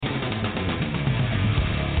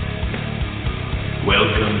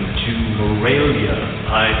Welcome to Morelia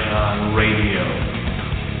Python Radio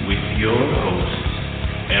with your hosts,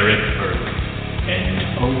 Eric Burke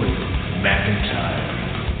and Owen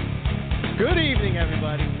McIntyre. Good evening,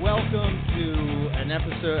 everybody. Welcome to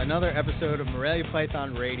another episode of Morelia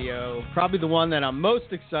Python Radio. Probably the one that I'm most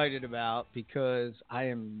excited about because I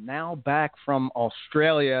am now back from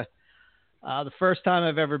Australia. The first time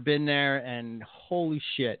I've ever been there, and holy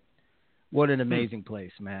shit, what an amazing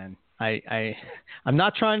place, man. I'm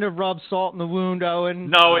not trying to rub salt in the wound, Owen.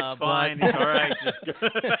 No, it's fine. It's all right.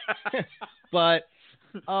 But,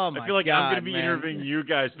 oh my God, I feel like I'm going to be man. interviewing you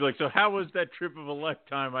guys. Be like, so how was that trip of a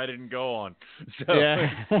lifetime I didn't go on? So, yeah.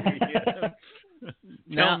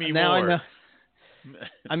 Tell me now more. I know.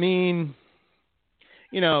 I mean,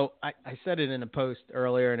 you know, I said it in a post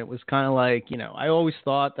earlier, and it was kind of like, you know, I always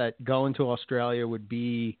thought that going to Australia would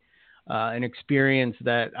be an experience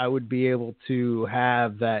that I would be able to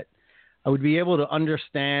have, that I would be able to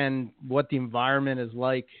understand what the environment is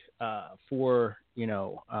like for, you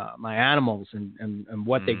know, my animals and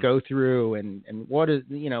what they go through and what is,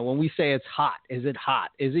 you know, when we say it's hot, is it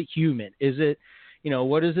hot? Is it humid? Is it, you know,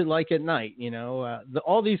 what is it like at night? You know,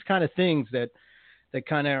 all these kind of things that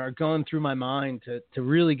kind of are going through my mind to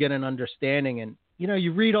really get an understanding. And, you know,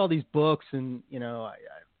 you read all these books and, you know, I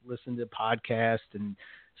listened to podcasts and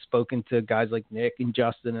spoken to guys like Nick and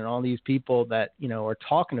Justin and all these people that, you know, are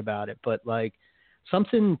talking about it. But like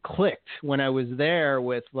something clicked when I was there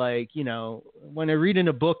with, like, you know, when I read in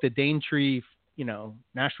a book, the Daintree, you know,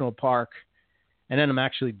 National Park, and then I'm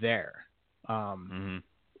actually there.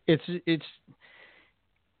 It's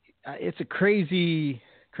a crazy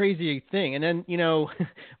thing. And then, you know,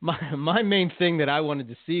 my main thing that I wanted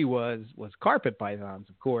to see was carpet pythons,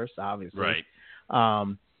 of course, obviously. Right.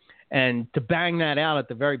 And to bang that out at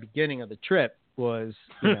the very beginning of the trip was,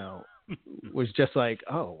 you know, was just like,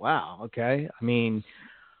 oh, wow. Okay. I mean,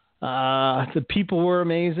 the people were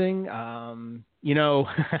amazing. You know,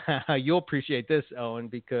 you'll appreciate this, Owen,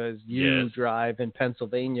 because you drive in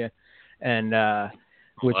Pennsylvania and,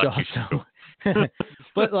 which also,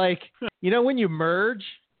 but like, you know, when you merge,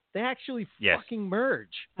 they actually fucking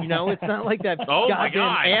merge. You know, it's not like that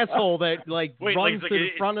goddamn asshole that runs to the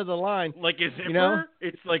front of the line. Like a zipper? You know?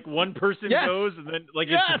 It's like one person goes and then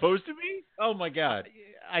it's supposed to be? Oh my God.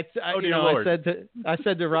 I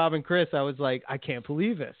said to Rob and Chris, I was like, I can't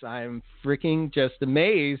believe this. I'm freaking just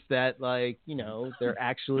amazed that, like, you know, they're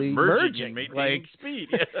actually merging like speed.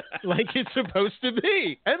 like it's supposed to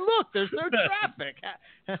be. And look, there's no traffic.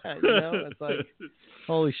 You know, it's like,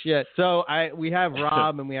 holy shit. So we have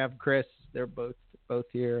Rob and we have Chris. They're both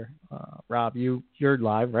here. Rob, you're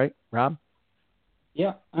live, right? Rob?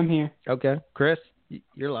 Yeah, I'm here. Okay. Chris,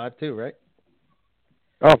 you're live too, right?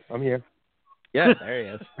 Oh, I'm here. Yeah, there he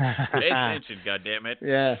is. Pay attention, goddammit.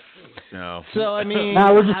 Yeah. So I mean,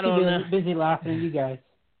 no, we're just busy laughing at you guys.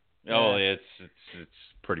 Oh, it's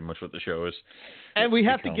pretty much what the show is. And we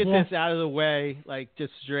have to get this out of the way, like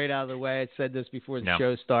just straight out of the way. I said this before the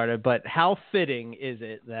show started, but how fitting is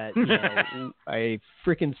it that, you know, a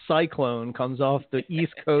freaking cyclone comes off the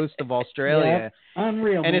east coast of Australia,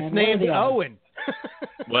 unreal, and man. it's named Owen?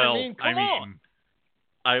 Well, I mean,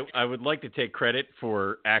 I would like to take credit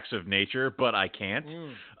for acts of nature, but I can't.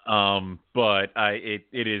 But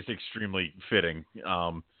it is extremely fitting.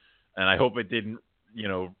 And I hope it didn't, you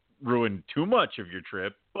know, ruin too much of your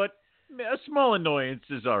trip, but a small annoyance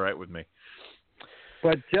is all right with me.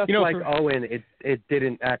 But just like Owen, it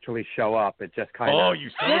didn't actually show up. It just kind of... Oh,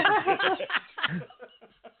 you son of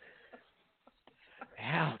a...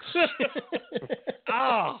 Ouch.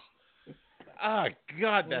 Oh,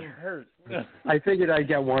 God, that hurt. I figured I'd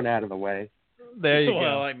get one out of the way. There you go.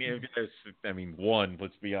 Well, I mean, one,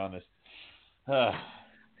 let's be honest.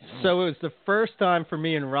 So it was the first time for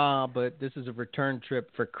me and Rob, but this is a return trip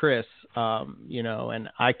for Chris, you know, and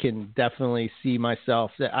I can definitely see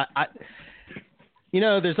myself. You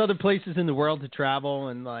know, there's other places in the world to travel,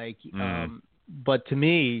 and like, but to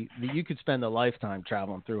me, you could spend a lifetime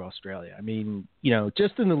traveling through Australia. I mean, you know,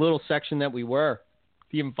 just in the little section that we were,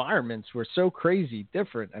 the environments were so crazy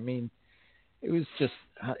different. I mean, it was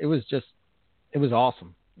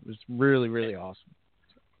awesome. It was really, really awesome.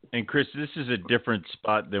 And Chris, this is a different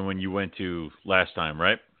spot than when you went to last time,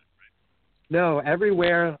 right? No,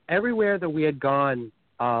 everywhere that we had gone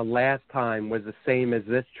last time was the same as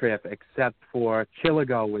this trip, except for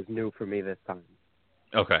Chillagoe was new for me this time.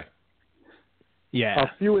 Okay. Yeah.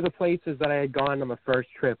 A few of the places that I had gone on the first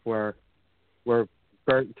trip were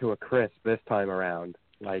burnt to a crisp this time around.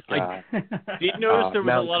 Like, I did notice there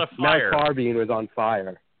was a lot of fire. Mount Carbine was on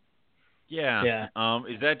fire. Yeah.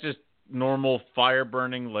 Is that just normal fire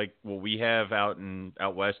burning like what we have out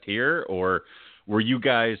west here, or were you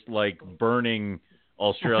guys like burning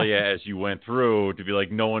Australia as you went through to be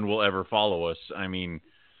like, no one will ever follow us? I mean,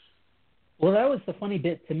 well, that was the funny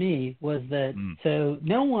bit to me was that so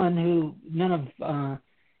no one who's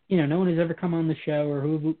ever come on the show or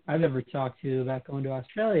who I've ever talked to about going to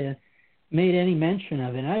Australia made any mention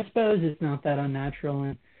of it. And I suppose it's not that unnatural.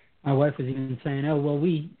 And my wife was even saying, oh, well,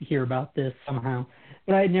 we hear about this somehow.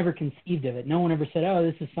 But I had never conceived of it. No one ever said, oh,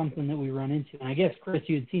 this is something that we run into. And I guess, Chris,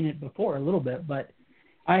 you had seen it before a little bit, but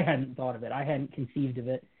I hadn't thought of it. I hadn't conceived of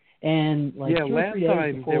it. And like 2 or 3 days last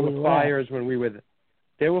time before there we were fires when we were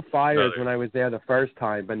there were fires when I was there the first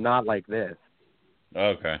time, but not like this.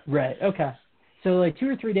 Okay. Right, okay. So like 2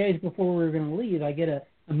 or 3 days before we were going to leave, I get a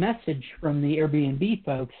message from the Airbnb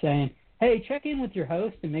folks saying, hey, check in with your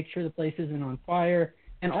host and make sure the place isn't on fire.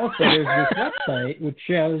 And also there's this website which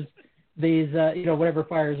shows these, whatever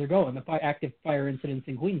fires are going, the active fire incidents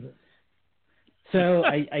in Queensland. So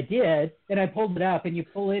I did, and I pulled it up, and you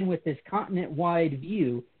pull in with this continent-wide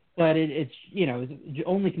view, but it's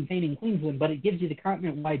only containing Queensland, but it gives you the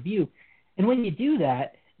continent-wide view. And when you do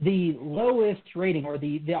that, the lowest rating, or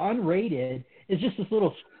the unrated, is just this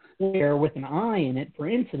little square with an eye in it for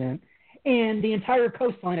incident, and the entire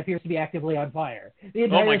coastline appears to be actively on fire. The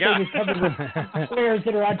entire thing is covered with squares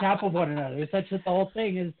that are on top of one another, such that the whole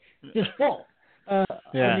thing is just full on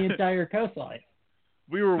the entire coastline.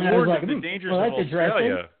 We were warned of the dangers of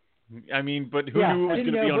Australia. I mean, but who knew it was going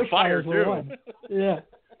to be on fire, too? Yeah,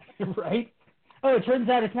 right? Oh, it turns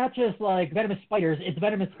out it's not just like venomous spiders. It's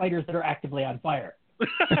venomous spiders that are actively on fire.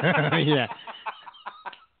 Yeah.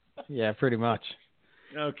 Yeah, pretty much.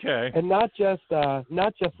 Okay. And not just the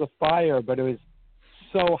fire, but it was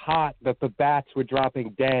so hot that the bats were dropping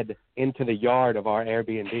dead into the yard of our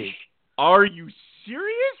Airbnb. Are you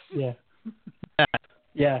serious? Yeah.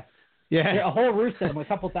 Yeah. Yeah, a whole roost of them, a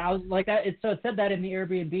couple thousand, like that. So it said that in the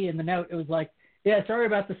Airbnb in the note. It was like, yeah, sorry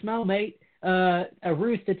about the smell, mate. A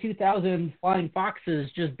roost of 2,000 flying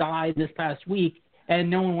foxes just died this past week, and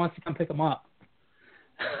no one wants to come pick them up.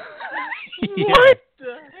 What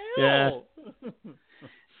the hell?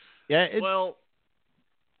 Yeah. Well,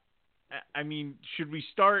 I mean, should we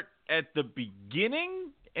start at the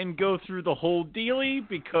beginning and go through the whole dealie?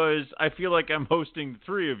 Because I feel like I'm hosting the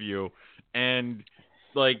three of you, and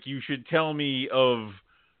like you should tell me of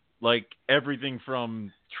like everything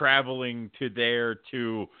from traveling to there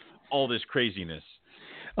to all this craziness.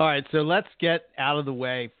 All right, so let's get out of the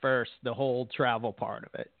way first the whole travel part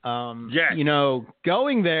of it. Yeah.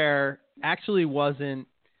 Going there actually wasn't,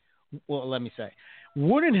 well, let me say,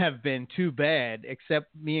 wouldn't have been too bad,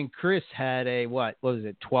 except me and Chris had a,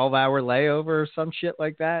 12-hour layover or some shit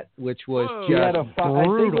like that, which was brutal. I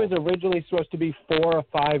think it was originally supposed to be 4 or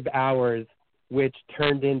 5 hours, which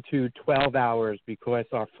turned into 12 hours because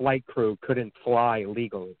our flight crew couldn't fly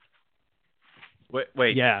legally. Wait.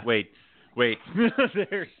 There's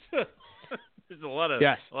a lot of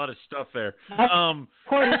stuff there.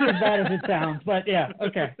 Quite as bad as it sounds, but yeah,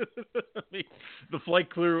 okay. The flight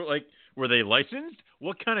crew, like, were they licensed?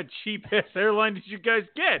 What kind of cheap ass airline did you guys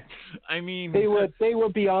get? I mean, they were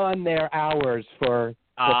beyond their hours for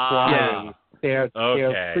flying. Their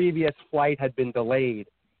previous flight had been delayed,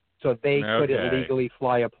 so they couldn't legally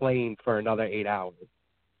fly a plane for another 8 hours.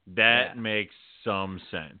 That makes some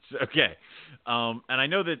sense. Okay. And I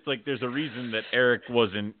know that like there's a reason that Eric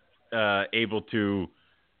wasn't able to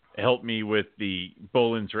help me with the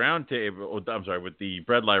Bolin's roundtable. I'm sorry, with the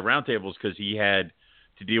Bread Light roundtables, because he had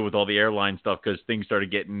to deal with all the airline stuff because things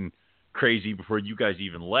started getting crazy before you guys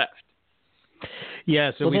even left.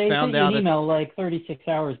 Yeah, so we found out an email like 36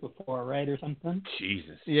 hours before, right, or something.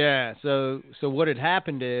 Jesus. Yeah. So what had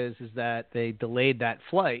happened is that they delayed that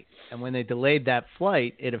flight, and when they delayed that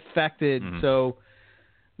flight, it affected. So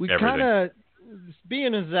we kind of,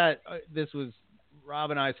 being as that this was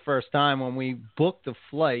Rob and I's first time when we booked the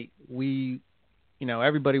flight,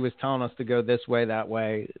 everybody was telling us to go this way, that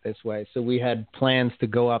way, this way. So we had plans to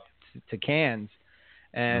go up to Cairns,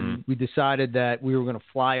 and we decided that we were going to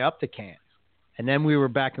fly up to Cairns. And then we were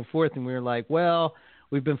back and forth, and we were like, well,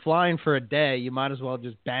 we've been flying for a day. You might as well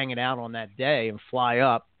just bang it out on that day and fly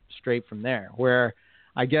up straight from there. Where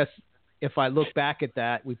I guess if I look back at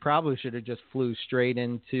that, we probably should have just flew straight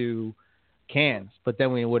into Cairns, but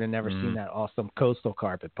then we would have never seen that awesome coastal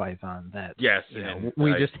carpet python that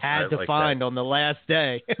we just had to find on the last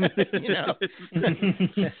day.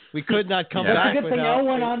 We could not come back. It's a good thing no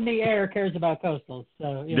one on the air cares about coastals.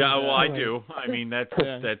 So I do. I mean that's.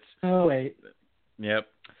 Oh wait. Yep.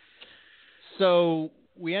 So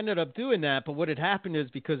we ended up doing that, but what had happened is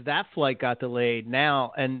because that flight got delayed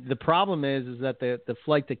now, and the problem is that the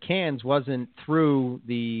flight to Cairns wasn't through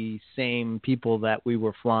the same people that we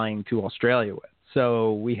were flying to Australia with.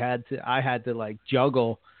 So I had to like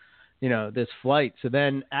juggle, this flight. So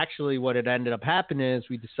then actually what had ended up happening is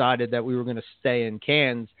we decided that we were going to stay in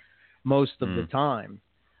Cairns most of the time.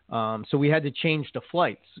 So we had to change the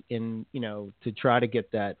flights to try to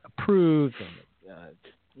get that approved and,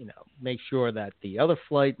 make sure that the other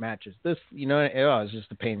flight matches this, it was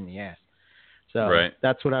just a pain in the ass. So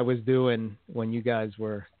that's what I was doing when you guys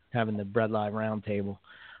were having the Bread Live roundtable.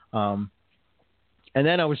 And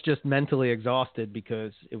then I was just mentally exhausted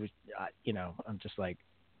because it was, I'm just like,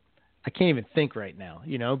 I can't even think right now,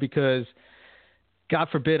 because God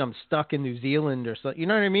forbid I'm stuck in New Zealand or something. You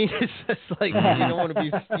know what I mean? It's just like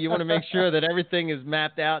you want to make sure that everything is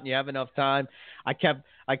mapped out and you have enough time. I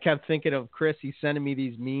kept thinking of Chris. He's sending me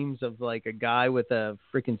these memes of like a guy with a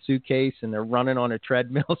freaking suitcase and they're running on a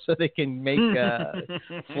treadmill so they can make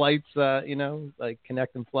flights, like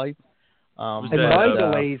connecting flights. And my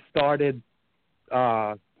delays started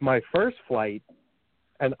my first flight,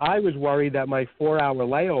 and I was worried that my 4-hour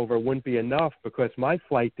layover wouldn't be enough because my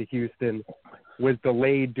flight to Houston was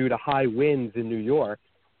delayed due to high winds in New York.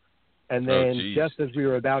 And then just as we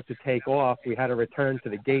were about to take off, we had to return to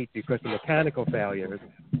the gate because of mechanical failures.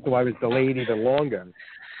 So I was delayed even longer.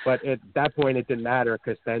 But at that point, it didn't matter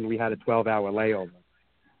because then we had a 12-hour layover.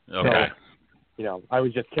 Okay. So, I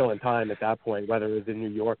was just killing time at that point, whether it was in New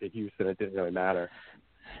York or Houston, it didn't really matter.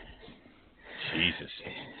 Jesus.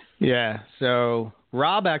 Yeah. So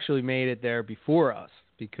Rob actually made it there before us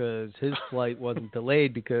because his flight wasn't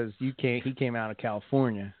delayed because he came out of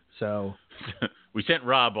California. So we sent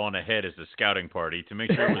Rob on ahead as the scouting party to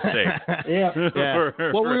make sure it was safe. Yeah.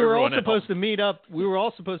 Well, we were all supposed to meet up. We were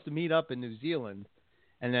all supposed to meet up in New Zealand,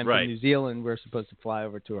 and then from New Zealand we're supposed to fly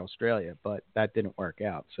over to Australia, but that didn't work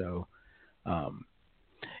out. So, and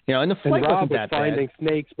the flight wasn't that bad. Rob was finding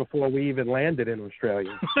snakes before we even landed in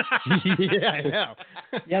Australia. Yeah, I know.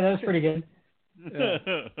 Yeah, that was pretty good. Yeah.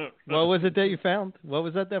 What was it that you found? What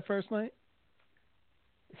was that first night?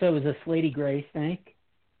 So it was a slaty gray snake.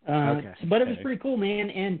 But it was pretty cool, man.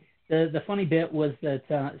 And the funny bit was that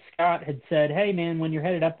Scott had said, hey, man, when you're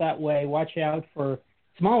headed up that way, watch out for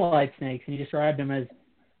small-eyed snakes. And he described them as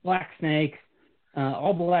black snakes,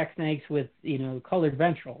 all black snakes with, colored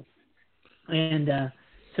ventrals. And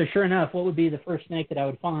so sure enough, what would be the first snake that I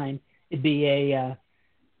would find? It'd be a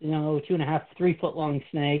 2.5, 3 foot long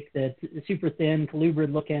snake that's super thin,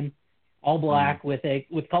 colubrid looking, all black with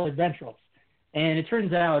colored ventrals. And it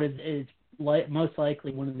turns out it's most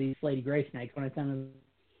likely one of these slaty gray snakes when I sent a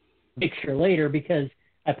picture later because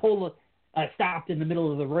I stopped in the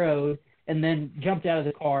middle of the road and then jumped out of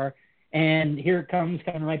the car and here it comes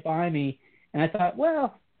coming right by me. And I thought,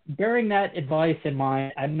 well, bearing that advice in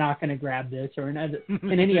mind, I'm not going to grab this or in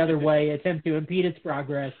any other way attempt to impede its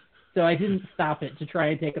progress. So I didn't stop it to try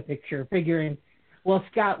and take a picture, figuring, well,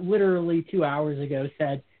 Scott literally 2 hours ago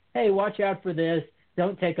said, hey, watch out for this.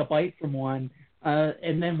 Don't take a bite from one.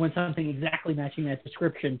 And then when something exactly matching that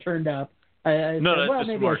description turned up, I said, well,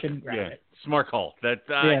 maybe I shouldn't grab it. Smart call. That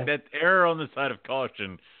error on the side of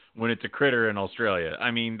caution when it's a critter in Australia. I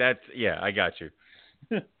mean, I got you.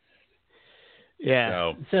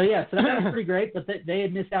 Yeah. So that was pretty great, but they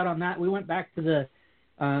had missed out on that. We went back to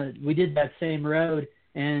we did that same road,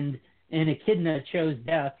 and an echidna chose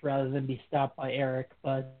death rather than be stopped by Eric.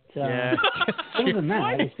 But other than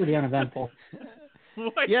that, it was pretty uneventful.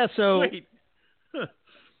 What? Yeah, so... Wait.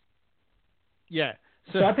 Yeah.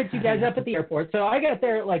 So I picked you guys up at the airport. So I got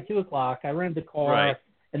there at like 2 o'clock. I rented the car,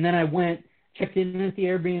 and then I checked in at the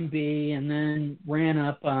Airbnb, and then ran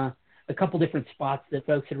up a couple different spots that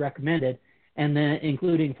folks had recommended, and then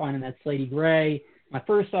including finding that slaty gray. My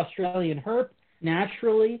first Australian herp,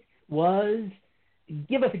 naturally, was,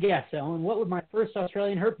 give us a guess, Ellen. What would my first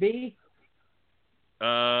Australian herp be?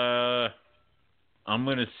 I'm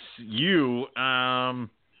going to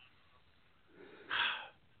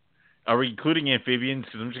are we including amphibians?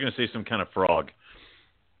 Because I'm just going to say some kind of frog.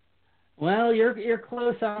 Well, you're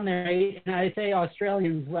close on there. And I say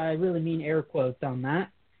Australians, I really mean air quotes on that.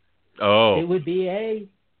 Oh. It would be a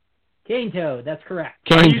cane toad. That's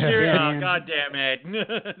correct. Are you serious? Oh, God damn it.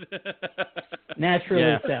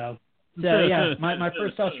 Naturally so. So, yeah, my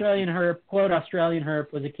first Australian herp, quote Australian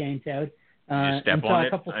herp, was a cane toad. Did you step and on saw it? a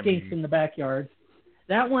couple skinks in the backyard.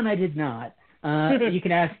 That one I did not. You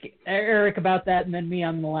can ask Eric about that, and then me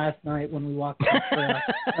on the last night when we walked up.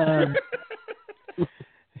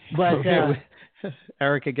 But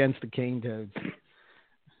Eric against the cane toads.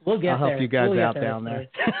 We'll get I'll help there. you guys we'll out down there.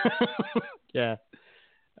 Yeah.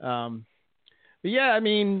 But yeah, I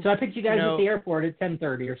mean, So I picked you guys know, at the airport at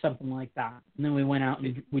 10:30 or something like that, and then we went out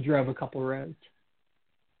and we drove a couple roads.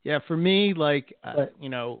 yeah, for me, like, you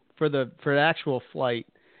know, for the actual flight,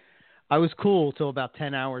 I was cool till about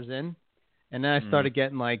 10 hours in. And then I started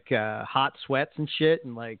getting like hot sweats and shit.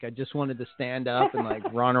 And like, I just wanted to stand up and like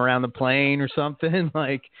run around the plane or something.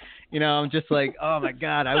 Like, you know, I'm just like, oh my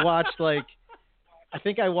God. I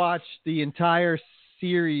think I watched the entire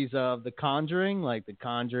series of The Conjuring, like The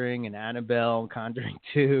Conjuring and Annabelle, Conjuring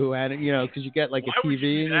 2. And, you know, cause you get like a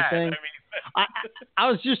TV and everything.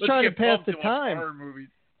 I was just trying to pass the time.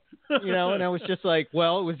 You know, and I was just like,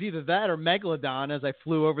 well, it was either that or Megalodon as I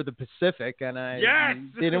flew over the Pacific, and I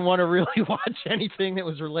didn't want to really watch anything that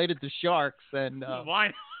was related to sharks. And,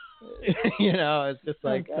 you know, it's just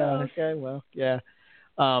like, okay, well, yeah.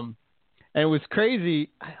 And it was crazy,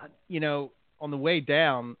 you know, on the way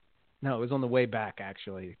down. No, it was on the way back,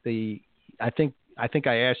 actually. I think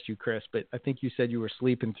I asked you, Chris, but I think you said you were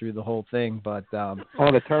sleeping through the whole thing. But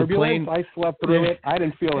the turbulence, I slept through it. I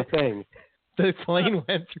didn't feel a thing. The plane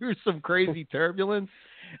went through some crazy turbulence,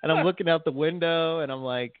 and I'm looking out the window, and I'm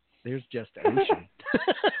like, "There's just ocean.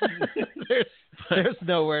 there's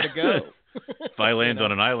nowhere to go." If I land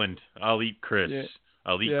on an island, I'll eat Chris. Yeah.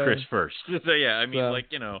 I'll eat Chris first. So yeah, I mean, like,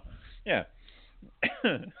 you know, yeah.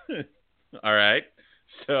 All right.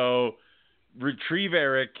 So retrieve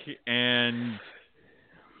Eric, and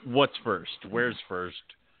what's first? Where's first?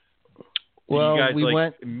 Well, you guys we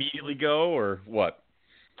went immediately go or what?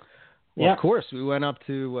 Well, of course, we went up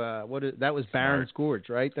to that was Barron's Gorge,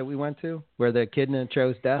 right? That we went to, where the echidna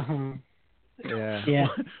chose death. Yeah.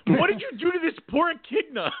 What did you do to this poor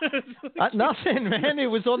echidna? Nothing, man. It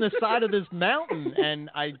was on the side of this mountain,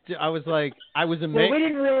 and I was like, I was amazed. Well, we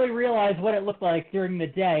didn't really realize what it looked like during the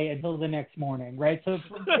day until the next morning, right? So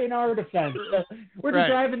in our defense, we're just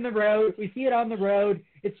driving the road. We see it on the road.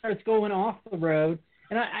 It starts going off the road,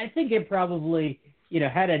 and I think it probably, you know,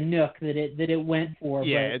 had a nook that it went for.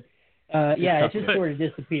 Yeah. But, it just sort of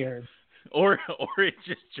disappeared. Or it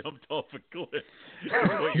just jumped off a cliff.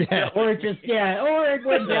 Or it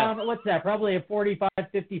went down, what's that, probably a 45,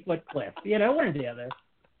 50-foot cliff. You know, one or the other.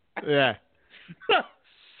 Yeah.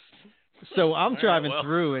 So I'm driving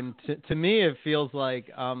through, and to me it feels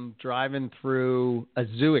like I'm driving through a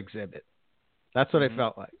zoo exhibit. That's what I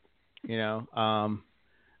felt like, you know,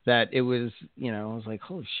 that it was, you know, I was like,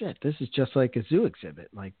 holy shit, this is just like a zoo exhibit.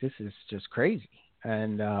 Like, this is just crazy.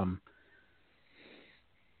 And,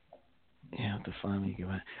 to finally get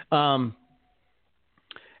back.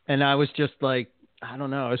 And I was just like, I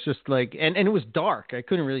don't know. It's just like, and it was dark. I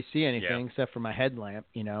couldn't really see anything except for my headlamp,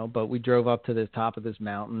 you know, but we drove up to the top of this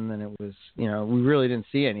mountain, and it was, you know, we really didn't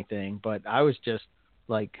see anything, but I was just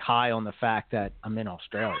like high on the fact that I'm in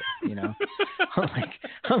Australia, you know,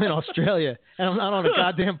 I'm in Australia and I'm not on a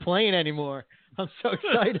goddamn plane anymore. I'm so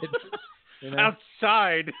excited. You know?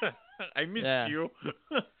 Outside. I missed you.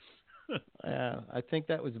 Yeah, I think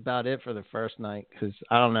that was about it for the first night, because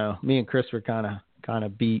I don't know. Me and Chris were kind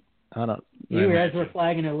of beat. You guys were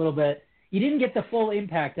flagging a little bit. You didn't get the full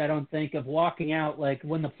impact, I don't think, of walking out, like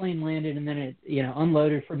when the plane landed and then it, you know,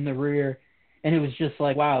 unloaded from the rear, and it was just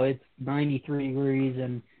like, wow, it's 93 degrees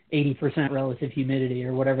and 80% relative humidity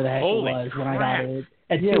or whatever the heck it was when I got it.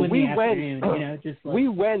 At 2 in the afternoon, you know, just like... We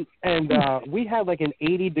went and we had like an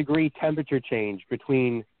 80-degree temperature change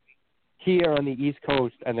between here on the East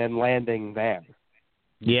Coast and then landing there.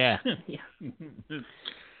 Yeah.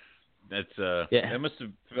 That's that must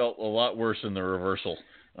have felt a lot worse than the reversal.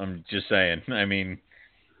 I'm just saying. I mean,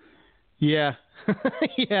 yeah.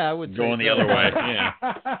 I would going the other way. Yeah.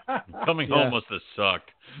 Coming home must have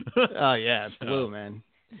sucked. Oh yeah, it blew, man.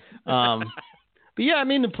 But yeah, I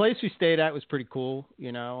mean, the place we stayed at was pretty cool.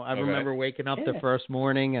 You know, I remember waking up the first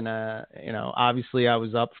morning, and you know, obviously I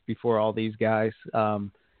was up before all these guys.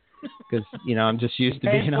 Because, you know, I'm just used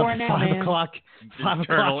to being up at 5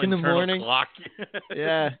 o'clock in the morning.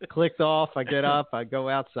 Yeah, clicked off. I get up, I go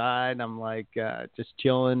outside. I'm like just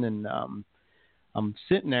chilling, and I'm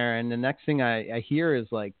sitting there, and the next thing I hear is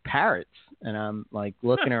like parrots, and I'm like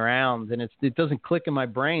looking around, and it doesn't click in my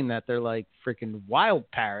brain that they're like freaking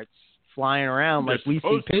wild parrots flying around like we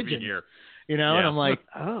see pigeons. You know, and I'm like,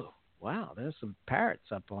 oh. Wow, there's some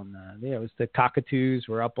parrots up on it was the cockatoos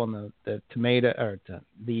were up on the tomato or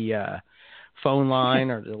the phone line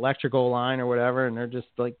or the electrical line or whatever, and they're just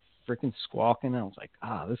like freaking squawking. And I was like,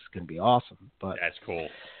 this is gonna be awesome. But that's cool.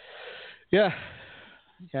 Yeah.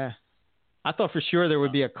 I thought for sure there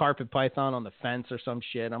would be a carpet python on the fence or some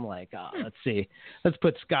shit. I'm like, let's see, let's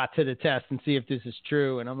put Scott to the test and see if this is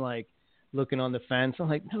true. And I'm like, looking on the fence. I'm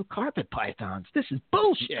like, no carpet pythons. This is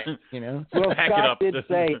bullshit. Well, Pack it Scott up. did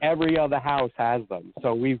say every other house has them,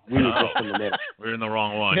 so we were just in the middle. We're in the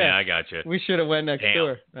wrong one. Yeah, I got you. We should have went next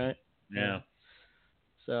door, right? Yeah.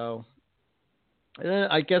 So, and then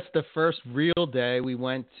I guess the first real day we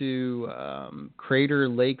went to Crater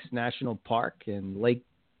Lakes National Park in Lake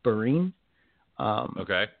Burine.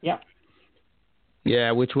 Okay. Yeah.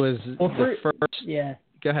 Yeah, which was the first. Yeah.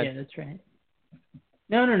 Go ahead. Yeah, that's right.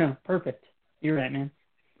 No. Perfect. You're right, man.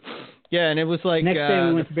 Yeah, and it was like next day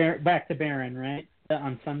we went back to Barron, right?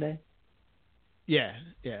 On Sunday. Yeah.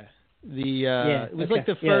 It was like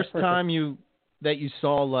the first time that you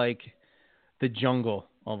saw like the jungle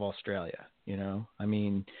of Australia. You know, I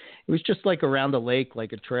mean, it was just like around the lake,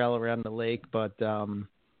 like a trail around the lake. But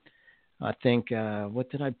I think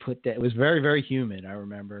what did I put there? It was very, very humid. I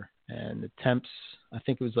remember, and the temps. I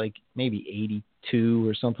think it was like maybe 82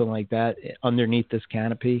 or something like that underneath this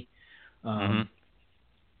canopy,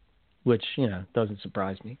 which doesn't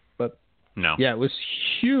surprise me. But no, yeah, it was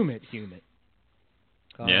humid.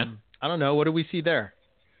 Yeah. I don't know. What do we see there?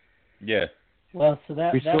 Yeah. Well, so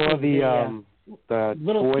that we that saw was the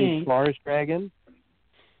Little toy King. forest dragon.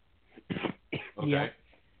 Okay.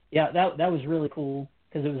 Yeah, that was really cool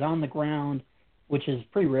because it was on the ground, which is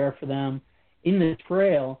pretty rare for them, in the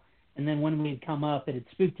trail. And then when we'd come up, it had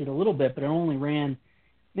spooked it a little bit, but it only ran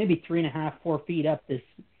maybe 3.5, 4 feet up this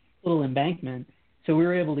little embankment. So we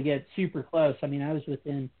were able to get super close. I mean, I was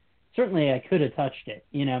within. Certainly, I could have touched it.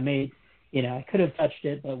 I could have touched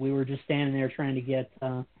it, but we were just standing there trying to get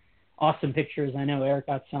awesome pictures. I know Eric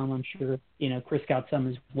got some. I'm sure Chris got some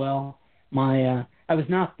as well. I was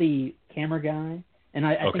not the camera guy, and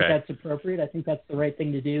I think that's appropriate. I think that's the right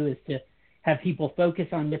thing to do, is to have people focus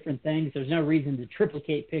on different things. There's no reason to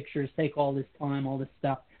triplicate pictures, take all this time, all this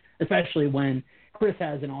stuff, especially when Chris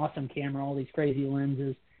has an awesome camera, all these crazy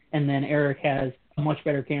lenses, and then Eric has a much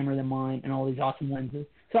better camera than mine and all these awesome lenses.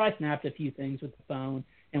 So I snapped a few things with the phone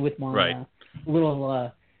and with my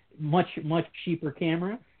little much cheaper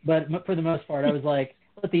camera. But for the most part, I was like,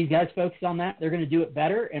 let these guys focus on that. They're going to do it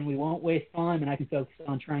better, and we won't waste time, and I can focus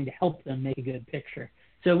on trying to help them make a good picture.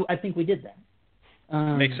 So I think we did that.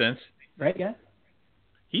 Makes sense. Right, guys?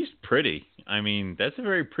 He's pretty. I mean, that's a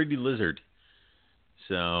very pretty lizard.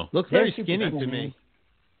 So looks very skinny to me.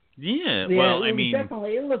 Yeah, well, I mean,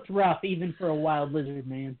 definitely, it looked rough even for a wild lizard,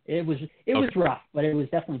 man. It was rough, but it was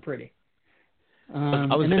definitely pretty.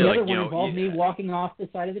 And then the other one involved me walking off the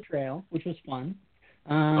side of the trail, which was fun.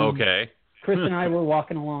 Chris and I were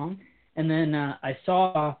walking along, and then I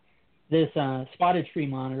saw this spotted tree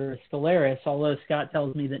monitor, Stellaris, although Scott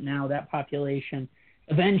tells me that now that population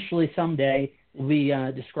eventually someday will be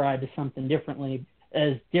described as something different.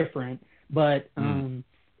 But I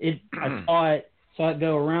saw it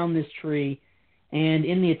go around this tree, and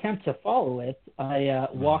in the attempt to follow it, I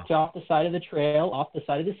walked off the side of the trail, off the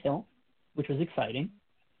side of this hill, which was exciting.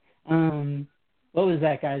 What was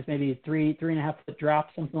that, guys? Maybe 3.5 foot drop,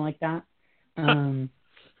 something like that.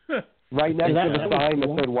 Right next to the sign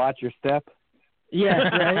that said "Watch your step." Yeah,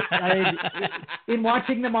 right. In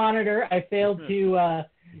watching the monitor, I failed to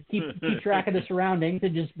keep track of the surroundings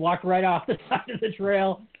and just walked right off the side of the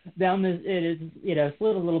trail down this. It is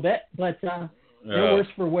slid a little bit, but no worse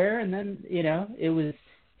for wear. And then it was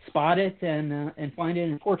spot it and find it.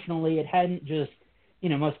 Unfortunately, it hadn't just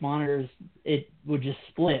most monitors it would just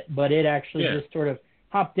split, but it actually just sort of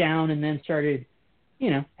hopped down and then started.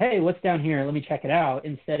 Hey, what's down here? Let me check it out,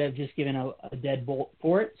 instead of just giving a dead bolt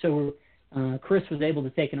for it. So Chris was able to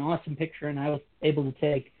take an awesome picture, and I was able to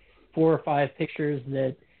take 4 or 5 pictures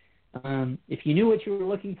that if you knew what you were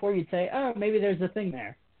looking for, you'd say, oh, maybe there's a thing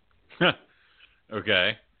there.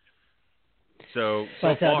 Okay. So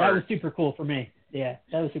far, that was super cool for me. Yeah,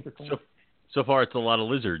 that was super cool. So far, it's a lot of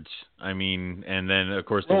lizards. I mean, and then, of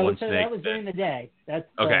course, the one snake. That was during the day. That's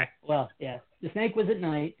okay. The snake was at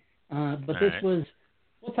night, but All this right. was...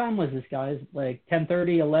 What time was this, guys? Like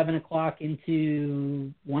 10:30, 11 o'clock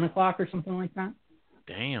into 1 o'clock or something like that?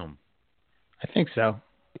 Damn. I think so.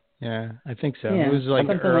 Yeah, I think so. Yeah, it was like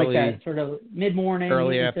something early, like that, sort of mid-morning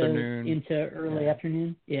afternoon. into early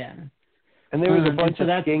afternoon. Yeah. And there was a bunch so of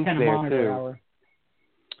that's skinks kind of there monitor too. Hour.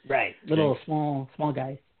 Right. Little small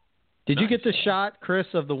guys. Did you get the shot, Chris,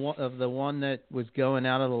 of the one that was going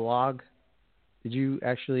out of the log? Did you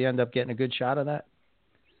actually end up getting a good shot of that?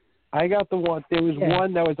 I got the one. There was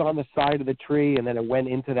one that was on the side of the tree, and then it went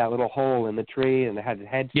into that little hole in the tree, and it had its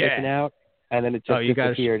head sticking out, and then it just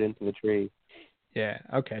disappeared into the tree. Yeah.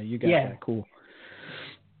 Okay. You got that. Cool.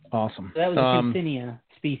 Awesome. So that was a Continia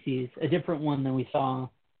species, a different one than we saw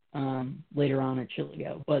later on at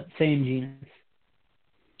Chiligo, but same genus.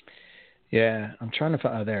 Yeah, I'm trying to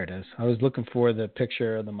find. Oh, there it is. I was looking for the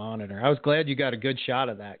picture of the monitor. I was glad you got a good shot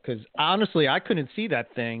of that because honestly, I couldn't see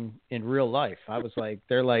that thing in real life. I was like,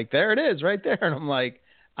 they're like, there it is, right there, and I'm like,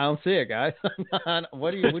 I don't see it, guys.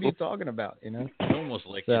 What are you talking about? You know, It's almost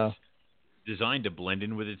like it's designed to blend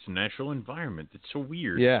in with its natural environment. It's so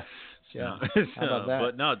weird. Yeah. Yeah. How about that?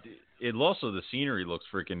 But no, it also the scenery looks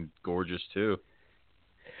freaking gorgeous too.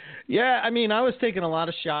 Yeah, I mean, I was taking a lot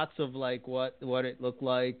of shots of like what it looked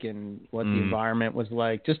like and what the environment was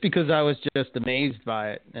like, just because I was just amazed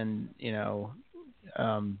by it. And you know,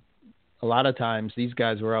 a lot of times these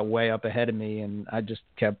guys were way up ahead of me, and I just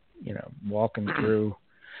kept walking through,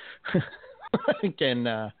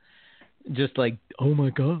 and just like, oh my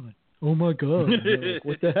god, like,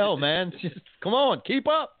 what the hell, man? Just come on, keep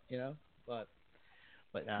up, But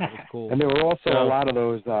nah, it was cool. And there were also a lot of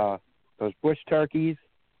those bush turkeys.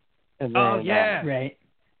 And then, right.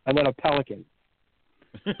 And then a pelican.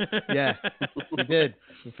 Yeah, we did.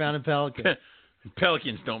 We found a pelican.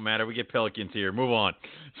 Pelicans don't matter. We get pelicans here. Move on.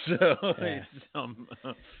 So, it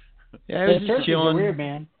the was turkeys are weird,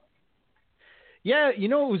 man. Yeah, it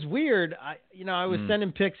was weird. I was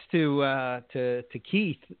sending pics to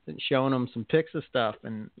Keith, showing him some pics of stuff,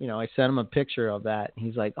 and I sent him a picture of that. And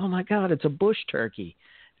he's like, "Oh my God, it's a bush turkey,"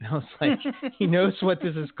 and I was like, "He knows what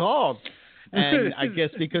this is called." And I guess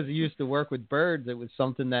because he used to work with birds, it was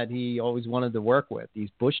something that he always wanted to work with, these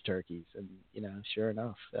bush turkeys. And, sure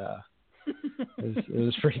enough, it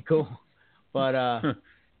was pretty cool. But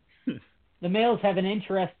the males have an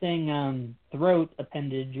interesting throat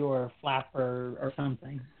appendage or flapper or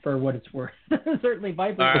something, for what it's worth. Certainly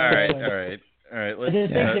vipers. All right. A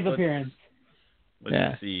distinctive appearance.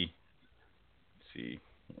 Let's see.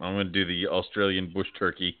 I'm going to do the Australian bush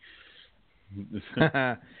turkey.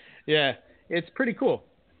 Yeah. It's pretty cool.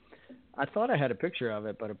 I thought I had a picture of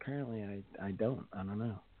it, but apparently I don't. I don't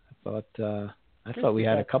know. I thought we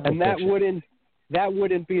had a couple. And that pictures. That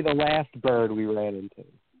wouldn't be the last bird we ran into.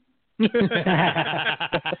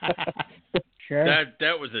 Sure.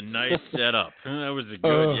 That was a nice setup. That was a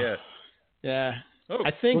good Yeah. Oh,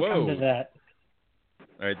 I think we'll come to that.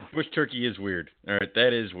 All right, the bush turkey is weird. All right,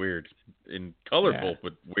 that is weird and colorful,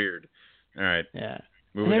 but weird. All right. Yeah.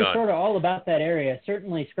 And they're sort of all about that area.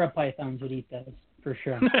 Certainly scrub pythons would eat those, for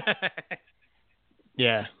sure.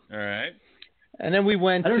 Yeah. All right. And then we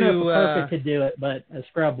went I don't to... know if a carpet could do it, but a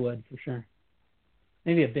scrub would, for sure.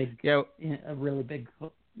 Maybe a big... Yeah. A really big...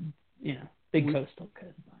 big coastal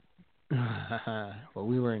could. Well,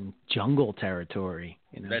 we were in jungle territory,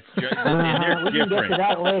 That's just... they're we can get to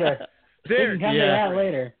that later. We can come to that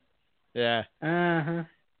later. Yeah. Uh-huh.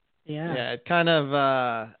 Yeah. Yeah, it kind of...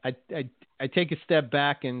 I take a step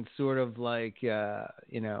back and sort of like, I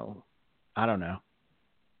don't know.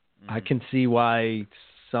 I can see why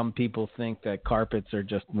some people think that carpets are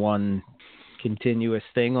just one continuous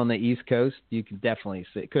thing on the East Coast. You can definitely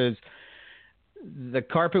see, because the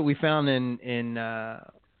carpet we found in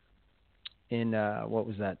what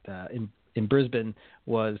was that? In Brisbane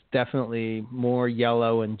was definitely more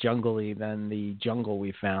yellow and jungly than the jungle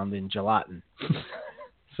we found in Gelatin.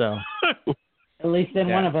 So. At least in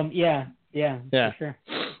one of them, yeah, for sure.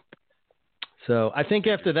 So I think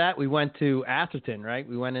after that we went to Atherton, right?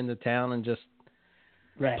 We went into town and just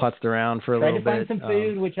putzed around for a little bit. Tried to find some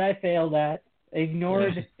food, which I failed at.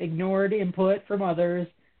 Ignored input from others.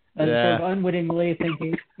 Sort of unwittingly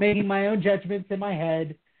making my own judgments in my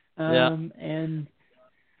head. And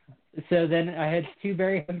so then I had two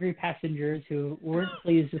very hungry passengers who weren't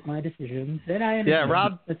pleased with my decisions. And I understand. Yeah,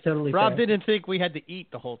 Rob. That's totally Rob fair. didn't think we had to eat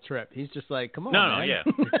the whole trip. He's just like, come on, man.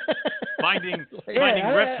 No, finding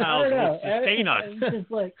reptiles will sustain us. It's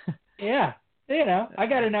just like, I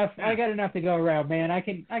got enough to go around, man. I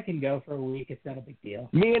can go for a week. It's not a big deal.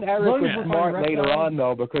 Me and Eric were smart later on,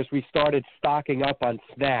 though, because we started stocking up on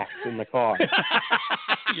snacks in the car.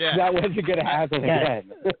 That wasn't going to happen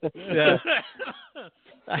again.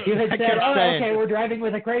 You had said, okay, we're driving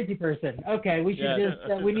with a crazy person. Okay, we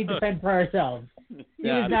should we need to fend for ourselves.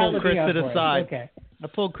 I pulled Chris to the side. Okay. I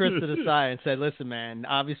pulled Chris to the side and said, listen, man,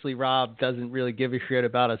 obviously Rob doesn't really give a shit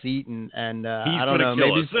about us eating, and I don't know,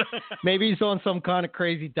 maybe he's on some kind of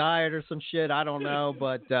crazy diet or some shit, I don't know,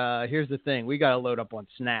 but here's the thing, we got to load up on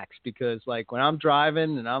snacks, because like when I'm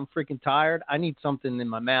driving and I'm freaking tired, I need something in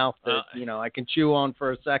my mouth that, I can chew on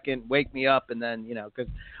for a second, wake me up, and then,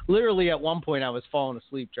 because literally at one point I was falling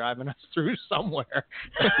asleep driving us through somewhere.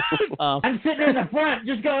 I'm sitting in the front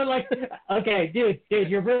just going like, okay, dude,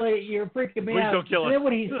 you're freaking me out. Don't kill us. And then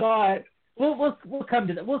when he saw it, we'll come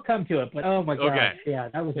to that. We'll come to it. But oh my gosh,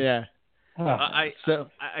 that was I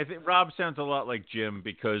think Rob sounds a lot like Jim,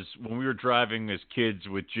 because when we were driving as kids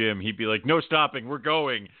with Jim, he'd be like, "No stopping, we're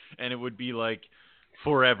going," and it would be like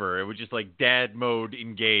forever. It would just like dad mode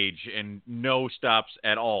engage and no stops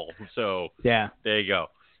at all. So yeah, there you go.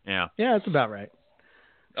 Yeah, that's about right.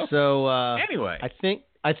 Okay. So anyway,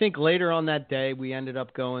 I think later on that day we ended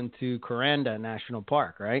up going to Kuranda National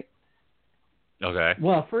Park, right? Okay.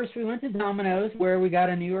 Well, first we went to Domino's, where we got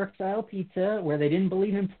a New York style pizza, where they didn't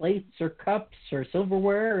believe in plates or cups or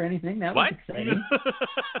silverware or anything. That was exciting.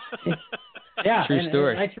 Yeah, true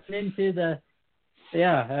story. I turned into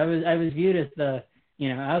I was viewed as the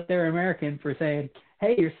out there American for saying,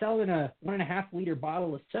 hey, you're selling a 1.5 liter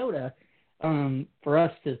bottle of soda for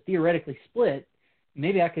us to theoretically split.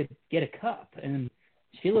 Maybe I could get a cup. And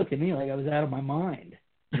she looked at me like I was out of my mind.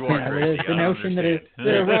 You are crazy. The notion that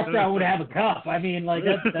a restaurant would have a cup. I mean, like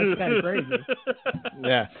that's kind of crazy.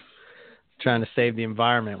 Yeah. Trying to save the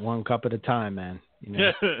environment one cup at a time, man.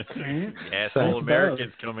 Asshole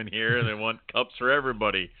Americans come in here and they want cups for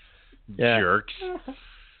everybody. Yeah. Jerks.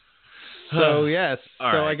 So yes.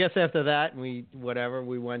 All so right. I guess after that we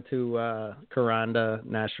went to Kuranda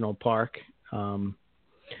National Park.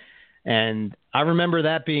 And I remember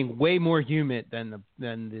that being way more humid than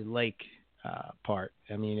the lake part.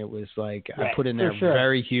 I mean, it was like I put in there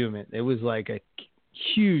very humid. It was like a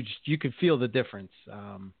huge. You could feel the difference.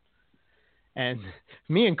 And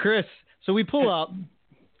me and Chris, so we pull up,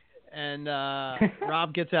 and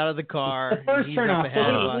Rob gets out of the car. The first turnoff.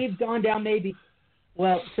 So we've gone down maybe.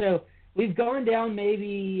 Well, so we've gone down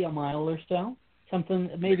maybe a mile or so, something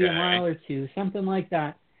maybe a mile or two, something like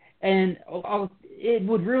that. And it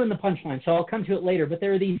would ruin the punchline, so I'll come to it later. But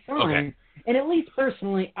there are these signs, and at least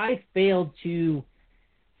personally, I failed to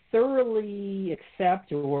thoroughly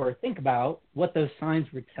accept or think about what those signs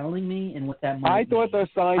were telling me and what that might I thought those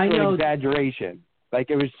signs were exaggeration.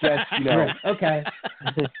 Like it was just, Right, okay.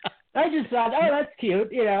 I just thought, oh, that's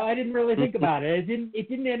cute. I didn't really think about it. It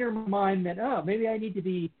didn't enter my mind that, oh, maybe I need to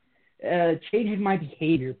be changing my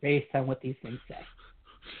behavior based on what these things say.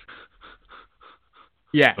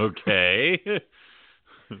 Yeah. Okay.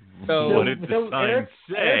 So what did the sign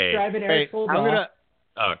say? I got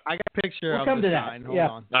a picture of the sign. Hold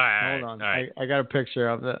on. Hold on. I got a picture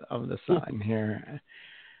of the sign here.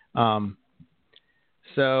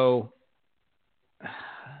 So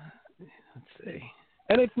let's see.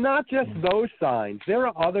 And it's not just those signs. There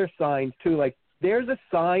are other signs too. Like there's a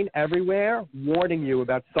sign everywhere warning you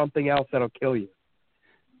about something else that'll kill you.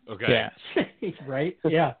 Okay. Yeah. Right?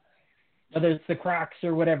 Yeah. Whether it's the Crocs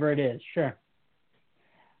or whatever it is, sure.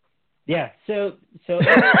 Yeah, so it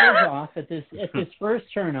goes off at this first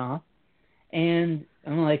turn off, and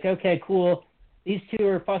I'm like, okay, cool. These two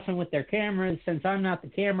are fussing with their cameras. Since I'm not the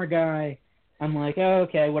camera guy, I'm like, oh,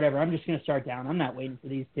 okay, whatever. I'm just gonna start down. I'm not waiting for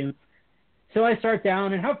these two. So I start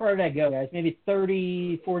down, and how far did I go, guys? Maybe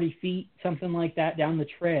 30, 40 feet, something like that, down the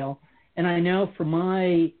trail. And I know from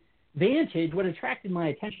my vantage, what attracted my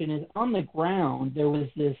attention is on the ground there was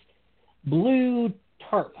this blue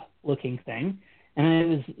tarp-looking thing. And I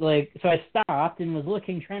was like, so I stopped and was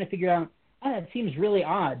looking, trying to figure out, that seems really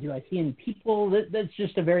odd. Do I see any people? That's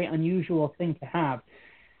just a very unusual thing to have.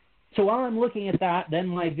 So while I'm looking at that, then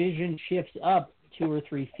my vision shifts up 2 or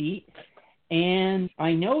 3 feet, and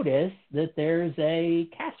I notice that there's a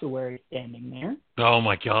cassowary standing there. Oh,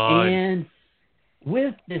 my God. And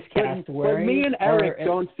with this cassowary... But me and Eric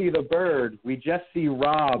don't see the bird. We just see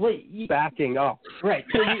Rob backing up. Right.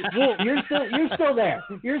 So you're still there.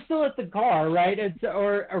 You're still at the car, right?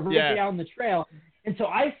 Or right down the trail. And so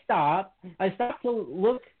I stop. To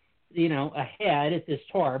look, ahead at this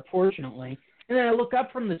tarp, fortunately. And then I look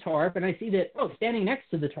up from the tarp, and I see that, standing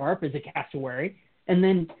next to the tarp is a cassowary. And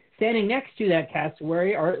then standing next to that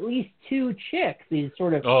cassowary are at least 2 chicks, these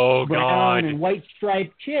sort of brown and white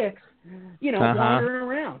striped chicks, wandering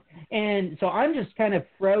around. And so I'm just kind of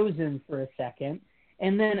frozen for a second.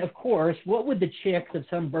 And then, of course, what would the chicks of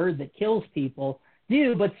some bird that kills people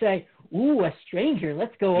do but say, ooh, a stranger,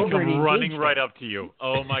 let's go over and engage running them. right up to you.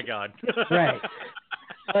 Oh, my God. Right.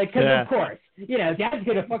 Because, of course, Dad's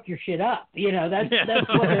going to fuck your shit up. That's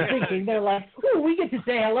what they're thinking. They're like, ooh, we get to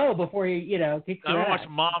say hello before you, kick your ass. I don't watch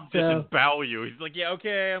Mom disembowel you. He's like, yeah,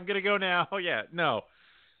 okay, I'm going to go now. Oh, yeah, no.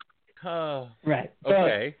 Right. So,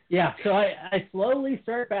 okay. Yeah, so I slowly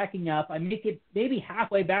start backing up. I make it maybe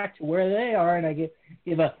halfway back to where they are, and I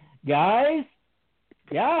give a, guys,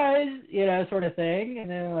 sort of thing. And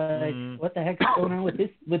then like, what the heck is going on with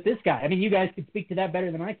this guy? I mean, you guys could speak to that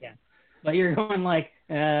better than I can. But you're going like,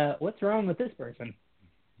 what's wrong with this person?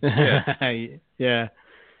 Yeah.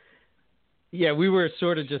 Yeah, we were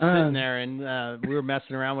sort of just sitting there, and we were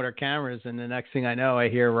messing around with our cameras, and the next thing I know, I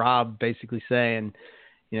hear Rob basically saying,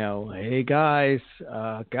 hey, guys,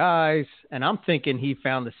 and I'm thinking he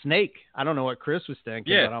found the snake. I don't know what Chris was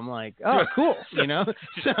thinking, but I'm like, oh, cool,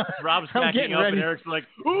 So Rob's backing up, and Eric's like,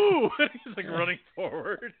 ooh, he's like running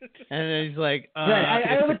forward. And then he's like,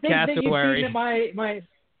 I would think that you'd see that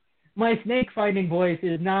my snake finding voice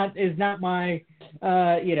is not my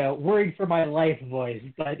worried for my life voice,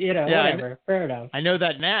 but whatever, fair enough. I know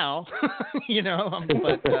that now,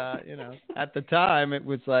 but at the time it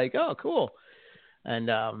was like, oh, cool, and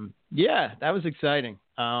that was exciting,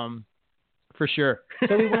 for sure.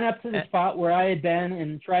 So we went up to the spot where I had been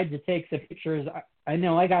and tried to take some pictures. I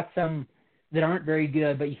know I got some that aren't very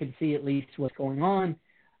good, but you can see at least what's going on.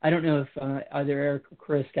 I don't know if either Eric or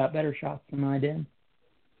Chris got better shots than I did.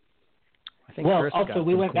 Chris also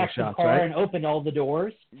we went back to the car and opened all the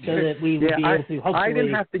doors so that we would be able to hopefully. I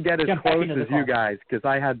didn't have to get as close as you guys because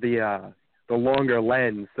I had the longer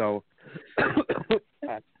lens, so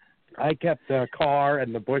I kept the car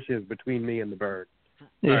and the bushes between me and the bird.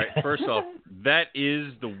 All right, first off, that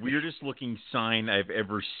is the weirdest looking sign I've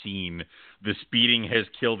ever seen. The speeding has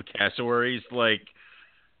killed cassowaries. Like,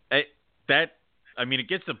 it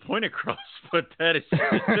gets the point across, but that is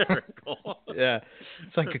hysterical. Yeah,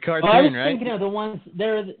 it's like a cartoon, I was right? thinking of the ones,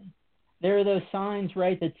 there are those signs,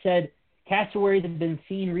 right, that said cassowaries have been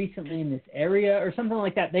seen recently in this area or something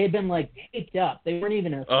like that. They had been, taped up. They weren't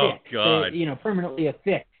even affixed. Oh, God. Permanently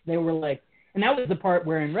affixed. They were and that was the part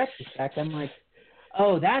where, in retrospect, I'm like,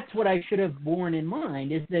 oh, that's what I should have borne in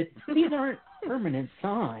mind, is that these aren't permanent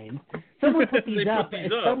signs. Someone put these up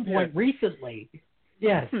at some point recently.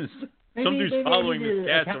 Yes. Some dude's following this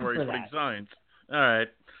cassowary putting signs. All right.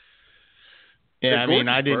 Yeah,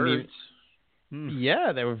 I didn't even...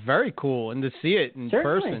 Yeah, they were very cool. And to see it in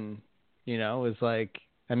person, was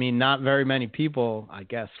not very many people, I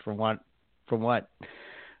guess, from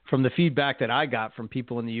the feedback that I got from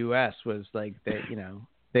people in the U.S. was they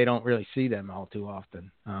don't really see them all too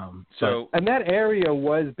often. And that area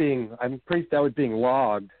was I'm pretty sure that was being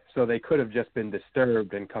logged, so they could have just been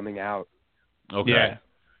disturbed and coming out. Okay. Yeah.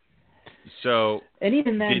 So, and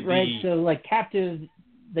even then, the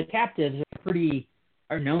captives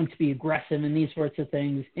are known to be aggressive and these sorts of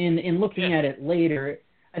things. In looking at it later,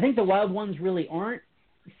 I think the wild ones really aren't,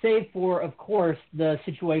 save for, of course, the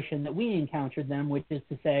situation that we encountered them, which is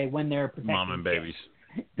to say when they're protecting mom and babies.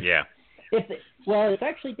 Yeah. It's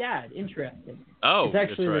actually dad. Interesting. Oh, it's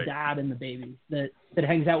actually that's right. the dad and the baby that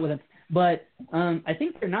hangs out with him. But I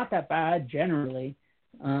think they're not that bad generally,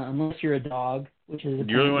 unless you're a dog, which is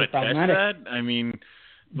you really want to test that?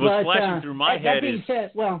 What's flashing through my head is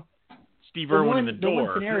Steve Irwin in the door. The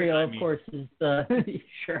one scenario, of course, is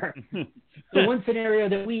sure. The one scenario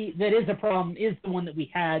that is a problem is the one that we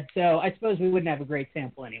had. So I suppose we wouldn't have a great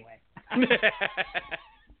sample anyway.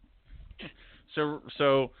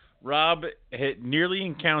 So Rob had nearly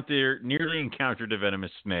encountered a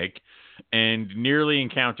venomous snake and nearly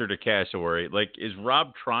encountered a cassowary. Is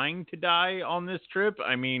Rob trying to die on this trip?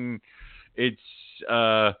 It's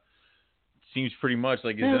seems pretty much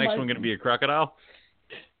like, is the next one going to be a crocodile?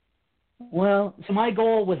 Well, so my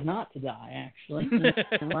goal was not to die, actually.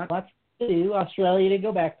 Lots to do, Australia to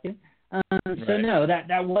go back to. So no, that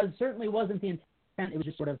certainly wasn't the intent. It was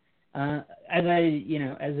just sort of, as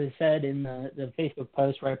I said in the Facebook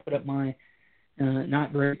post where I put up my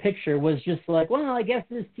not great picture, was just I guess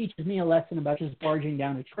this teaches me a lesson about just barging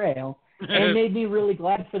down a trail. And it made me really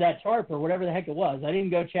glad for that tarp or whatever the heck it was. I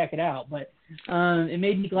didn't go check it out, but it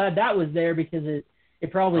made me glad that was there because it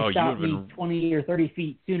probably stopped me 20 or 30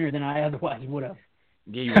 feet sooner than I otherwise would have.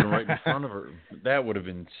 Yeah, you were right in front of her. That would have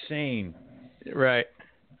been insane. Right.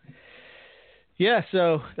 Yeah,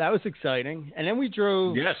 so that was exciting. And then we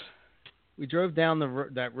drove. Yes. We drove down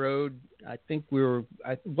that road. I think what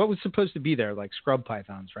was supposed to be there, scrub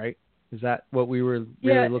pythons, right? Is that what we were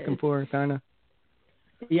really looking for, kind of?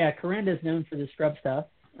 Yeah, Corinda is known for the scrub stuff,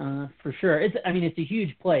 for sure. It's a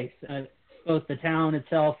huge place. Both the town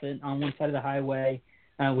itself and on one side of the highway.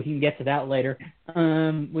 We can get to that later.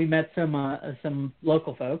 We met some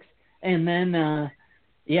local folks, and then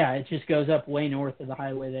it just goes up way north of the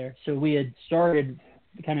highway there. So we had started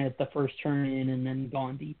kind of at the first turn in and then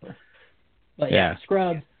gone deeper. But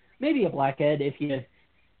scrubs, maybe a blackhead if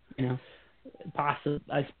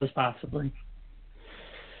possibly.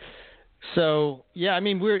 So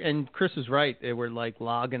and Chris is right. They were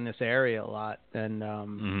logging this area a lot,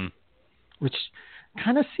 and which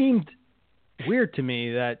kind of seemed weird to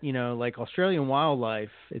me that, like Australian wildlife,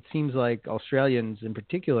 it seems like Australians in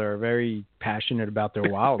particular are very passionate about their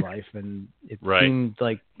wildlife, and it seemed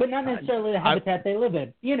like... But not necessarily the habitat they live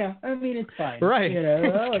in. I mean, it's fine. Right.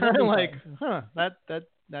 It's kind of like,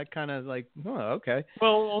 that kind of like, okay.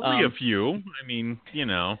 Well, only a few. I mean,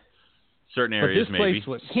 certain areas but this place maybe.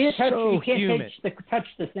 was you can't humid. touch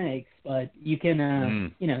the snakes, but you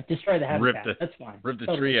can, destroy the habitat. That's fine. Rip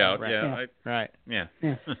the tree out. Right. Yeah. Right. Yeah.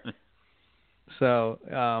 So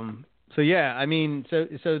yeah, I mean, so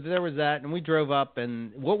there was that, and we drove up,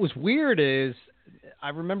 and what was weird is, I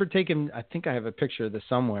remember I think I have a picture of this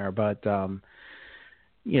somewhere, but,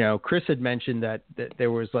 Chris had mentioned that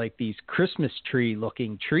there was like these Christmas tree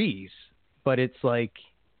looking trees, but it's like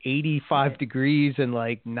 85 degrees and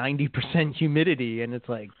like 90% humidity. And it's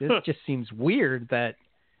like, this just seems weird that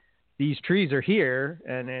these trees are here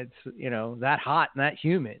and it's, that hot and that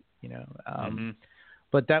humid,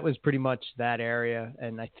 But that was pretty much that area.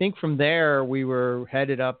 And I think from there we were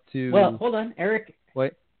headed up to... Well, hold on, Eric.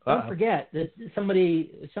 What? Don't forget that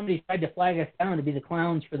somebody tried to flag us down to be the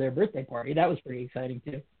clowns for their birthday party. That was pretty exciting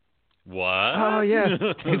too. What? Oh yeah,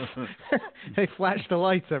 they flashed the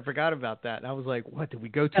lights. I forgot about that. I was like, "What? Did we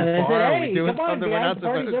go too far? Hey, Are we doing something we're not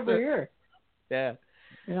supposed to?" Over here. Yeah.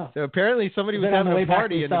 Yeah. So apparently somebody was having a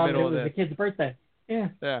party in the middle of this. It was the kid's birthday. Yeah.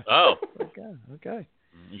 Yeah. Oh. Okay.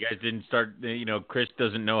 You guys didn't start. Chris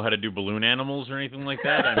doesn't know how to do balloon animals or anything like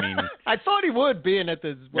that. I mean, I thought he would, being at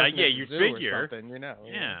this. You figure. Or something,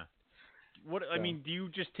 Yeah. What I mean, do you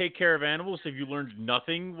just take care of animals? Have you learned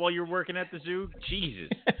nothing while you're working at the zoo? Jesus.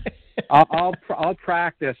 I'll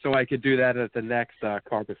practice so I could do that at the next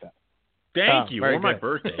Carpet Fest. Thank you. Or good. My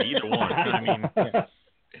birthday, either one. I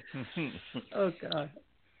mean. Oh God.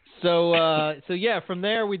 So yeah, from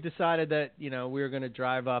there we decided that we were going to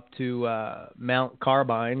drive up to Mount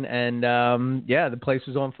Carbine, and the place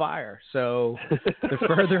was on fire. So the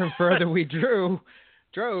further and further we drove,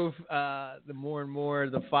 the more and more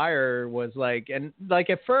the fire was like, and like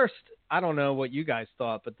at first, I don't know what you guys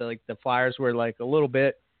thought, but the fires were like a little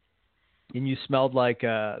bit, and you smelled like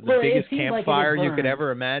the biggest campfire you could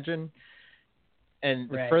ever imagine. And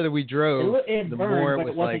the further we drove, it the burned, more it but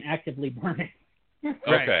was it wasn't like actively burning.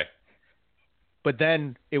 Okay. But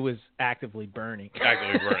then it was actively burning.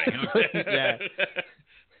 Actively burning. Okay.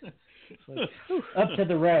 Yeah. Like, up to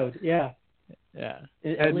the road. Yeah. Yeah.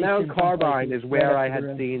 And Mount Carbine is where I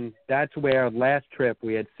had seen. That's where last trip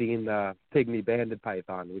we had seen the pygmy banded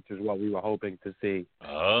python, which is what we were hoping to see.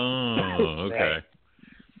 Oh, okay.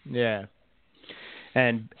 Yeah.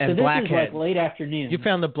 And so this blackhead. is like late afternoon. You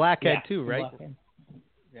found the blackhead too, right? Blackhead.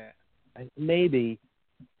 Yeah. Maybe.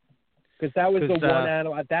 Because that was the one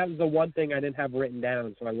animal. That was the one thing I didn't have written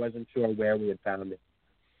down, so I wasn't sure where we had found it.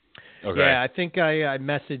 Okay. Yeah, I think I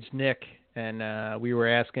messaged Nick, and we were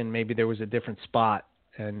asking maybe there was a different spot,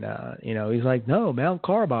 and he's like, "No, Mount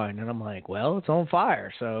Carbine," and I'm like, "Well, it's on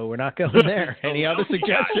fire, so we're not going there." Any other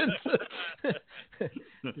suggestions?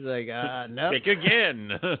 He's like, "No." Pick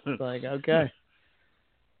again. It's like, okay.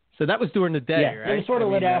 So that was during the day, right? It was sort of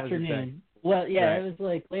late afternoon. Well, yeah, It was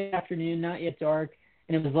like late afternoon, not yet dark.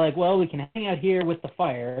 And it was like, well, we can hang out here with the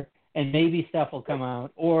fire, and maybe stuff will come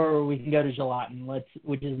out, or we can go to Gelatin,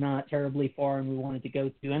 which is not terribly far, and we wanted to go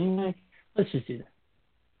to anyway. Let's just do that.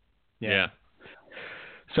 Yeah.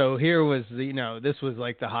 So here was this was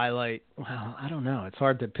like the highlight. Well, I don't know. It's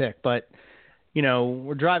hard to pick, but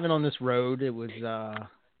we're driving on this road. It was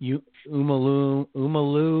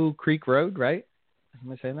Umalu Creek Road, right?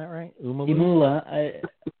 Am I saying that right? Umula.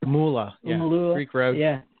 Umula. Yeah. Umalua Creek Road.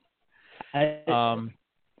 Yeah.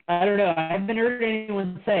 I don't know. I haven't heard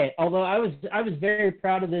anyone say it. Although I was very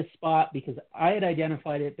proud of this spot because I had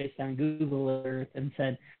identified it based on Google Earth and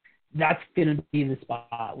said that's going to be the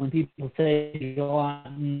spot. When people say go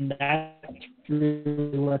on, that's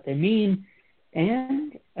really what they mean,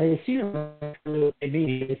 and I assume that's really what they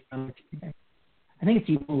mean. Based on I think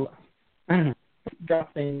it's Umula. I don't know.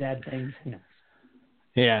 Drop things, add things. Who knows?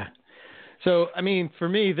 Yeah. So I mean, for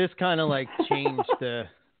me, this kind of like changed the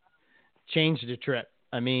trip.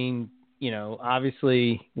 I mean,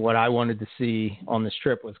 obviously what I wanted to see on this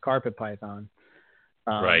trip was carpet python.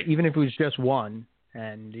 Right. Even if it was just one.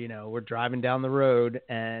 And, we're driving down the road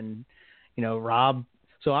and, Rob.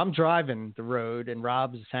 So I'm driving the road and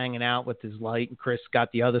Rob's hanging out with his light and Chris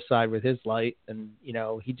got the other side with his light. And,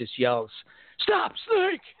 he just yells, "Stop,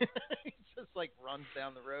 snake!" He just like runs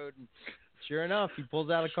down the road. And sure enough, he pulls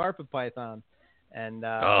out a carpet python. And,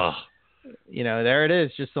 there it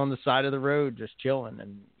is, just on the side of the road, just chilling.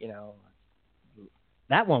 And,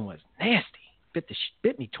 that one was nasty.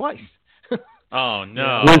 Bit me twice. Oh,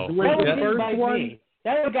 no. Was that the first one?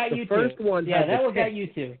 That would got you first too. one Yeah, had that the would got tick. you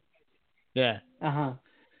too. Yeah. Uh-huh.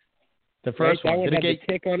 The first That one. one Did it had get?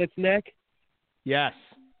 the tick on its neck. Yes.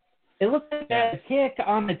 It looked like Yeah. a tick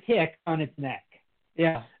on its neck.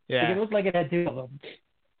 Yeah. Yeah. It looked like it had two of them.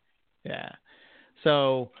 Yeah.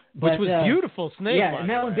 So, which But, was beautiful snake. Yeah, by and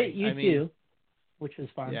the that one way. bit you I mean, too, which was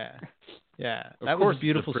fun. Yeah. Yeah. Of That course was a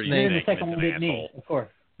beautiful it's a pretty snake. And then the snake. second It's one an bit me, asshole. of course.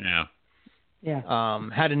 Yeah. Yeah.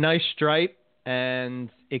 Had a nice stripe, and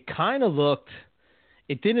it kind of looked.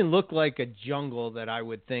 It didn't look like a jungle that I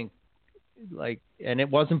would think, like, and it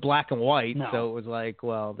wasn't black and white, No. so it was like,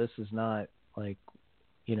 well, this is not like,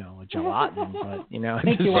 a gelatin, but at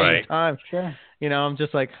Make the you same wonder. time, Sure. I'm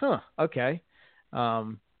just like, okay,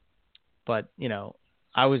 but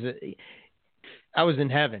I was in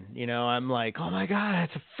heaven, I'm like, oh my god,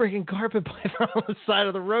 it's a freaking carpet python on the side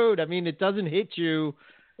of the road. I mean, it doesn't hit you.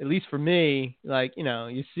 At least for me, like,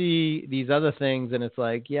 you see these other things and it's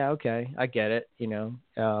like, yeah, okay, I get it,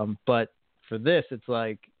 but for this, it's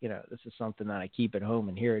like, this is something that I keep at home,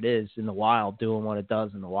 and here it is in the wild doing what it does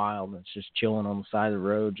in the wild. And it's just chilling on the side of the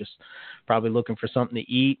road, just probably looking for something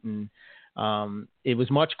to eat. And it was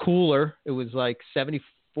much cooler. It was like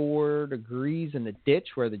 74 degrees in the ditch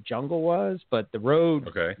where the jungle was, but the road,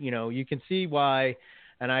 Okay. you can see why.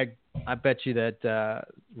 And I bet you that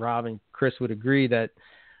Rob and Chris would agree that,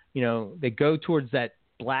 they go towards that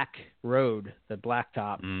black road, the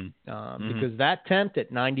blacktop, because that temp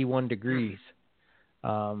at 91 degrees.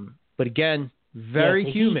 But again, very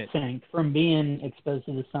the humid. Heat sank from being exposed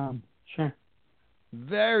to the sun. Sure.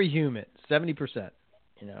 Very humid, 70%,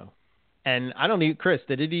 And I don't need, Chris,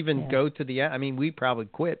 did it even go to the end? I mean, we probably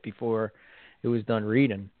quit before it was done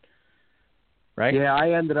reading. Right? Yeah,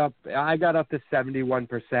 I got up to 71%,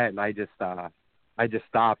 and I just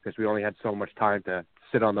stopped because we only had so much time to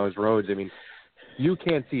sit on those roads. I mean, you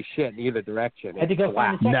can't see shit in either direction. Had to go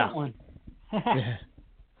find the second one. Yeah.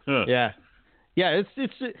 Huh. Yeah,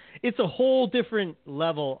 it's a whole different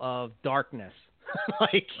level of darkness.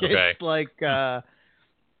 It's like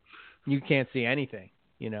you can't see anything,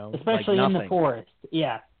 Especially like in the nothing. forest.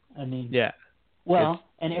 Yeah. I mean. Yeah. Well,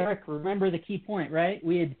 and Eric, remember the key point, right?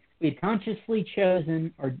 We had consciously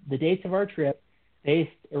chosen the dates of our trip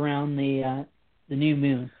based around the new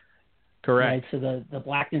moon. Correct. Right? So the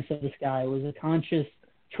blackness of the sky was a conscious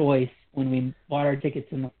choice when we bought our tickets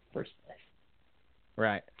in the first place.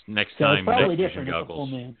 Right. Next So time, it's probably night different vision at the full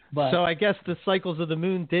goggles. moon. But So I guess the cycles of the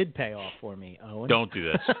moon did pay off for me, Owen. Don't do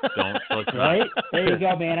this. Don't. Let's not. right? There you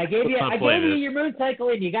go, man. I gave you Let's not play this. your moon cycle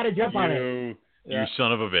and you got to jump on it. You Yeah.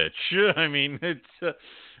 son of a bitch. I mean, it's.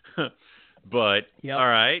 But Yep. all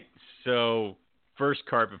right. So first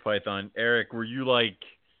carpet python, Eric, were you like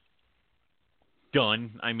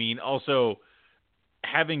done? I mean, also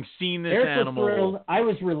having seen this Eric was animal. thrilled. I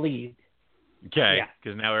was relieved. Okay, Yeah.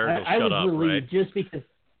 because now Eric will I shut was up, relieved right? just because.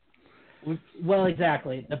 Well,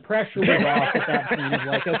 exactly. The pressure was off at that point. Of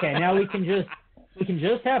like, okay, now we can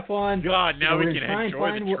just have fun. God, now We're we gonna can try and enjoy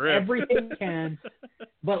find the trip. everything we can.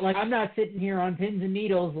 But like, I'm not sitting here on pins and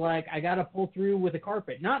needles. Like, I got to pull through with a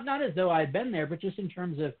carpet. Not as though I'd been there, but just in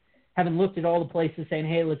terms of having looked at all the places, saying,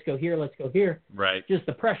 hey, let's go here, let's go here. Right. Just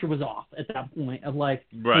the pressure was off at that point of like,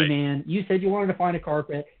 Right. hey man, you said you wanted to find a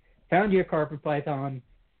carpet, found you a carpet python.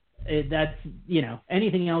 That's,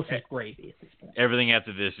 anything else is gravy at this point. Everything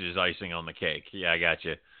after this is icing on the cake. Yeah, I got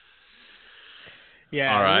you.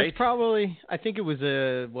 Yeah, All It right. was probably, I think it was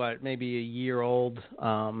maybe a year old.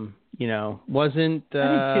 Wasn't I think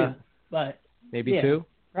two, but maybe yeah. two?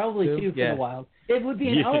 probably Two? two for Yeah. the wild. It would be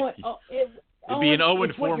an Yeah. It'd be an 0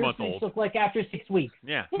 and it's what your 4-month-old. snakes look like after 6 weeks.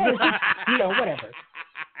 Yeah. Yeah, it's just, whatever.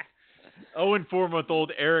 0 and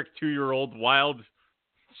 4-month-old Eric, 2-year-old wild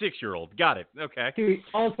 6-year-old. Got it. Okay. Dude,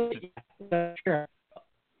 also, yeah, sure.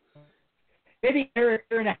 Maybe Eric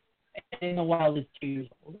in the wild is 2 years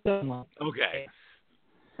old. Something like that. Okay.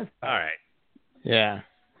 All right. Yeah.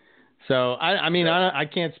 So I mean I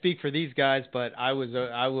can't speak for these guys, but I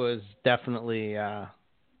was definitely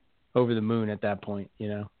over the moon at that point.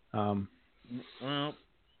 Well,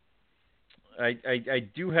 I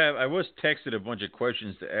do have. I was texted a bunch of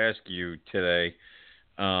questions to ask you today,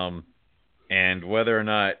 and whether or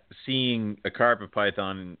not seeing a carpet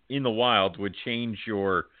python in the wild would change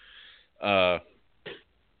your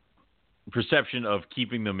perception of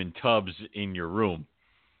keeping them in tubs in your room.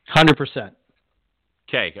 100%.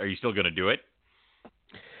 Okay, are you still going to do it?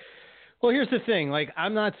 Well, here's the thing. Like,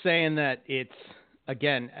 I'm not saying that it's,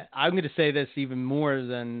 again, I'm going to say this even more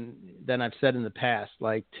than I've said in the past.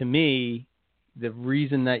 Like, to me, the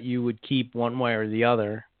reason that you would keep one way or the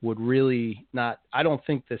other would really not, I don't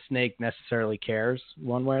think the snake necessarily cares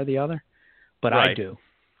one way or the other, but Right. I do,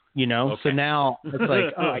 So Okay. now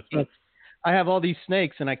it's like, I have all these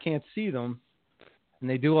snakes and I can't see them. and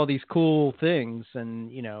they do all these cool things.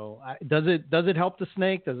 And does it help the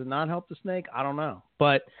snake? Does it not help the snake? I don't know.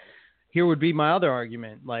 But here would be my other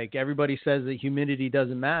argument. Like, everybody says that humidity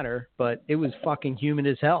doesn't matter, but it was fucking humid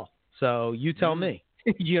as hell. So you tell me.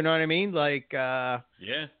 You know what I mean? Like, yeah.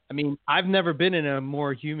 I mean, I've never been in a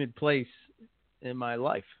more humid place in my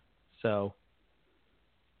life, so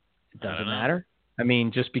it doesn't matter. I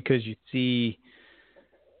mean, just because you see,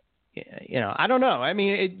 I don't know. I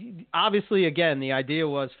mean, obviously, again, the idea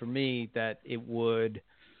was for me that it would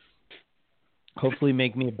hopefully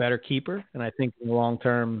make me a better keeper, and I think in the long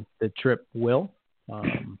term the trip will.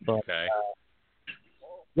 But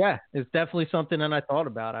yeah, it's definitely something that I thought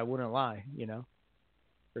about. I wouldn't lie,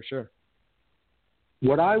 for sure.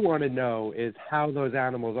 What I want to know is how those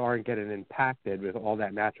animals aren't getting impacted with all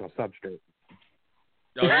that natural substrate.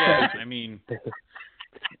 Oh yeah, I mean,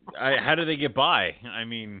 how do they get by? I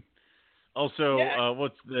mean, also,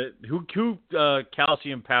 who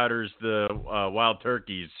calcium powders the wild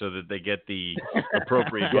turkeys so that they get the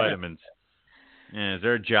appropriate vitamins? Yeah, is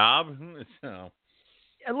there a job? So.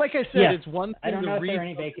 Like I said, it's one thing I don't know to if there read are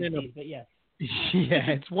any vacancies, but yes. Yeah,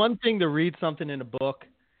 it's one thing to read something in a book.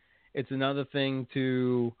 It's another thing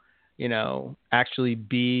to, actually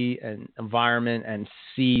be an environment and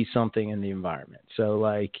see something in the environment. So,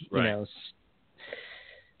 like,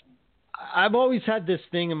 I've always had this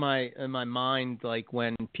thing in my mind, like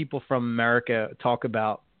when people from America talk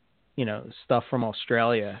about, stuff from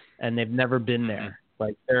Australia and they've never been there,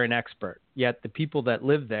 like they're an expert. Yet the people that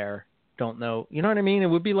live there don't know. You know what I mean? It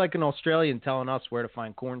would be like an Australian telling us where to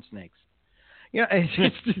find corn snakes. It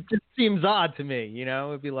just seems odd to me,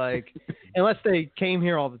 It'd be like, unless they came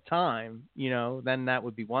here all the time, then that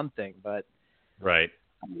would be one thing. But right.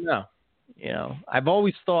 No, I've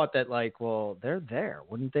always thought that, like, well, they're there.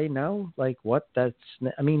 Wouldn't they know, like, what that's,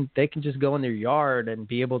 I mean, they can just go in their yard and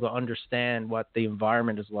be able to understand what the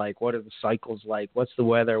environment is like. What are the cycles like? What's the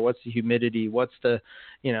weather? What's the humidity? What's the,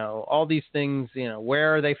 all these things,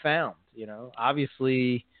 where are they found?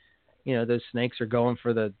 Obviously, those snakes are going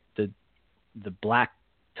for the black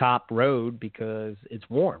top road because it's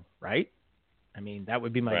warm, right? I mean, that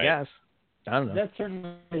would be my guess. I don't know. That's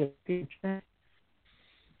certainly a future.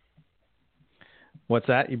 What's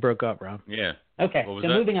that? You broke up, Rob. Yeah. Okay, so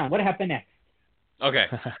moving on. What happened next? Okay.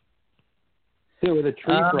 There were the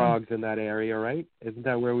tree frogs in that area, right? Isn't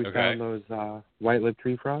that where we found those white-lipped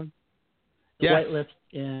tree frogs? Yeah. White-lipped,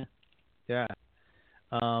 yeah. Yeah.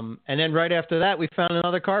 And then right after that, we found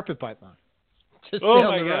another carpet python. Oh,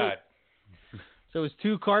 my God. So it was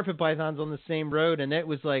 2 carpet pythons on the same road, and it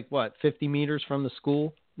was like, 50 meters from the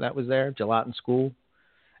school that was there, Gelatin School.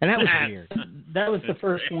 And that was weird. That was the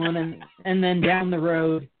first one, and then down the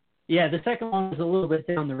road. Yeah, the second one was a little bit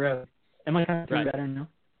down the road. Am I kind of I don't know.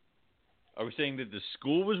 Are we saying that the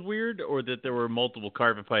school was weird, or that there were multiple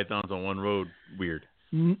carpet pythons on one road weird?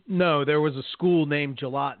 No, there was a school named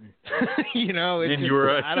Gelatin. And you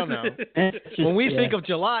were I don't know. When we think of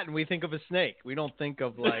gelatin, we think of a snake. We don't think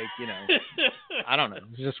of, like, I don't know.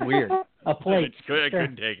 It's just weird. A plate. I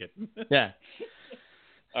couldn't take it. Yeah.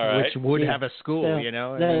 All right. Which would have a school, So, I mean,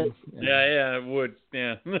 Yeah, it would.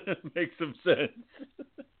 Yeah, makes some sense.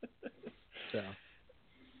 So.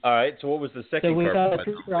 All right. So what was the second? So we saw carpet a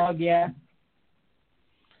tree frog. Yeah.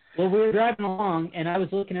 Well, we were driving along, and I was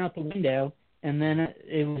looking out the window. And then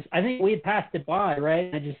it was, I think we had passed it by,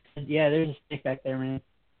 right? I just said, yeah, there's a snake back there, man.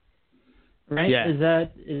 Right? Yeah. Is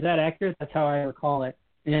that accurate? That's how I recall it.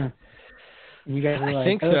 Yeah. And you guys were like, I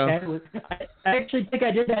think okay. so. I actually think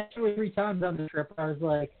I did that 2 or 3 times on the trip. I was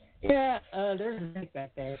like, yeah, there's a snake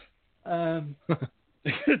back there.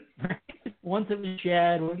 Once it was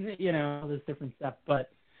shed, all this different stuff.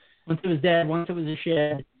 But once it was dead, once it was a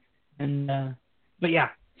shed. And, but yeah.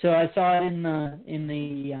 So I saw it in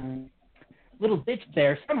the little ditch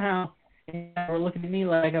there. Somehow they were looking at me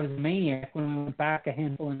like I was a maniac when we went back a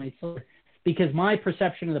handful of nights later, because my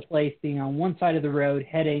perception of the place being on one side of the road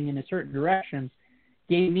heading in a certain direction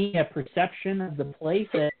gave me a perception of the place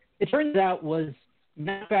that it turns out was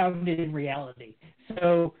not founded in reality.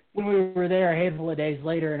 So when we were there a handful of days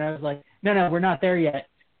later and I was like, no, we're not there yet,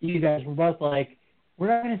 you guys were both like, we're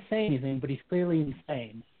not going to say anything, but he's clearly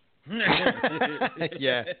insane.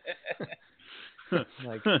 Yeah.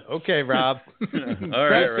 Like, okay, Rob. All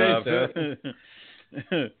right, Rob.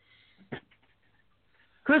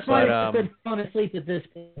 Chris might have been falling asleep at this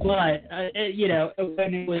point, but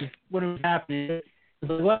when it was happening, it was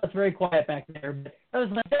like, well, it's very quiet back there. But I was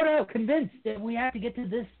like, no, convinced that we have to get to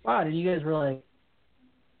this spot, and you guys were like,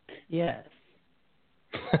 yes.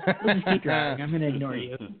 We'll just keep driving. I'm going to ignore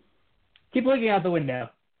you. Keep looking out the window.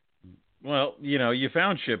 Well, you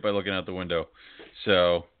found shit by looking out the window,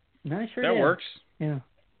 so No, sure that did. works. Yeah.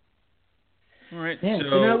 All right. Yeah.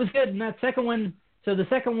 So no, it was good. And that second one. So the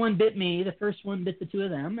second one bit me. The first one bit the two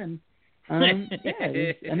of them, and yeah,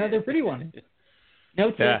 it was another pretty one.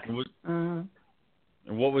 No tick.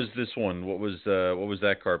 And what was this one? What was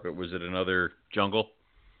that carpet? Was it another jungle?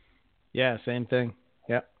 Yeah, same thing.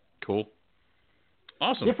 Yep. Cool.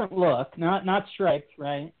 Awesome. Different look, not striped,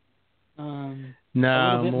 right? No,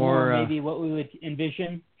 a little bit more more maybe what we would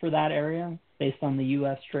envision for that area based on the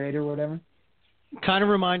U.S. trade or whatever. kind of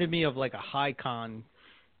reminded me of like a Hicon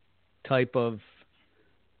type of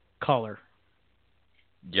color.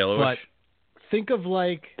 Yellowish. But think of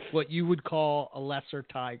like what you would call a lesser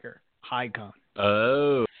tiger, Hicon.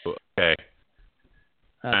 Oh, okay.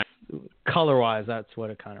 Color-wise, that's what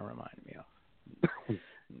it kind of reminded me of.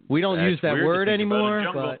 We don't use that weird word to think about a anymore,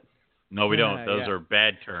 jungle. but no, we don't. Those yeah. are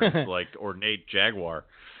bad terms, like ornate jaguar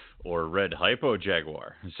or red hypo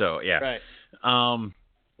jaguar. So yeah. right.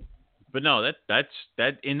 But no,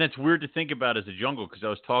 that's weird to think about as a jungle, because I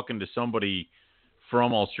was talking to somebody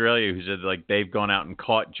from Australia who said like they've gone out and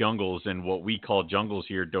caught jungles, and what we call jungles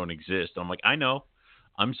here don't exist. I'm like, I know.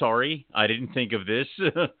 I'm sorry. I didn't think of this.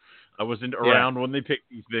 I wasn't around when they picked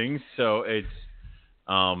these things, so it's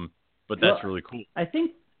but that's really cool. I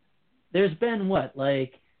think there's been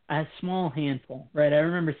like a small handful, right? I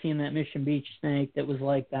remember seeing that Mission Beach snake that was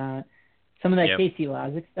like that. Some of that Casey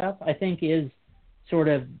Lazick stuff, I think, is sort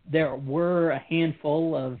of, there were a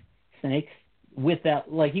handful of snakes with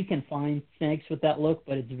that, like you can find snakes with that look,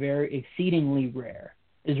 but it's very exceedingly rare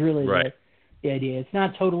is really the idea. It's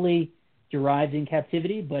not totally derived in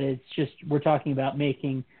captivity, but it's just, we're talking about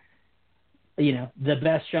making, the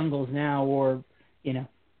best jungles now, or,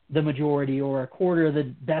 the majority or a quarter of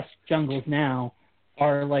the best jungles now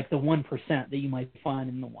are like the 1% that you might find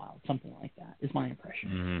in the wild. Something like that is my impression.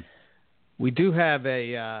 Mm-hmm. We do have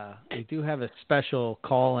a special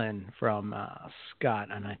call in from Scott,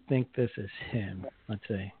 and I think this is him. Let's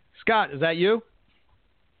see. Scott, is that you?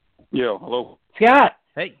 Yeah, hello. Scott.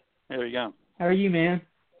 Hey. How you going? How are you, man?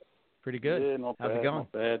 Pretty good. Yeah, not How's bad. it going?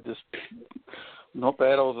 Not bad. Just not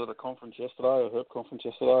bad. I was at a conference yesterday, a herp conference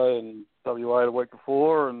yesterday in WA the week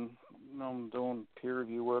before, and I'm doing peer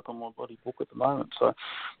review work on my bloody book at the moment. So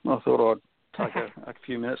I thought I'd take a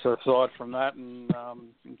few minutes aside from that and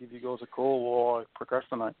give you guys a call while I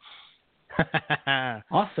procrastinate.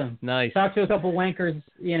 Awesome. Nice. Talk to a couple wankers,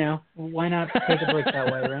 why not take a break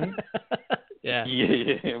that way, right? Yeah.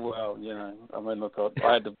 Yeah, well, I mean, look,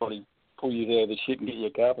 I had to bloody pull you there the shit and get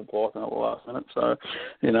your carpet blocking at the last minute, so,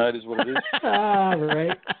 it is what it is.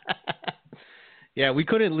 Right. Yeah, we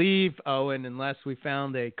couldn't leave Owen unless we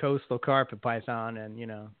found a coastal carpet python, and,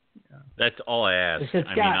 That's all I asked. I said,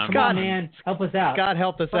 Scott, come on, man, help us out. Scott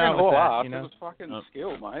helped us out with that, It was fucking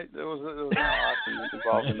skill, mate. There was no acting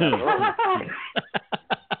involved in that at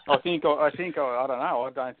all. I don't know. I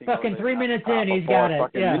don't think. Fucking 3 minutes in, he's got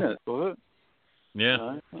it. Yeah. Minutes, was it?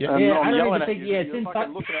 Yeah. Yeah. Yeah, I'm I don't yelling even at think. you. Yeah, it's You're in.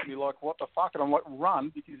 fucking looking at me like, what the fuck? And I'm like,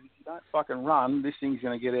 run, because if you don't fucking run, this thing's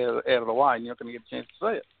going to get out of the way, and you're not going to get a chance to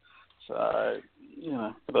see it. So,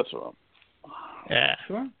 but that's all right. Yeah.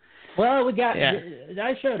 Sure. Well, we got. Yeah.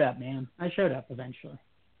 I showed up, man. I showed up eventually.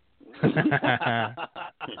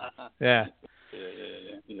 Yeah.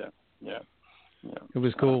 Yeah. It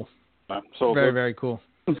was cool. So very, very cool.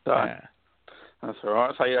 So, yeah. That's all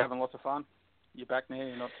right. So you're having lots of fun? You're back now?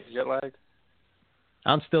 You're not too jet lagged?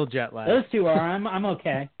 I'm still jet lagged. Those two are. I'm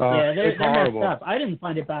okay. They're messed up. I didn't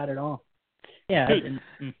find it bad at all. Yeah.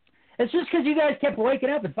 It's just because you guys kept waking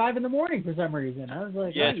up at 5 a.m. for some reason. I was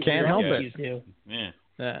like, can't help it. You two. Yeah.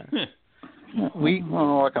 We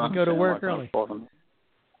go to work early.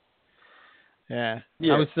 Yeah.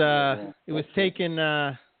 I was. It was taken.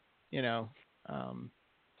 I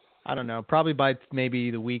don't know. Probably by maybe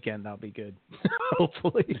the weekend, I'll be good.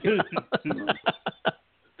 Hopefully. Yeah.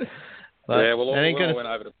 Well, I went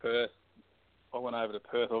over to Perth.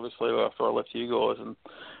 Obviously, after I left you guys, and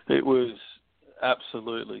it was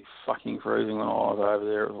absolutely fucking freezing when I was over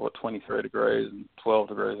there. It was 23 degrees and 12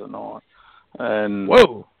 degrees at night. And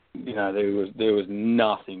whoa. There was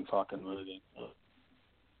nothing fucking moving.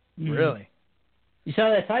 Really? You saw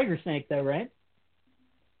that tiger snake though, right?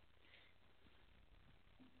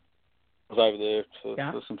 I was over there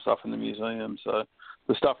for some stuff in the museum. So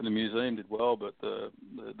the stuff in the museum did well, but the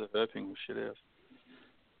herping was shit out.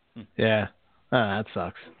 Yeah. Oh, that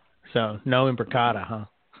sucks. So no imbricata, huh?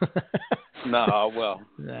 No, well,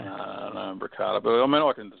 no imbricata. But I mean,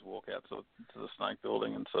 I can just walk out to the snake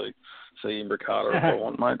building and see imbricata if I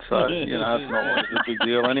want, mate. So it's not like it's a big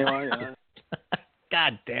deal anyway.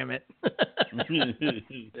 God damn it.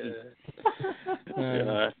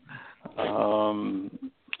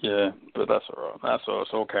 but that's all right. That's all.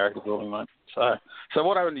 It's all character building, mate. So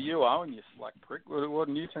what happened to you, Owen? You slack prick. What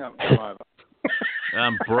didn't you come over?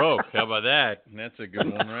 I'm broke. How about that? That's a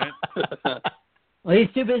good one, right? Well,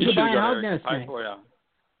 he's too busy You buying got hog nose pay snake. for you.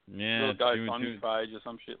 Yeah. Little GoFundMe page or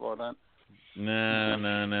some shit like that.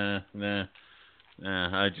 No.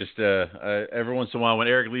 I just every once in a while when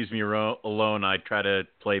Eric leaves me alone, I try to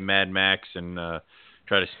play Mad Max and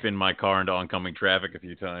try to spin my car into oncoming traffic a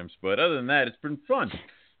few times. But other than that, it's been fun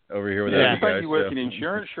over here with you guys. You work in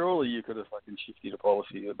insurance, surely you could have fucking shifted a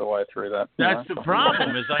policy the way through that. That's the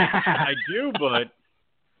problem is I do, but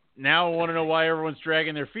now I want to know why everyone's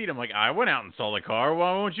dragging their feet. I'm like, I went out and saw the car.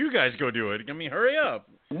 Why won't you guys go do it? I mean, hurry up.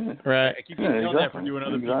 Yeah. Right. I keep getting yelled at for doing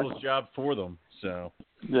other people's job for them. So.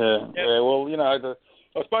 Yeah. Well,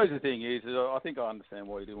 I suppose the thing is, I think I understand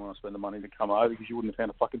why you didn't want to spend the money to come over because you wouldn't have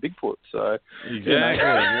found a fucking Bigfoot. So. Exactly.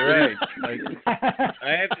 You're right. I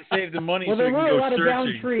have to save the money well, so there we can were go a lot searching. of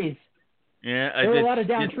down trees. Yeah, there were a lot of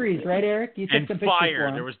down trees, right, Eric? You took and some pictures fire. for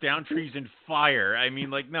him. There was down trees and fire. I mean,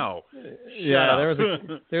 like, no. Yeah,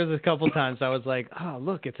 there was a couple times I was like, oh,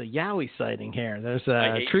 look, it's a Yowie sighting here. There's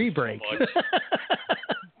a tree break.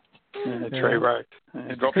 So tree break.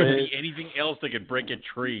 There could be anything else that could break a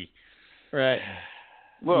tree. Right.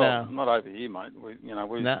 Well, not over here, mate. We're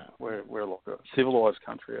like a civilized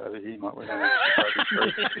country over here, mate. We don't have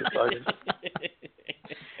trees.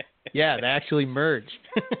 Yeah, they actually merged.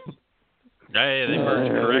 Yeah, they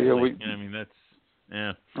merged correctly. I mean, that's,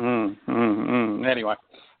 yeah. Anyway,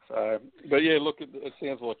 but yeah, look, it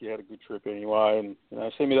sounds like you had a good trip anyway, and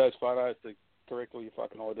send me those photos to correct all your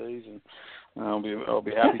fucking IDs, and I'll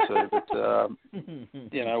be happy to. But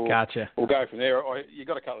gotcha. We'll go from there. You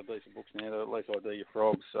got a couple of decent books now that at least ID your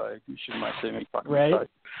frogs, so you shouldn't make too many fucking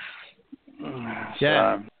mistakes.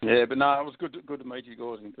 Yeah. But no, it was good to meet you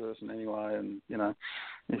guys in person anyway, and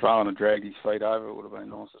if Owen had dragged his feet over, it would have been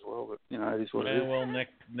nice as well. But it is what it is. Well,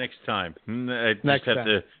 next time. Next have time.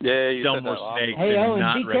 to sell more snakes. Hey, and Owen,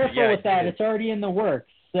 not be careful with that. It's already in the works.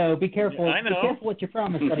 So be careful. I know. Be careful what you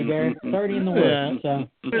promise, buddy Bear. It's already in the works. So.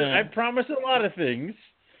 I promise a lot of things.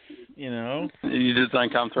 You just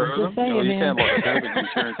don't come through with them. Saying, you sound like a perfect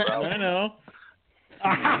insurance I know.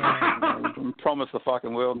 Promise the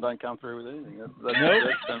fucking world and don't come through with anything. That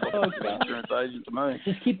sounds like an insurance agent to me.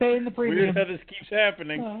 Just keep paying the premium. Weird how this keeps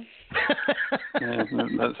happening. Yeah,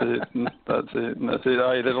 that's it.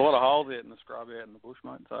 Hey, there's a lot of holes out in the scrub out in the bush,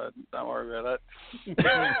 mate, so don't worry about that.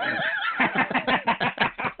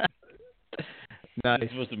 Nice.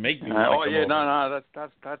 It's supposed to make me. No.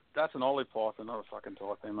 That's an olive python, not a fucking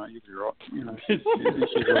typhoon, mate. You'd be right. She's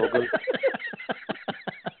all good.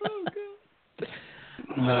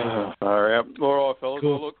 All right, fellas.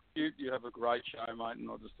 Cool. Well, look, you have a great show, mate,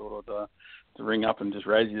 and I just thought I'd to ring up and just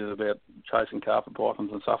razz you about chasing carpet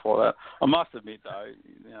pythons and stuff like that. I must admit, though,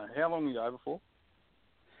 how long were you over for?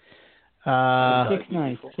 6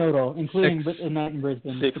 nights total, including a night in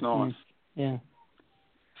Brisbane. 6 nights. Yeah.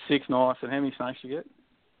 6 nights, and how many snakes you get?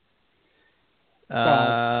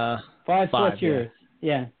 5 plus yours.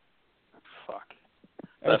 Yeah. Fuck.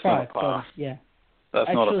 That's not a pass. Yeah. That's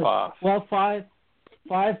actually, not a pass. Well, 5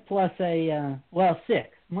 plus 6.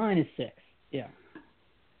 Mine is 6. Yeah.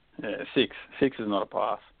 Yeah, 6. 6 is not a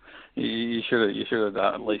pass. You should have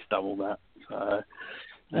done at least double that. So.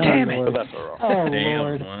 Damn it! But that's all right. Oh Damn.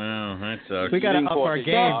 Lord! Wow, that sucks. We got to up our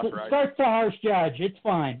game. Starts the harsh judge. It's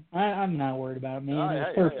fine. I'm not worried about it, man.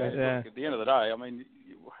 It's perfect. Hey, look, at the end of the day, I mean,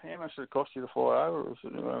 how much did it cost you to fly over? Was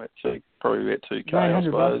it probably about $2,000, I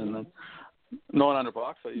suppose, and then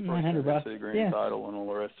 $900. So you probably got $2 grand total and all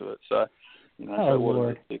the rest of it. So so what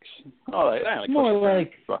Lord. is it? They only more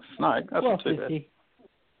cost like $100 a snake. That's not too bad. $12.50.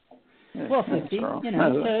 Yeah, $12.50.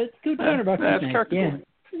 right. So it's good $200 a snake. Yeah,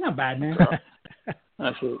 it's not bad, man.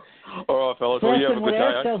 That's it. All right, fellas. Well, you have a good day.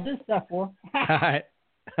 Eric sells this stuff for.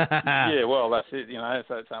 Yeah, well, that's it.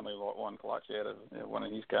 So it's only like one clutch out of one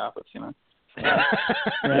of his carpets.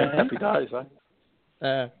 Happy days, eh?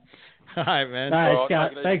 All right, man. All right,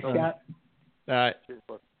 Scott. Thanks, Scott. All right. Cheers,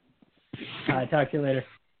 bud. All right, talk to you later.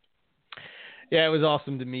 Yeah, it was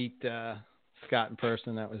awesome to meet Scott in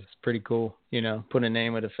person. That was pretty cool. Put a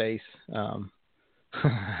name with a face.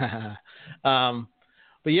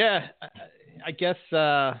 But yeah, I guess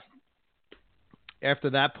after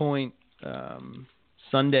that point,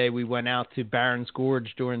 Sunday we went out to Barron's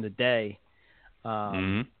Gorge during the day,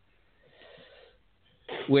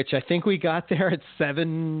 which I think we got there at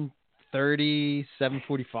 7:30,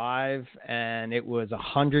 7:45, and it was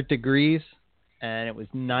 100 degrees, and it was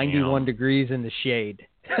 91 degrees in the shade.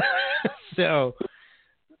 So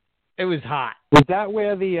it was hot. Was that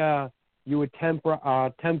where you were temp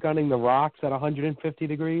gunning the rocks at 150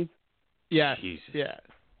 degrees? Yeah. Jesus. Yeah.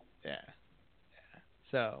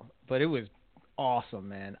 So, but it was awesome,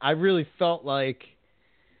 man. I really felt like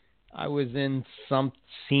I was in some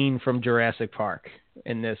scene from Jurassic Park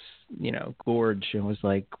in this, gorge, and was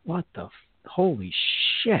like, what the holy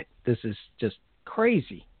shit, this is just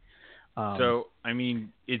crazy. So, I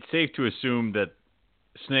mean, it's safe to assume that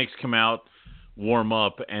snakes come out, warm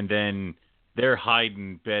up, and then they're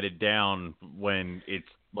hiding bedded down when it's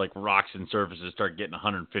like rocks and surfaces start getting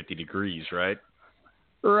 150 degrees, right?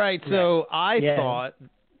 Right. So I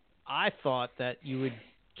thought that you would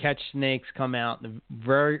catch snakes come out in the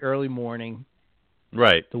very early morning,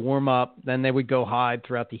 right, to warm up. Then they would go hide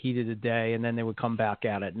throughout the heat of the day, and then they would come back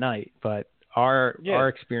out at night. But our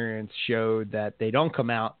experience showed that they don't come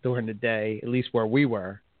out during the day, at least where we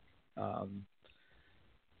were,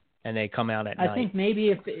 and they come out at night. I think maybe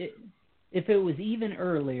if it was even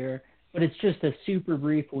earlier, but it's just a super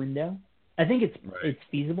brief window, I think it's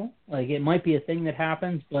feasible. Like, it might be a thing that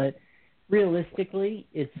happens, but realistically,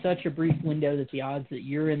 it's such a brief window that the odds that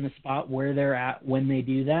you're in the spot where they're at when they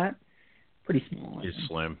do that, pretty small. Is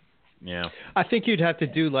slim. Yeah. I think you'd have to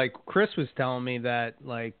do, like Chris was telling me, that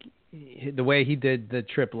like the way he did the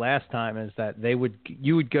trip last time is that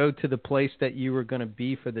you would go to the place that you were going to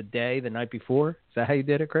be for the day the night before. Is that how you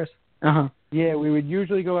did it, Chris? Uh-huh. Yeah, we would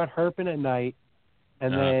usually go at Herpin at night,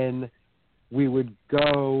 and then we would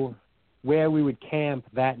go where we would camp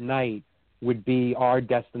that night would be our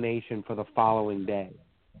destination for the following day.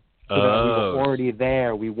 So that we were already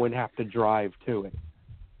there, we wouldn't have to drive to it.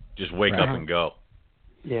 Just wake up and go.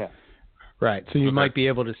 Yeah. Right. So you might be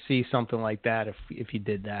able to see something like that if you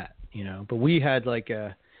did that, But we had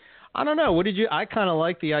I don't know. I kind of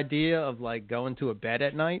like the idea of like going to a bed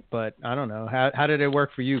at night, but I don't know. How did it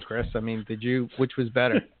work for you, Chris? I mean, which was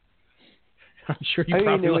better? I'm sure you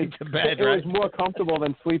probably liked the bed, right? It was more comfortable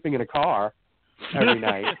than sleeping in a car every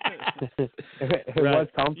night. It was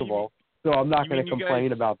comfortable, so I'm not going to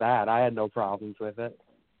complain about that. I had no problems with it.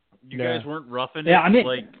 You guys weren't roughing it,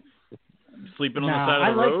 like sleeping on the side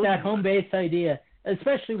of the road? I like that home base idea,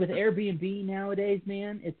 especially with Airbnb nowadays,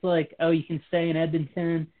 man. It's like, you can stay in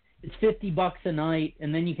Edmonton. It's $50 a night,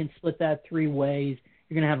 and then you can split that 3 ways.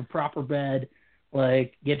 You're going to have a proper bed,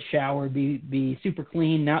 like get showered, be super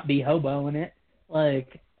clean, not be hobo in it.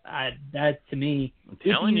 Like, that to me, if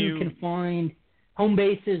you can find home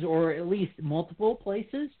bases or at least multiple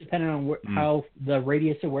places, depending on how the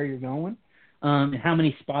radius of where you're going, and how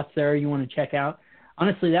many spots there you want to check out.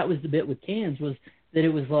 Honestly, that was the bit with Cairns, was that it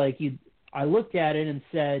was like I looked at it and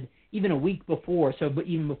said, even a week before, but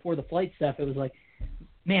even before the flight stuff, it was like,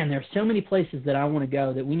 man, there's so many places that I want to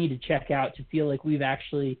go that we need to check out to feel like we've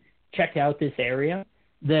actually checked out this area,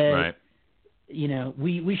 that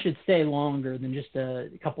we should stay longer than just a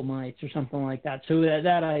couple nights or something like that. So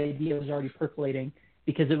that idea was already percolating,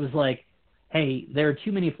 because it was like, hey, there are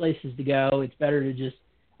too many places to go. It's better to just,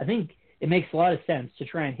 I think it makes a lot of sense to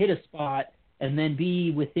try and hit a spot and then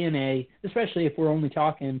be within especially if we're only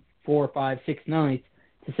talking 4, 5, 6 nights,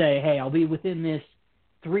 to say, hey, I'll be within this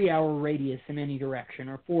 3-hour radius in any direction,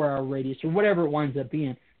 or 4-hour radius, or whatever it winds up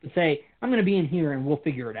being, to say, I'm going to be in here and we'll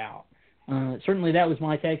figure it out. Certainly that was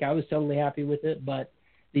my take. I was totally happy with it, but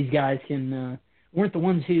these guys weren't the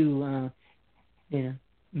ones who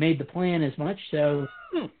made the plan as much, so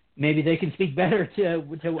maybe they can speak better to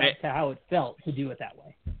how it felt to do it that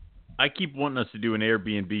way. I keep wanting us to do an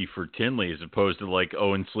Airbnb for Tinley, as opposed to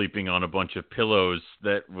and sleeping on a bunch of pillows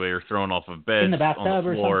that we're thrown off of beds in the bathtub on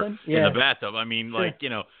the floor, or something. Yeah. In the bathtub. I mean,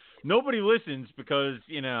 nobody listens because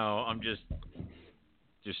I'm just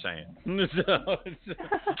saying. So,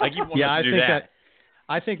 I keep wanting us to do that.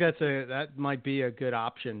 I think that might be a good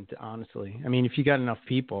option, honestly. I mean, if you got enough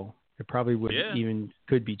people, it probably would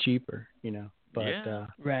could be cheaper, But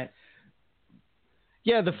right.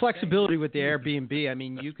 Yeah, the flexibility with the Airbnb. I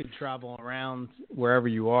mean, you could travel around wherever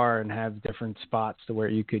you are and have different spots to where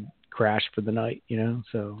you could crash for the night.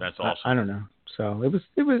 So that's awesome. I don't know. So it was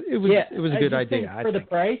a good idea. For the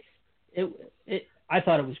price, I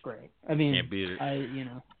thought it was great. I mean, can't beat it. I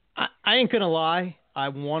ain't gonna lie. I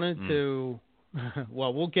wanted to.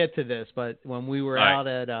 Well, we'll get to this, but when we were out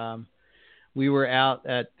at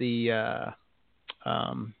the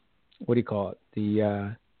what do you call it?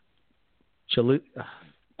 The what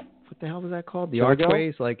the hell was that called? The Chiligo?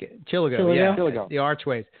 Archways, like Chiligo. Chiligo. The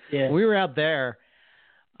Archways. Yeah. When we were out there,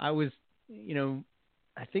 I was,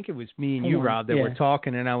 I think it was me and you, Rob, that were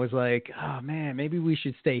talking, and I was like, oh man, maybe we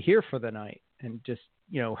should stay here for the night and just,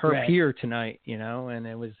 herp here tonight, and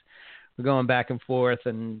it was, we're going back and forth,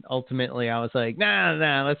 and ultimately I was like,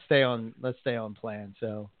 nah, let's stay on plan.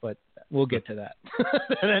 So, but we'll get to that.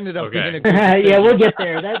 That ended up being a good yeah, we'll get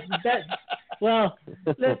there.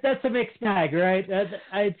 That's a mixed bag, right?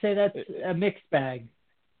 I'd say that's a mixed bag.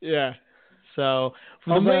 Yeah. So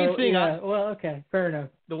the main thing, well, okay, fair enough.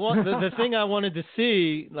 The thing I wanted to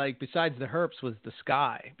see, like besides the herps, was the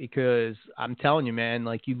sky, because I'm telling you, man,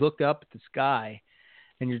 like you look up at the sky,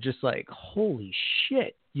 and you're just like, holy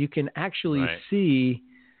shit, you can actually see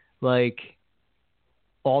like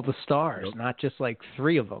all the stars, not just like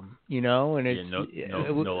 3 of them, you know, and it's no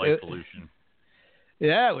light pollution.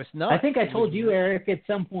 Yeah, it was nuts. I think I told you, Eric, at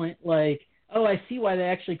some point, like, oh, I see why they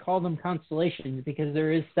actually call them constellations, because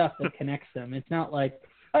there is stuff that connects them. It's not like,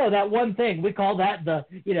 oh, that one thing, we call that the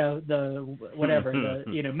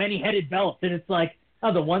many-headed belt, and it's like,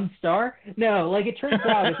 oh, the one star? No, like it turns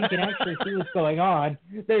out if you can actually see what's going on,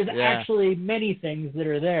 there's actually many things that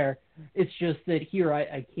are there. It's just that here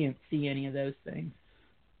I can't see any of those things.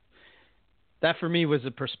 That for me was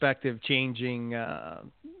a perspective-changing,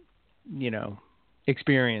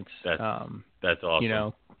 experience. That's awesome. You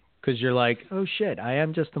know, because you're like, oh shit, I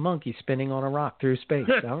am just a monkey spinning on a rock through space.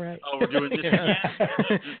 All right. Oh, we're doing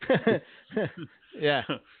this. Yeah,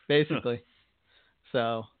 basically.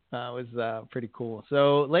 So it was pretty cool.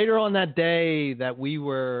 So later on that day that we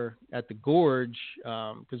were at the gorge,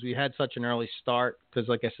 because we had such an early start, because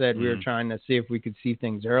like I said, we were trying to see if we could see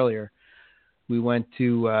things earlier. We went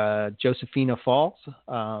to Josephina Falls,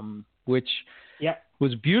 which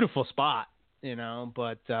was a beautiful spot. You know,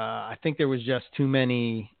 but I think there was just too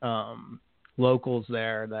many locals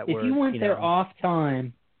there that were. If you went there off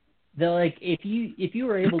time, if you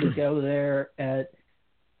were able to go there at,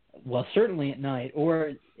 well, certainly at night,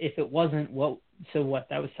 or if it wasn't, that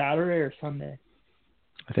was Saturday or Sunday?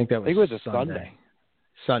 I think that was. I think it was a Sunday.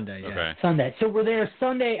 Sunday, yeah. Okay. Sunday. So we're there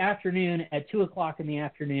Sunday afternoon at 2:00 in the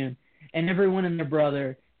afternoon, and everyone and their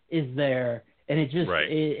brother is there, and it just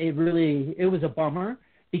it really was a bummer.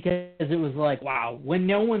 Because it was like, wow, when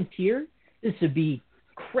no one's here, this would be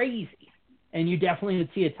crazy. And you definitely would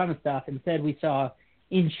see a ton of stuff. Instead, we saw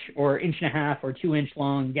inch and a half or 2 inch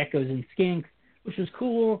long geckos and skinks, which was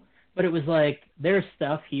cool. But it was like, there's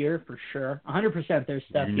stuff here for sure. 100% there's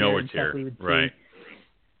stuff here. You know and it's stuff here, we would see. right.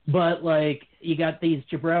 But, like, you got these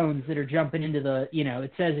jabrones that are jumping into the,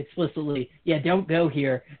 it says explicitly, don't go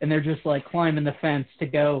here. And they're just, like, climbing the fence to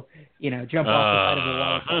go, jump off the side of a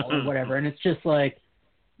waterfall or whatever. And it's just like,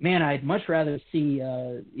 man, I'd much rather see,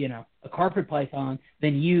 a carpet python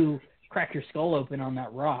than you crack your skull open on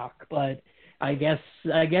that rock. But I guess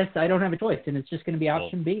I don't have a choice, and it's just going to be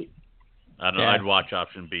option B. I don't know. I'd watch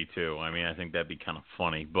option B too. I mean, I think that'd be kind of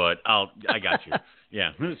funny, but I got you.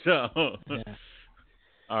 Yeah. So. Yeah.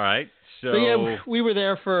 All right. So yeah, we were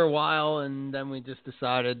there for a while, and then we just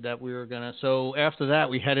decided that we were gonna. So after that,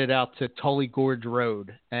 we headed out to Tully Gorge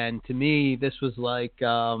Road, and to me, this was like.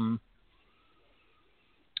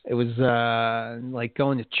 It was like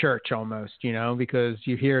going to church almost, because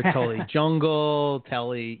you hear Tully Jungle,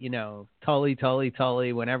 Tully.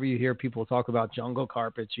 Whenever you hear people talk about jungle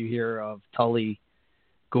carpets, you hear of Tully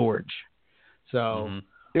Gorge. So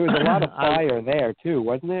there was a lot of fire there too,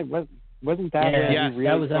 wasn't it? Wasn't that where you really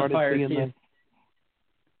that was started on fire seeing too. them?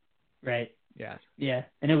 Right. Yeah. Yeah,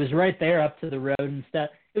 and it was right there up to the road and stuff.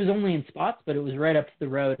 It was only in spots, but it was right up to the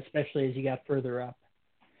road, especially as you got further up.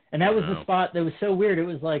 And that was the spot that was so weird. It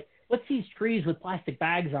was like, what's these trees with plastic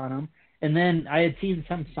bags on them? And then I had seen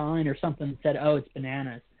some sign or something that said, oh, it's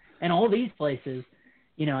bananas. And all these places,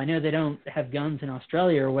 I know they don't have guns in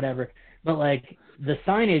Australia or whatever, but like the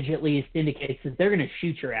signage at least indicates that they're going to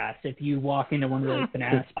shoot your ass if you walk into one of those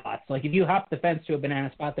banana spots. Like if you hop the fence to a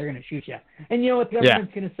banana spot, they're going to shoot you. And you know what the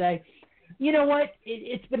government's going to say? You know what?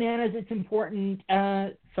 It's bananas. It's important.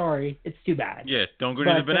 Sorry, it's too bad. Yeah, don't go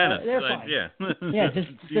near the bananas. They're fine. Yeah. Just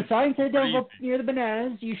the sign said don't go near the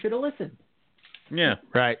bananas. You should have listened. Yeah.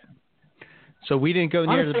 Right. So we didn't go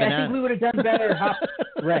near the bananas. I think we would have done better.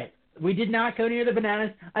 Right. We did not go near the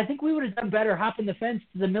bananas. I think we would have done better hopping the fence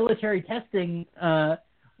to the military testing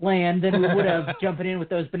land than we would have jumping in with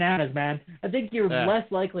those bananas, man. I think you're less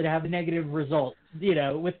likely to have a negative result,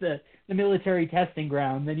 with the military testing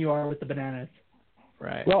ground than you are with the bananas.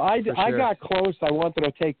 Right. Well, I got close. I wanted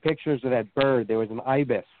to take pictures of that bird. There was an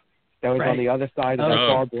ibis that was on the other side of the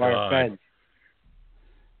barbed wire fence.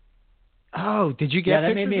 Oh, did you get? Yeah,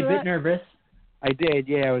 that made me a bit nervous. I did.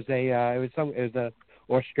 Yeah, it was a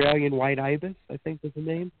Australian white ibis, I think was the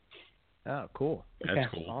name. Oh, cool.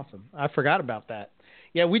 That's cool. Awesome. I forgot about that.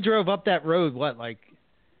 Yeah, we drove up that road.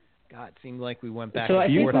 God, it seemed like we went back. So I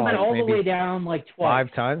think we times, went all the way down like twice.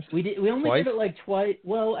 5 times. We only did it like twice.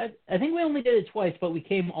 Well, I think we only did it twice, but we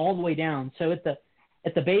came all the way down. So at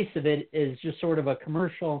the base of it is just sort of a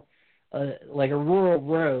commercial, like a rural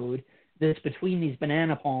road that's between these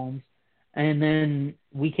banana palms, and then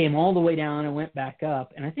we came all the way down and went back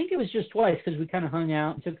up. And I think it was just twice because we kind of hung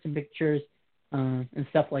out and took some pictures. and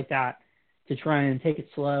stuff like that to try and take it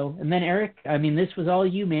slow. And then Eric, I mean, this was all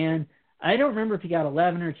you, man. I don't remember if you got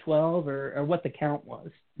 11 or 12 or what the count was,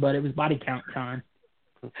 but it was body count time.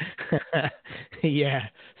 Yeah.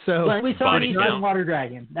 So but we saw an Eastern count. water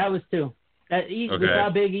dragon. That was two. We saw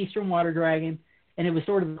a big Eastern water dragon, and it was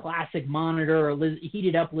sort of a classic monitor or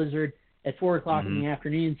heated up lizard at 4 o'clock in the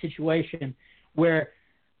afternoon situation where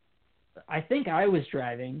I think I was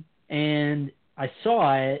driving and I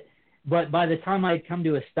saw it, but by the time I had come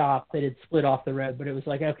to a stop, it had split off the road. But it was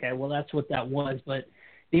like, okay, well, that's what that was. But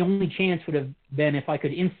the only chance would have been if I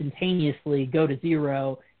could instantaneously go to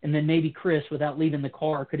zero, and then maybe Chris, without leaving the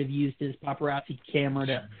car, could have used his paparazzi camera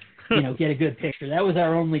to, get a good picture. That was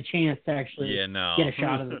our only chance to actually get a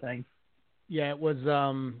shot of the thing. Yeah, it was.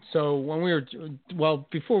 So when we were,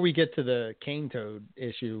 before we get to the cane toad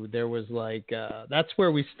issue, there was like, that's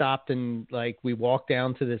where we stopped and like we walked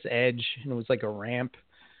down to this edge, and it was like a ramp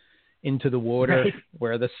into the water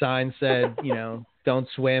where the sign said, don't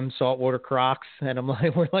swim, saltwater Crocs. And I'm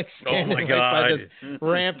like, we're like standing by this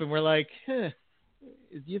ramp, and we're like,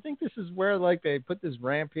 do you think this is where like they put this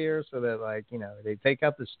ramp here so that like, they take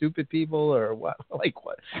out the stupid people or what? Like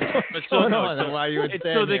what? What's going on? And why you would it's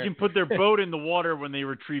stand so they there? can put their boat in the water when they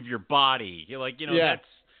retrieve your body. You're like, that's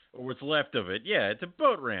what's left of it. Yeah, it's a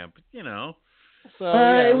boat ramp, So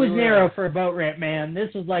it was narrow for a boat ramp, man.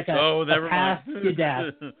 This was like a path mind. to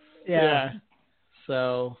death. Yeah.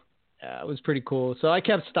 So it was pretty cool. So I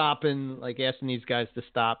kept stopping, like asking these guys to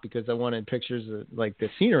stop because I wanted pictures of like the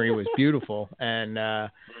scenery was beautiful, and I'm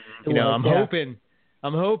hoping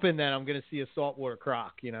that I'm gonna see a saltwater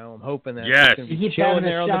croc. I'm hoping that yes, I'm you keep chilling having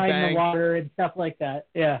there a on the shine in bank. the water and stuff like that.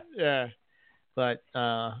 Yeah. Yeah. But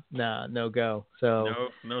no go. So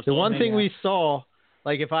no. the one thing we saw,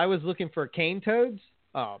 like if I was looking for cane toads,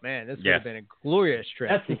 oh man, this would have been a glorious trip.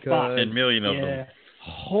 That's the because spot. 10 million of them.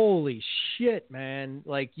 Holy shit, man!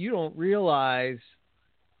 Like you don't realize,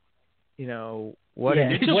 what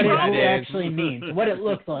it actually means, what it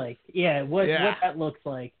looks like. Yeah, what that looks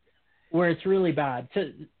like. Where it's really bad.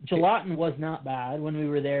 Gelatin was not bad when we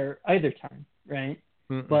were there either time, right?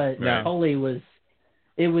 But Tully was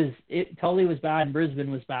bad and Brisbane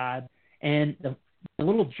was bad, and the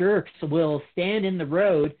little jerks will stand in the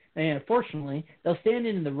road, and unfortunately, they'll stand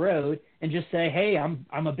in the road and just say, hey, I'm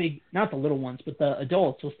a big, not the little ones, but the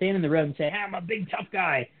adults will stand in the road and say, hey, I'm a big tough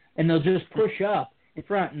guy, and they'll just push up in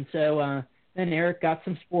front. And so then Eric got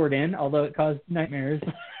some sport in, although it caused nightmares.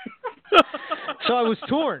 So I was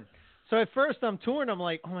torn. So at first I'm torn. I'm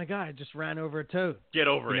like, oh my God, I just ran over a toad. Get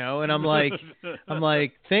over it. And I'm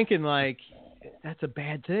like thinking like, that's a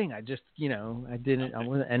bad thing. I just, I didn't. I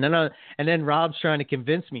wasn't. And then Rob's trying to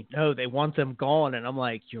convince me, no, they want them gone. And I'm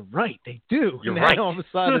like, you're right, they do. You're and right. All of a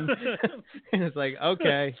sudden, and it's like,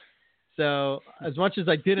 okay. So as much as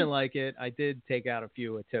I didn't like it, I did take out a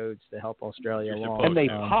few toads to help Australia along. And they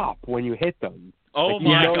pop when you hit them. Oh like,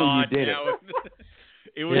 my God! You did it.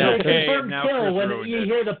 It was okay. Now Chris when ruined you it.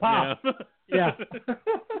 hear the pop. Yeah.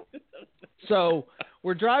 So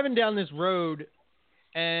we're driving down this road,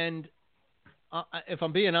 and if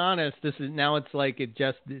I'm being honest, it's like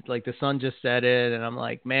the sun just set in, and I'm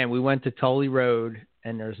like, man, we went to Tully Road,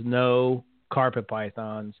 and there's no carpet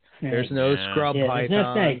pythons, there's no scrub pythons, there's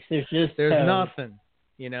no snakes, there's toads. nothing,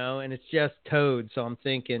 and it's just toads. So I'm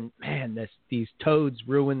thinking, man, these toads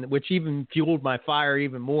ruin, which even fueled my fire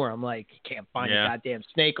even more. I'm like, you can't find a goddamn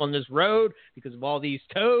snake on this road because of all these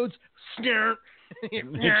toads.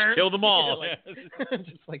 Kill them all.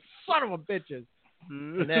 Just like son of a bitches.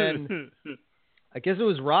 And then I guess it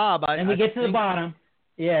was Rob. We get to the bottom.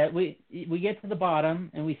 Yeah, we get to the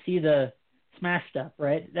bottom and we see the smashed up,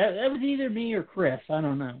 right? That was either me or Chris. I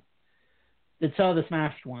don't know. That saw the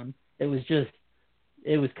smashed one. It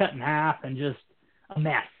was cut in half and just a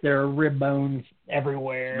mess. There are rib bones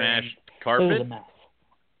everywhere. Smashed It carpet? was a mess.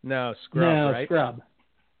 No, scrub, right? Scrub.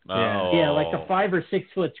 Oh. Yeah, like the 5 or 6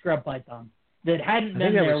 foot scrub python that hadn't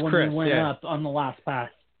been there when Chris, we went up on the last pass.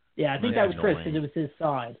 Yeah, I think that was Chris because it was his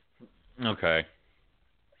side. Okay.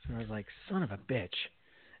 So I was like, son of a bitch.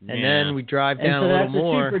 And then we drive down and so a little that's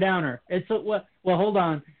more. a super downer. Well, hold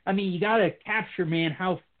on. I mean, you got to capture, man,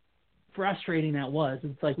 how frustrating that was.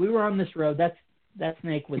 It's like we were on this road. That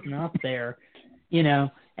snake was not there,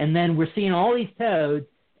 and then we're seeing all these toads,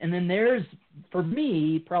 and then there's, for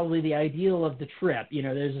me, probably the ideal of the trip.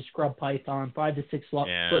 There's a scrub python, 5 to 6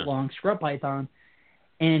 foot long scrub python,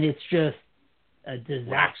 and it's just a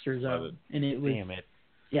disaster zone. And it was, damn it.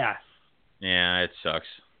 Yeah. Yeah, it sucks.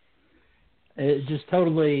 It's just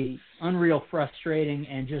totally unreal, frustrating,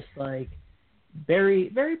 and just like very,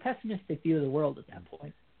 very pessimistic view of the world at that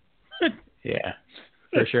point. Yeah,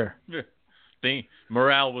 for sure. The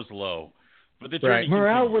morale was low. But the journey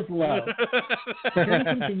morale was low. The journey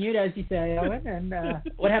continued, as you say, Owen. And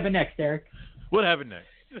what happened next, Eric? What happened next?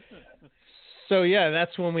 So yeah,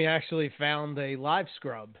 that's when we actually found a live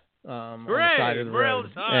scrub on the side of the morale road,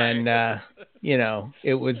 is high. and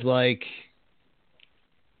it was like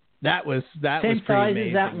that was same pretty size amazing,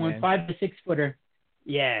 as that one, man. 5 to 6 footer.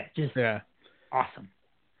 Yeah, just awesome.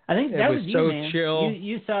 I think It that was was you, so man. chill.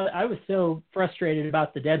 You saw. I was so frustrated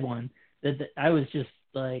about the dead one that I was just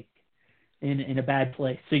like in a bad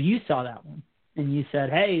place. So you saw that one, and you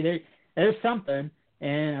said, "Hey, there's something,"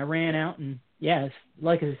 and I ran out and. Yeah, it's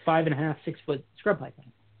like a 5.5, 6 foot scrub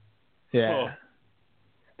python. Yeah,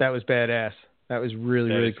 that was badass. That was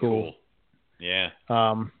really cool. Yeah.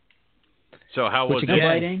 So how was it? No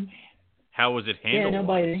biting. How was it handled? Yeah, no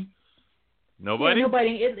biting. No biting? Yeah, no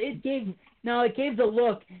biting. It gave the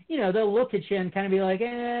look. They'll look at you and kind of be like,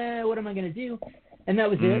 what am I going to do? And that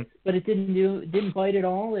was it. But it didn't bite at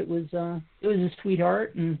all. It was a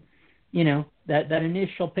sweetheart, and that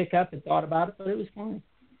initial pickup, it thought about it, but it was fine.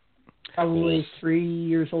 Probably 3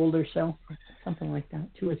 years old or so, something like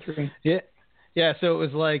that, 2 or 3. Yeah. So it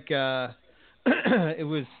was like it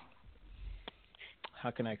was.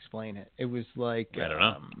 How can I explain it? It was like I don't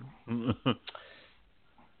know.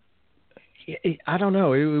 I don't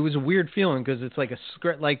know. It was a weird feeling because it's like a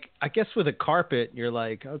script. Like I guess with a carpet, you're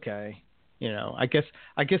like, okay, I guess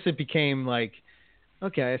it became like,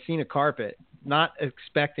 okay, I've seen a carpet, not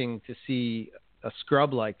expecting to see a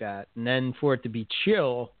scrub like that, and then for it to be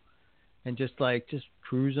chill. And just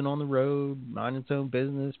cruising on the road, minding its own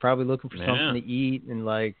business, probably looking for something to eat, and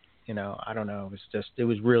I don't know. It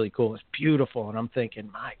was really cool. It's beautiful, and I'm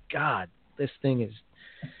thinking, my God, this thing is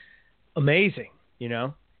amazing.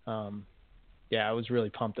 Yeah, I was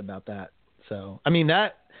really pumped about that. So, I mean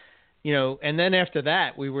that, and then after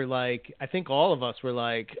that, we were like, I think all of us were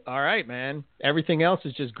like, all right, man, everything else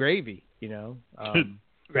is just gravy.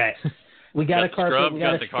 Right. We got a carpet. We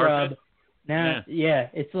got a scrub. Carpet. Now,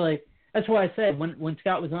 it's like. That's why I said when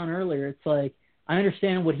Scott was on earlier, it's like I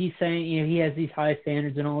understand what he's saying. He has these high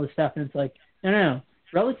standards and all this stuff, and it's like no.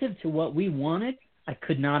 Relative to what we wanted, I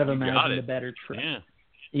could not have imagined a better trip.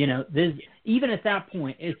 Yeah. Even at that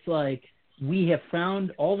point, it's like we have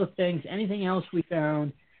found all the things. Anything else we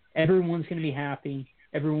found, everyone's going to be happy.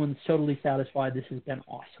 Everyone's totally satisfied. This has been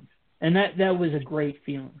awesome, and that was a great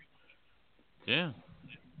feeling. Yeah,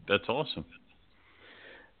 that's awesome.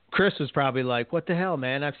 Chris was probably like, "What the hell,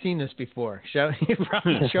 man? I've seen this before. Show me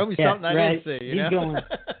something I didn't see." He's going.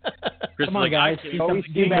 Chris Come on, guys.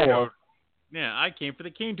 do better. Yeah, I came for the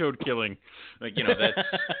cane toad killing. Like that's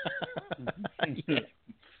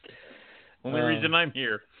only reason I'm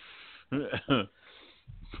here.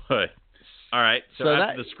 But all right, so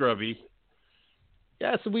after the scrubby.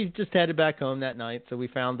 Yeah, so we just headed back home that night. So we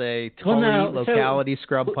found a Tully locality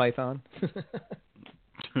scrub python.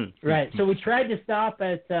 Right. So we tried to stop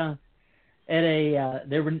at a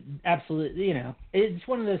there were absolutely, it's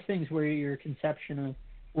one of those things where your conception of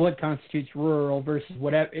what constitutes rural versus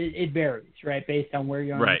whatever, it varies, right, based on where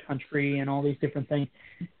you're in the country and all these different things.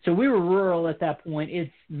 So we were rural at that point.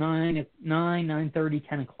 It's 9:30,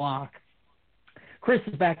 10 o'clock. Chris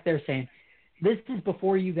is back there saying, this is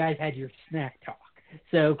before you guys had your snack talk.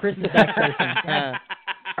 So Chris is back there saying,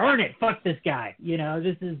 earn it, fuck this guy.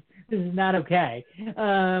 This is not okay.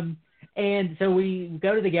 And so we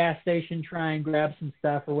go to the gas station, try and grab some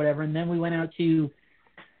stuff or whatever, and then we went out to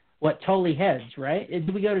Tully Heads, right?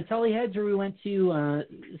 Did we go to Tully Heads or we went to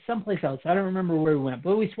someplace else? I don't remember where we went,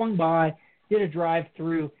 but we swung by, did a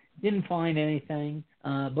drive-through, didn't find anything,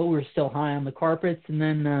 but we were still high on the carpets, and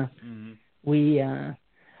then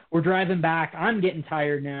we're driving back. I'm getting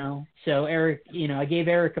tired now, so Eric, I gave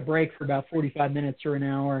Eric a break for about 45 minutes or an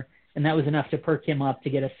hour, and that was enough to perk him up to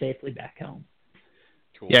get us safely back home.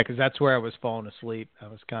 Cool. Yeah, because that's where I was falling asleep. I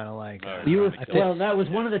was kind of like... that was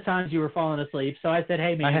one of the times you were falling asleep, so I said,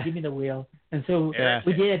 hey, man, give me the wheel. And so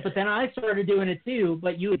we did, but then I started doing it too,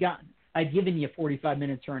 but I'd given you 45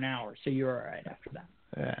 minutes or an hour, so you were all right after that.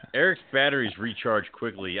 Yeah. Eric's batteries recharge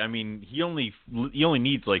quickly. I mean, he only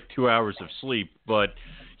needs like 2 hours of sleep, but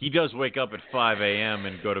he does wake up at 5 a.m.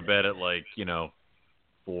 and go to bed at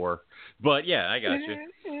 4. But yeah, I got you.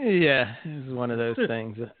 Yeah, it was one of those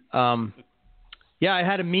things. Yeah, I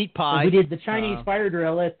had a meat pie. We did the Chinese fire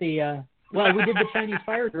drill at the we did the Chinese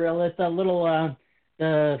fire drill at the little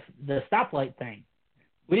the stoplight thing.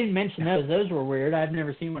 We didn't mention those. Those were weird. I've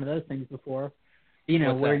never seen one of those things before.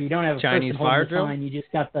 Where you don't have a Chinese person fire holding the drill? sign, you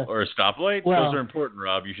just got the or a stoplight. Those are important,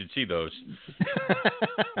 Rob. You should see those.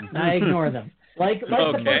 I ignore them. Like the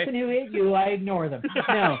person who hit you, I ignore them.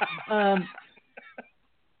 No.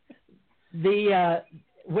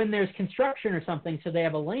 when there's construction or something, so they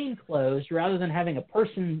have a lane closed, rather than having a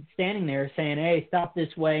person standing there saying, hey, stop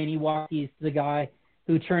this way, and he walkies to the guy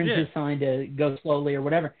who turns his sign to go slowly or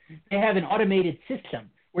whatever. They have an automated system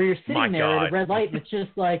where you're sitting there at a red light, and it's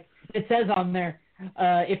just like, it says on there,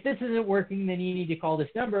 if this isn't working, then you need to call this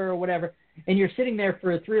number or whatever. And you're sitting there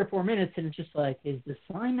for 3 or 4 minutes, and it's just like, is the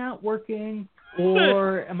sign not working,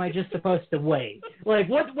 or am I just supposed to wait? Like,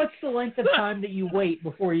 what's the length of time that you wait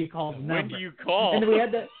before you call the number? When do you call? And we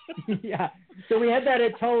had that, yeah. So we had that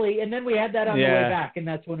at Tully, and then we had that on the way back, and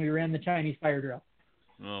that's when we ran the Chinese fire drill.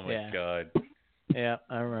 Oh my God. Yeah,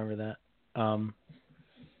 I remember that.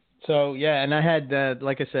 So yeah, and I had,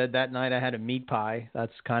 like I said, that night I had a meat pie.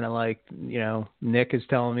 That's kind of like, Nick is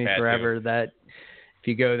telling me forever that if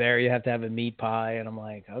you go there, you have to have a meat pie, and I'm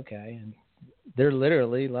like, okay. And they're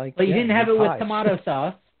literally like, but you didn't have it with tomato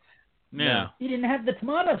sauce. No. You didn't have the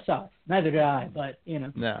tomato sauce. Neither did I, but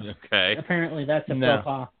No. Okay. Apparently that's a faux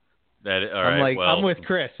pas. All right. I'm like, well. I'm with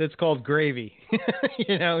Chris. It's called gravy.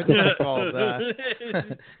 It's not called.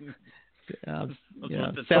 South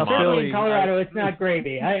Philly, in Colorado, it's not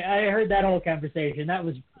gravy. I heard that whole conversation. That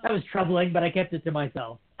was troubling, but I kept it to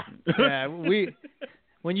myself. Yeah,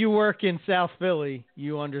 when you work in South Philly,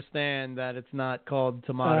 you understand that it's not called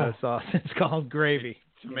tomato sauce. It's called gravy.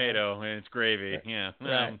 Tomato and it's gravy. Yeah.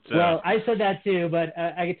 Right. Well, I said that too, but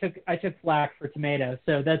I took flack for tomato,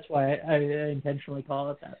 so that's why I intentionally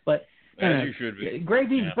call it that. But as you should be.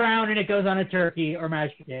 Gravy's brown and it goes on a turkey or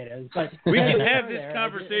mashed potatoes. But we can have this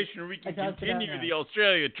conversation, or we can continue the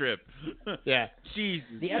Australia trip. Yeah. Jesus.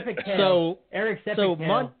 The epic tale. Eric's epic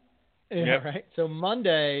tale. Right. So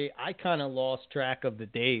Monday, I kind of lost track of the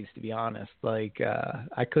days, to be honest. Like,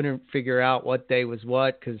 I couldn't figure out what day was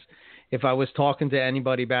what, because if I was talking to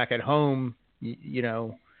anybody back at home,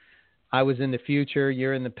 I was in the future,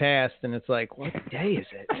 you're in the past, and it's like, what day is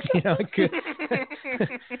it?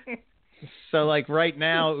 So, like, right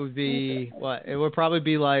now, it would be, it would probably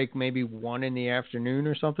be, like, maybe 1 in the afternoon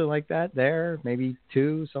or something like that there, maybe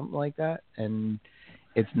 2, something like that. And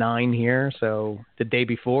it's 9 here, so the day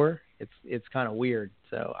before, it's kind of weird.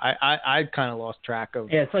 So I kind of lost track of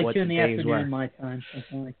it's like what 2 in the afternoon were. my time.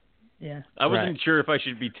 Like, yeah. I wasn't sure if I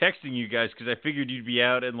should be texting you guys because I figured you'd be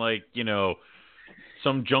out in, like,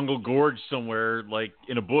 some jungle gorge somewhere, like,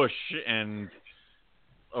 in a bush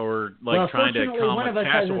or trying to calm one a of us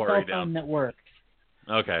has a cassowary cell phone down. that works.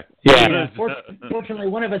 Okay. Yeah. Fortunately,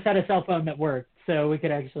 one of us had a cell phone that worked, so we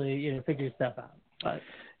could actually, figure stuff out. But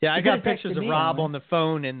yeah, I got pictures of Rob on the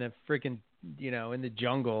phone in the freaking, in the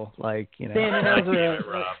jungle, like, standing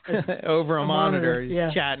over a monitor, yeah.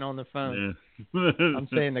 chatting on the phone. Yeah. I'm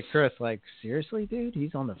saying to Chris, like, seriously, dude,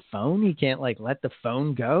 he's on the phone. He can't let the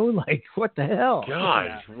phone go. Like, what the hell?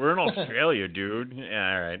 God, we're in Australia, dude.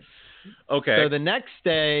 Yeah, all right. Okay. So the next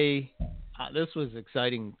day, this was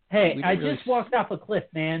exciting. Hey, I just walked off a cliff,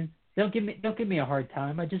 man. Don't give me a hard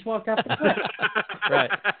time. I just walked off the cliff. Right.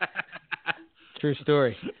 True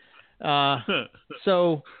story.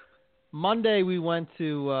 So Monday we went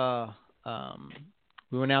to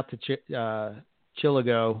we went out to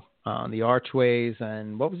Chillago on the Archways,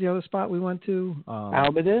 and what was the other spot we went to?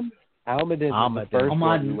 Almaden. Almaden was the first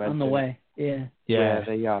one we went on the to. way. Yeah.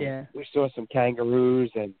 Yeah. We saw some kangaroos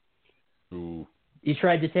and. Ooh. You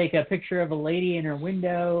tried to take a picture of a lady in her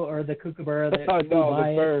window, or the kookaburra that flew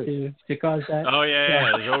by it to cause that. Oh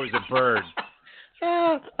yeah. There's always a bird.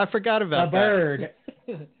 I forgot about a bird.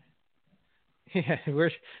 Yeah,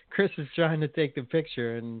 Chris is trying to take the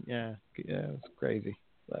picture, and it was crazy.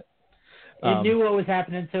 But it knew what was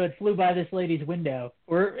happening, so it flew by this lady's window.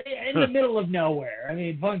 We're in the middle of nowhere. I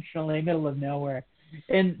mean, functionally middle of nowhere.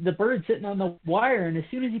 And the bird's sitting on the wire, and as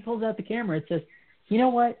soon as he pulls out the camera, it says, you know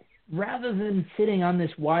what? Rather than sitting on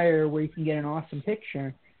this wire where you can get an awesome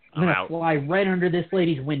picture, I'm going to fly right under this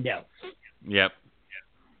lady's window. Yep.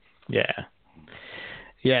 Yeah.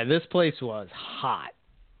 Yeah, this place was hot,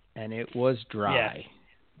 and it was dry,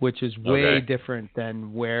 which is way different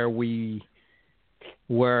than where we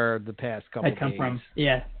were the past couple of days. I come from.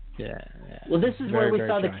 Yeah. Yeah. Well, this is very, where we very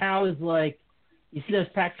saw dry. the cows, like, you see those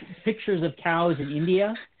pictures of cows in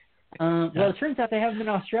India? Well, it turns out they have them in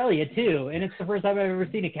Australia, too, and it's the first time I've ever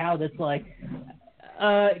seen a cow that's like,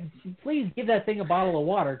 please give that thing a bottle of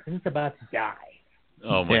water because it's about to die.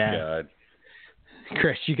 Oh, my God.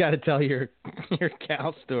 Chris, you got to tell your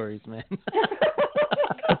cow stories, man.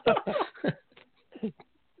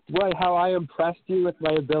 Right, how I impressed you with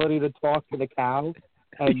my ability to talk to the cow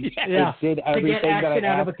and it did everything that I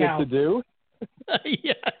asked it to do?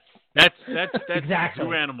 Yes. That's exactly.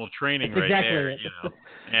 zoo animal training That's right exactly there. it.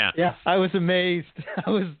 Yeah. I was amazed. I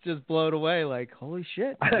was just blown away. Like, holy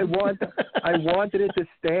shit! I wanted it to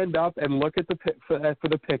stand up and look at for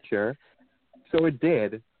the picture, so it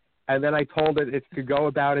did, and then I told it could go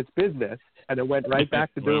about its business, and it went right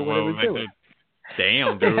back to doing what it was doing.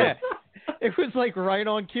 Damn, dude. It was like right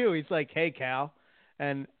on cue. He's like, "Hey, Cal,"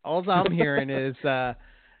 and all I'm hearing is,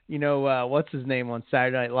 what's his name on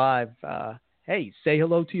Saturday Night Live? Hey, say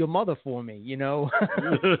hello to your mother for me.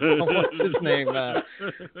 What's his name?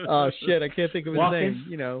 Oh shit, I can't think of his name.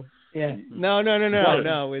 Yeah. No.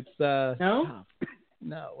 It's no.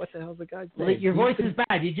 No, what the hell's the guy's Well, name? your voice is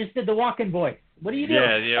bad. You just did the walking voice. What are you doing?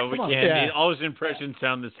 Yeah, we can't. Yeah. All his impressions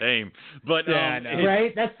sound the same. But I know.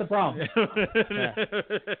 Right? That's the problem. What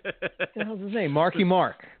the hell's his name? Marky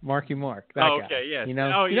Mark. That guy. Okay, yes.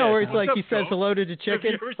 Where he's like, What's he up, says Joe? hello to the chicken. Have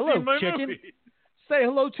you ever Hello, seen my chicken. movie? Say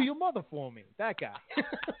hello to your mother for me. That guy.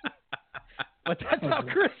 But that's how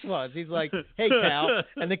Chris was. He's like, hey, Cal.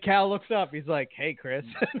 And the Cal looks up. He's like, hey, Chris.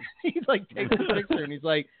 He's like, takes a picture. And he's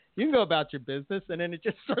like, you can go about your business. And then it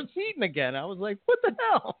just starts eating again. I was like, what the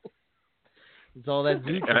hell? It's all that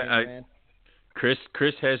zoo man. Chris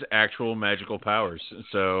has actual magical powers.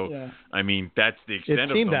 So, I mean, that's the extent of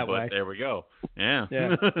them. That but way. there we go. Yeah.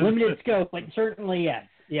 Limited scope, but certainly yes.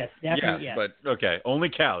 Yes, definitely yes. But, okay, only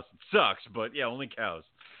cows. It sucks, but, yeah, only cows.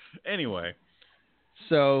 Anyway.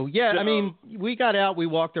 So, I mean, we got out. We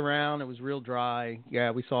walked around. It was real dry.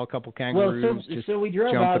 Yeah, we saw a couple kangaroos so we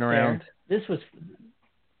drove jumping out around. There.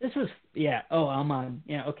 This was yeah. Oh, I'm on.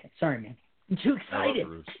 Yeah, okay. Sorry, man. I'm too excited.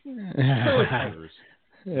 So excited.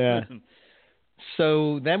 Yeah.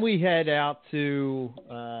 So then we head out to,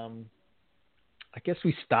 I guess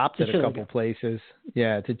we stopped at a couple places.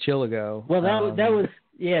 Yeah, to Chiligo. Well, that was,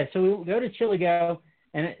 so we go to Chiligo,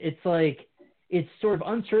 and it's sort of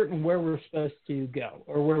uncertain where we're supposed to go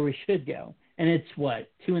or where we should go. And it's, 2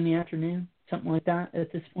 p.m, something like that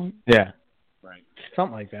at this point? Yeah. Right.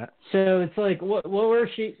 Something like that. So it's like, where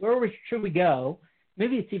should we go?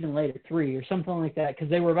 Maybe it's even late at 3 or something like that, because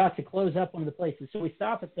they were about to close up one of the places. So we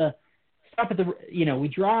stop at the, we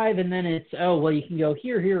drive, and then it's, you can go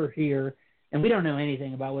here, here, or here, and we don't know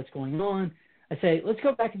anything about what's going on. I say, let's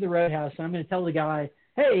go back to the Roadhouse, and I'm going to tell the guy,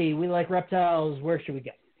 hey, we like reptiles, where should we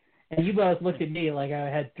go? And you both looked at me like I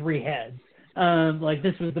had 3 heads. Like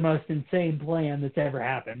this was the most insane plan that's ever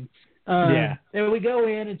happened. And we go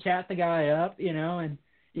in and chat the guy up, and,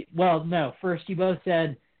 no, first you both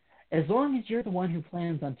said, as long as you're the one who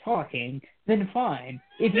plans on talking, then fine.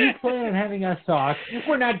 If you plan on having us talk,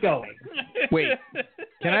 we're not going. Wait,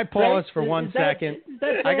 can I pause for 1 second?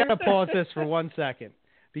 I got to pause this for 1 second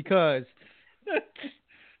because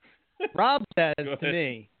Rob says to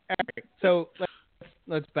me, Eric, so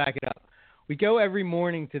let's back it up. We go every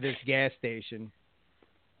morning to this gas station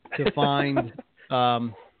to find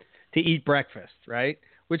to eat breakfast, right?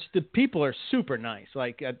 Which the people are super nice.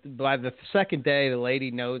 Like by the second day, the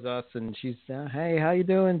lady knows us and she's, hey, how you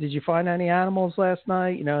doing? Did you find any animals last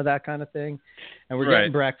night? That kind of thing. And we're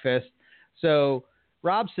getting breakfast. So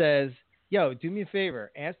Rob says, yo, do me a favor.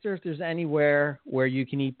 Ask her if there's anywhere where you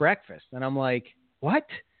can eat breakfast. And I'm like, what?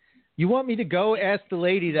 You want me to go ask the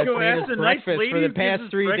lady that's made us breakfast for the past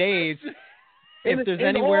 3 days if there's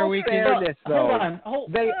anywhere we can? Hold on.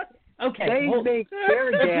 They make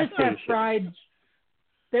their gas station.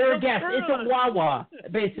 They're a gas. It's a Wawa,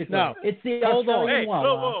 basically. No. It's the Australian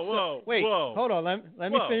Wawa. Whoa. Wait, hold on.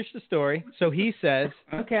 Let me finish the story. So he says,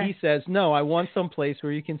 no, I want some place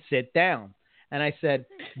where you can sit down. And I said,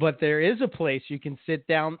 but there is a place you can sit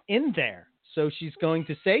down in there. So she's going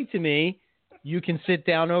to say to me, you can sit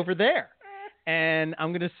down over there. And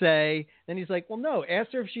I'm going to say, and he's like, well, no,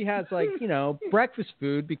 ask her if she has breakfast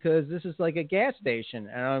food because this is like a gas station.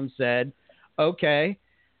 And I said, okay,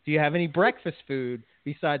 do you have any breakfast food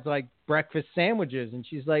besides like breakfast sandwiches? And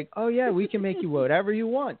she's like, oh yeah, we can make you whatever you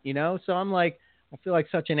want, So I'm like, I feel like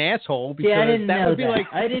such an asshole because that would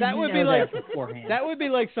be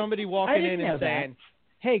like somebody walking in and saying,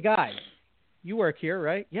 hey guys, you work here,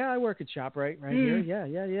 right? Yeah, I work at ShopRite right here.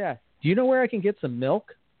 Yeah. Do you know where I can get some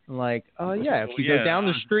milk? I'm like, oh yeah, if you go down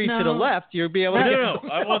the street to the left, you'll be able to get some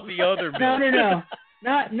milk. I want the other milk. No.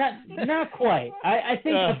 Not quite. I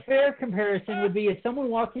think a fair comparison would be if someone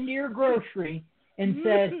walked into your grocery and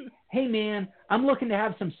said, hey man, I'm looking to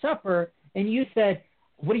have some supper, and you said,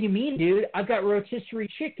 what do you mean, dude? I've got rotisserie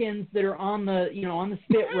chickens that are on the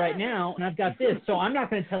spit right now, and I've got this, so I'm not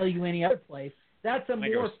going to tell you any other place. That's a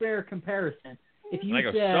more fair comparison. If you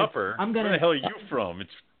said, supper, where the hell are you from?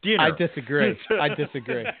 It's dinner. I disagree.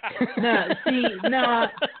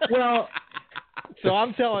 Well. So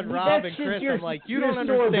I'm telling Rob and Chris, I'm like, you don't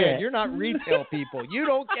understand. You're not retail people. You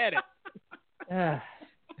don't get it.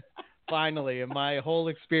 Finally, in my whole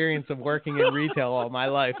experience of working in retail all my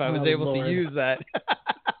life, I was able Lord. to use that.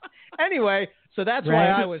 Anyway, so that's why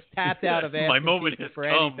I was tapped out of asking My moment people has for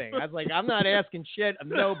come. anything. I was like, I'm not asking shit of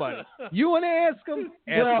nobody. You want to ask them?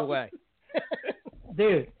 Ask away.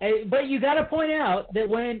 Dude, but you got to point out that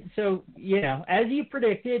as you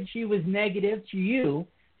predicted, she was negative to you.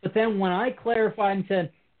 But then when I clarified and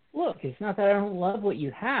said, look, it's not that I don't love what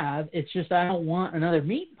you have. It's just I don't want another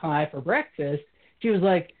meat pie for breakfast. She was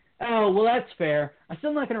like, oh, well, that's fair. I'm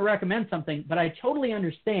still not going to recommend something, but I totally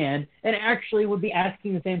understand and actually would be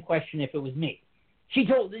asking the same question if it was me. She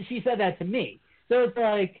said that to me. So it's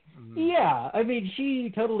like, yeah, I mean,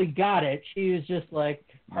 she totally got it. She was just like,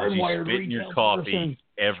 hardwired spit in your retail coffee person.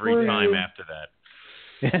 every time after that.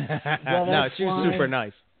 Well, no, she was why- super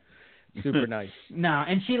nice. Super nice. No,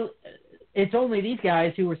 and it's only these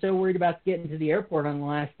guys who were so worried about getting to the airport on the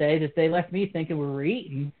last day that they left me thinking we were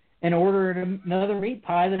eating and ordered another meat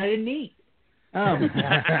pie that I didn't eat. Oh, my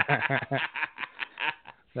God.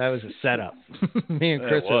 That was a setup. Me and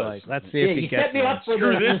Chris were like, let's see if he you gets set me up for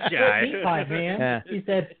Screw the this guy. meat pie, man. Yeah. He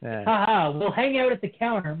said, haha, we'll hang out at the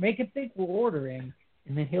counter, make him think we're ordering,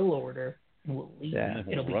 and then he'll order, and we'll leave. Yeah.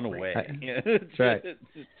 It'll be Run great. away. That's right.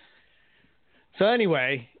 So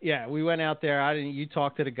anyway, yeah, we went out there. You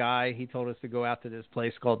talked to the guy. He told us to go out to this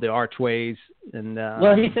place called the Archways. And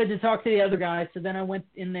well, he said to talk to the other guy. So then I went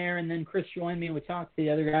in there, and then Chris joined me, and we talked to the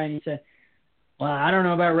other guy, and he said, well, I don't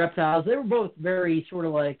know about reptiles. They were both very sort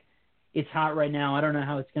of like, it's hot right now. I don't know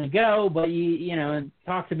how it's going to go, but and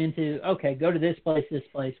talked him into, okay, go to this place,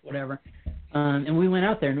 whatever. And we went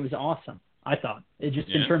out there, and it was awesome. I thought in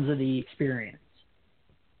terms of the experience.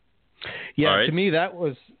 Yeah, All right. To me that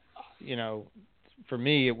was, for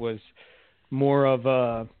me it was more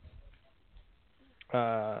of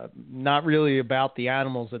not really about the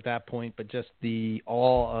animals at that point, but just the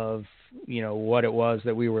awe of what it was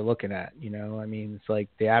that we were looking at. I mean, it's like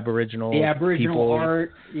the Aboriginal people,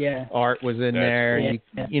 art, art was in there.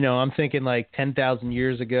 Cool. I'm thinking like 10,000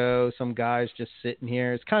 years ago, some guys just sitting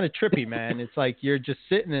here. It's kind of trippy, man. It's like you're just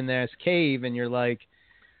sitting in this cave, and you're like,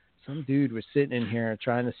 some dude was sitting in here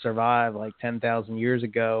trying to survive like 10,000 years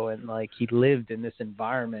ago, and like he lived in this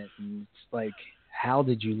environment, and it's like, how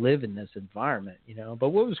did you live in this environment? But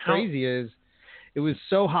what was crazy is it was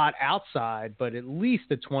so hot outside, but at least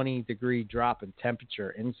a 20-degree drop in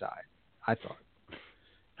temperature inside, I thought.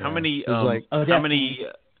 How many I'm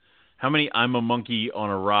a monkey on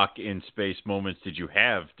a rock in space moments did you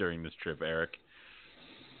have during this trip, Eric?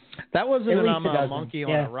 That wasn't At least I'm a monkey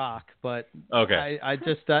on a rock, but okay. I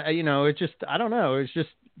just it just, I don't know. It's just,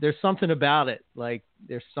 there's something about it. Like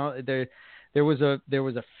there was a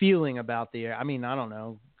feeling about the air. I mean, I don't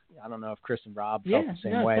know if Chris and Rob felt the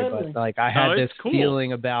same way, totally. but like I had this cool.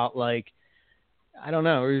 feeling about, like, I don't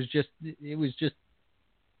know. It was just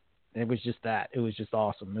that. It was just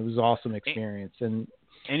awesome. It was an awesome experience. And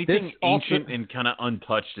anything ancient and kind of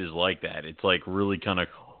untouched is like that. It's like really kind of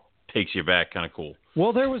takes you back, kind of cool.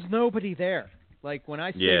 Well, there was nobody there. Like when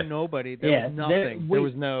I say nobody, there was nothing. There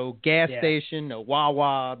was no gas station, no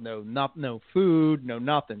Wawa, no food, no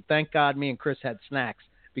nothing. Thank God me and Chris had snacks,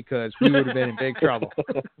 because we would have been in big trouble.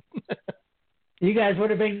 You guys would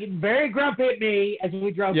have been very grumpy at me as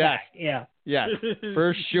we drove back. Yeah. Yeah,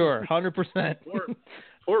 for sure. 100%.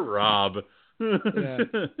 Poor Rob. Yeah.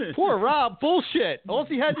 Poor Rob. Bullshit. All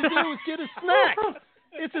he had to do was get a snack.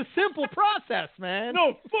 It's a simple process, man.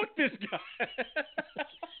 No, fuck this guy.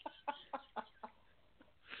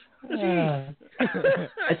 I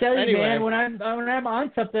tell you, man, when I'm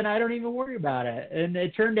on something, I don't even worry about it. And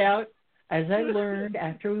it turned out, as I learned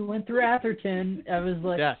after we went through Atherton, I was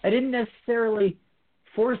like, I didn't necessarily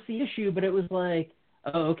force the issue, but it was like,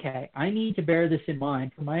 oh, okay, I need to bear this in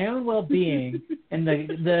mind for my own well-being and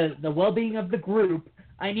the well-being of the group.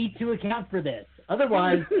 I need to account for this.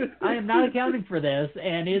 Otherwise, I am not accounting for this,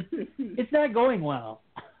 and it's not going well.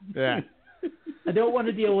 Yeah. I don't want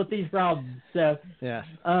to deal with these problems. So, yeah.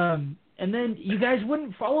 And then you guys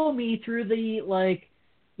wouldn't follow me through the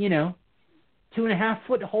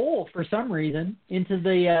 2.5-foot hole for some reason into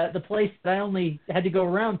the place that I only had to go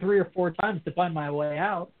around 3 or 4 times to find my way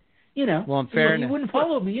out. Well, in fairness, you wouldn't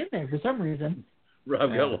follow me in there for some reason.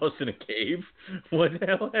 Rob got lost in a cave. What the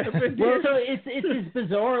hell happened? Well, so it's this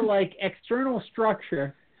bizarre external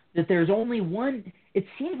structure that there's only one. It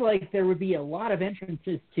seems like there would be a lot of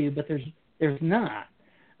entrances to, but there's not.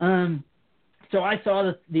 So I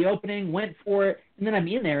saw the opening, went for it, and then I'm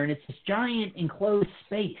in there, and it's this giant enclosed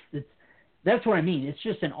space. That's what I mean. It's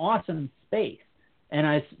just an awesome space,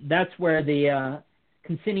 and that's where the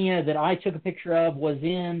Consinia that I took a picture of was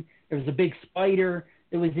in. There was a big spider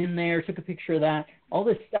that was in there. Took a picture of that. All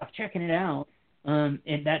this stuff, checking it out,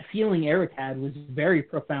 And that feeling Eric had was very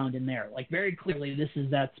profound in there. Like, very clearly, this is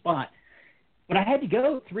that spot. But I had to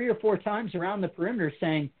go 3 or 4 times around the perimeter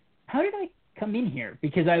saying, how did I come in here?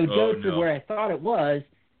 Because I would go to where I thought it was,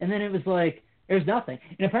 and then it was like, there's nothing.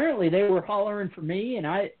 And apparently they were hollering for me, and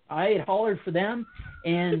I had hollered for them,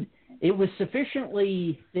 and it was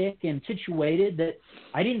sufficiently thick and situated that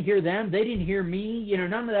I didn't hear them, they didn't hear me,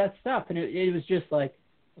 none of that stuff. And it was just like,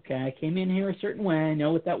 okay, I came in here a certain way, I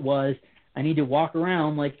know what that was. I need to walk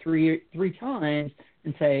around like three times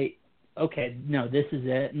and say, okay, no, this is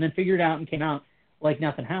it, and then figure it out and came out like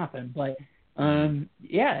nothing happened. But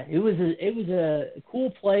it was a cool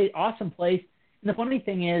place, awesome place. And the funny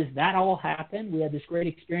thing is that all happened. We had this great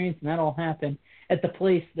experience, and that all happened at the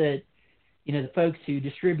place that, the folks who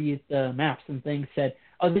distribute the maps and things said,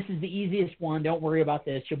 oh, this is the easiest one. Don't worry about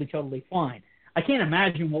this. You'll be totally fine. I can't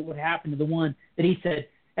imagine what would happen to the one that he said,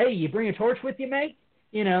 hey, you bring a torch with you, mate?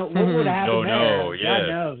 What would have happened there? God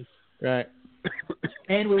knows. Right.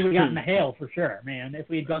 And we would have gotten the hail for sure, man, if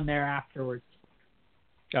we had gone there afterwards.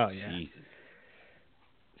 Oh, yeah. Jesus.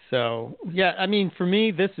 So, yeah, I mean, for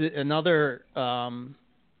me, this is another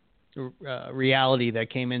reality that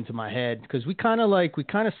came into my head, because we kind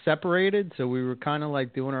of separated, so we were kind of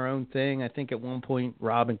like doing our own thing. I think at one point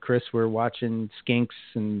Rob and Chris were watching skinks,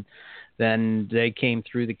 and then they came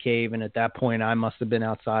through the cave, and at that point I must have been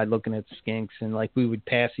outside looking at skinks, and like we would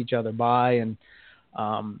pass each other by, and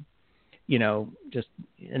but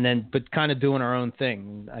kind of doing our own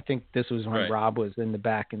thing. I think this was when Rob was in the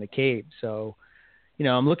back in the cave, so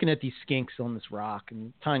I'm looking at these skinks on this rock,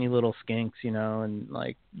 and tiny little skinks, and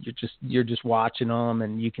like you're just watching them,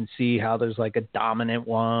 and you can see how there's like a dominant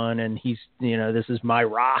one, and he's, this is my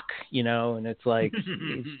rock, and it's like,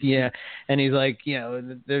 and he's like,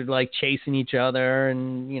 they're like chasing each other,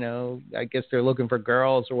 and I guess they're looking for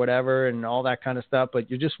girls or whatever, and all that kind of stuff. But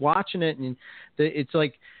you're just watching it, and it's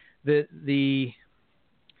like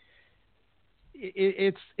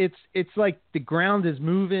it's like the ground is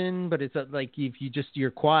moving, but it's like if you're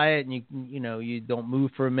quiet and you don't move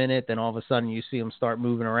for a minute, then all of a sudden you see them start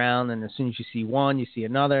moving around, and as soon as you see one, you see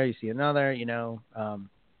another, yeah,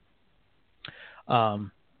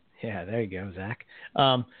 there you go, Zach.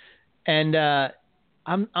 I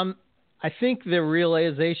think the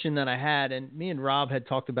realization that I had, and me and Rob had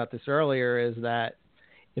talked about this earlier, is that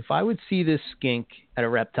if I would see this skink at a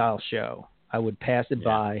reptile show, I would pass it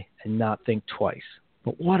by and not think twice.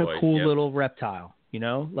 But what a cool little reptile,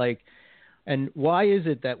 and why is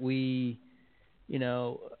it that we,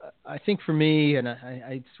 I think for me, and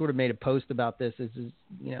I sort of made a post about this, is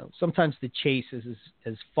sometimes the chase is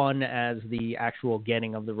as fun as the actual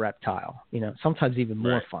getting of the reptile, sometimes even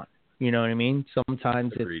more fun. You know what I mean?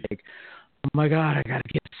 Sometimes it's like, oh my God, I got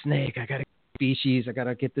to get a snake. I got to get species. I got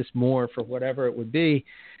to get this more for whatever it would be.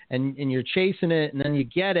 And you're chasing it, and then you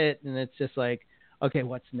get it, and it's just like, okay,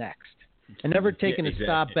 what's next? And never taking a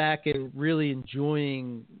stop back and really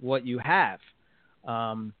enjoying what you have.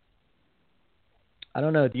 I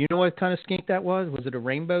don't know. Do you know what kind of skink that was? Was it a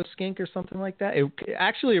rainbow skink or something like that? It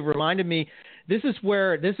reminded me. This is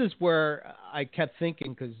where I kept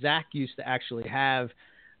thinking, because Zach used to actually have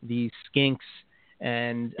these skinks.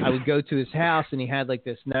 And I would go to his house, and he had like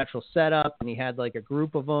this natural setup, and he had like a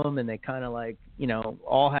group of them, and they kind of like,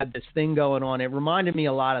 all had this thing going on. It reminded me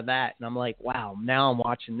a lot of that. And I'm like, wow, now I'm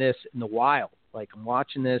watching this in the wild. Like I'm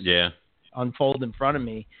watching this unfold in front of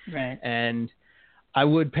me. Right. And I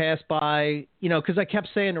would pass by, because I kept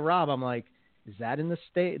saying to Rob, I'm like, is that in the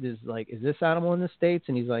state? Is this animal in the States?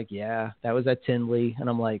 And he's like, yeah, that was at Tinley. And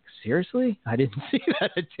I'm like, seriously? I didn't see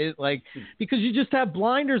that at Tinley. Because you just have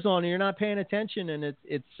blinders on and you're not paying attention. And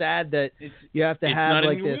it's sad that you have to have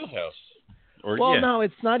like this. Wheelhouse. No,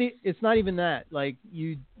 it's not even that. Like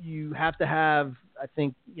you have to have, I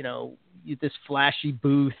think, this flashy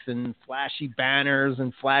booth and flashy banners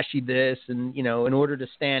and flashy this, and in order to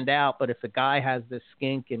stand out. But if a guy has this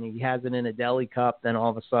skink and he has it in a deli cup, then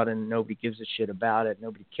all of a sudden nobody gives a shit about it.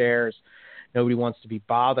 Nobody cares. Nobody wants to be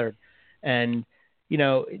bothered. And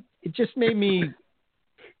it just made me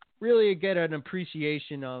really get an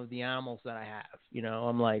appreciation of the animals that I have.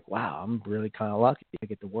 I'm like, wow, I'm really kind of lucky to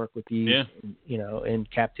get to work with these in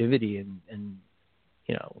captivity, and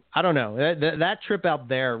I don't know. That trip out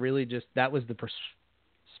there really that was the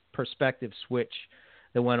perspective switch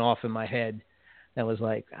that went off in my head. That was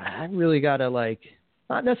like, I really got to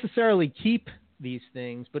not necessarily keep these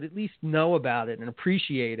things, but at least know about it and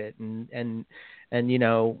appreciate it, and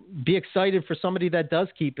be excited for somebody that does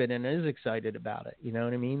keep it and is excited about it. You know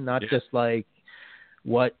what I mean? Not just like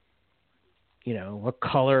what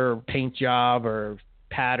color paint job or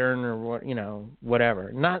pattern or what,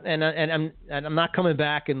 whatever. Not and I'm not coming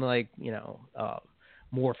back in like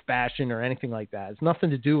morph fashion or anything like that. It's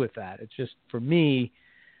nothing to do with that. It's just for me,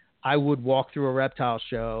 I would walk through a reptile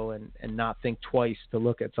show and not think twice to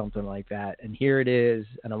look at something like that. And here it is,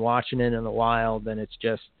 and I'm watching it in the wild, and it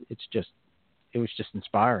was just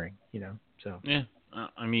inspiring, So yeah.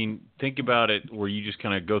 I mean, think about it where you just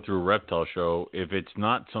kind of go through a reptile show. If it's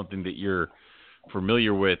not something that you're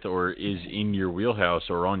familiar with or is in your wheelhouse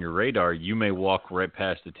or on your radar, you may walk right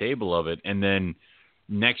past the table of it. And then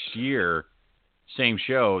next year, same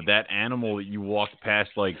show, that animal that you walked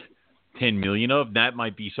past like 10 million of, that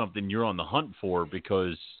might be something you're on the hunt for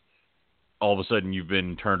because all of a sudden you've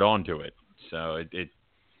been turned on to it. So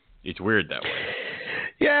it's weird that way.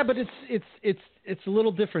 Yeah, but it's a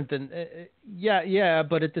little different than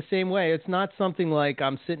but at the same way, it's not something like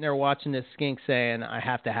I'm sitting there watching this skink saying I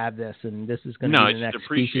have to have this and this is going to be the next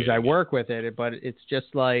species I work with it. But it's just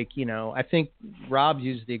like I think Rob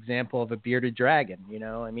used the example of a bearded dragon.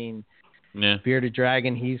 I mean, bearded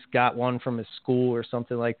dragon, he's got one from his school or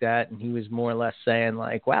something like that, and he was more or less saying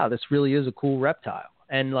like, wow, this really is a cool reptile.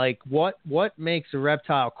 And like what makes a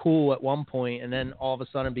reptile cool at one point and then all of a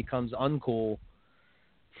sudden becomes uncool.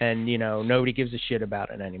 And, nobody gives a shit about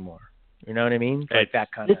it anymore. You know what I mean? Like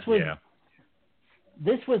that kind of thing.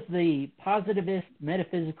 This was the positivist,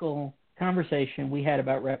 metaphysical conversation we had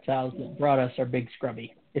about reptiles that brought us our big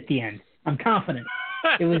scrubby at the end. I'm confident.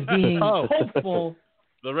 It was being hopeful.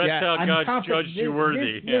 The reptile gods judged you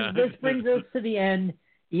worthy. This brings us to the end.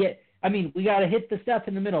 Yeah, I mean, we got to hit the stuff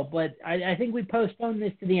in the middle, but I think we postponed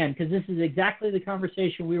this to the end because this is exactly the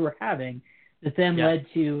conversation we were having that then led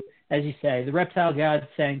to, as you say, the reptile gods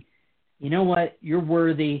saying, you know what, you're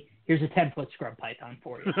worthy. Here's a 10-foot scrub python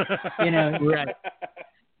for you. Right.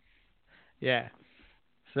 Yeah.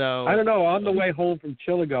 So I don't know. On the way home from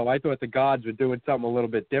Chiligo, I thought the gods were doing something a little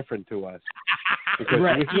bit different to us.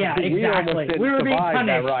 Right. We almost didn't survive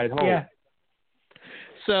that ride home. Yeah.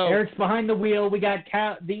 So Eric's behind the wheel. We got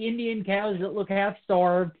the Indian cows that look half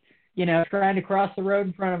starved, trying to cross the road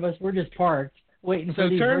in front of us. We're just parked, waiting for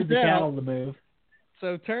these herds of cattle to move.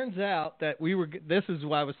 So it turns out that this is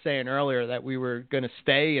what I was saying earlier, that we were going to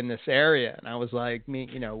stay in this area. And I was like,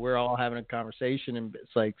 we're all having a conversation and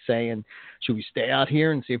it's like saying, should we stay out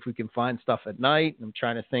here and see if we can find stuff at night? And I'm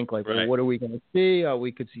trying to think like, well, what are we going to see? Oh,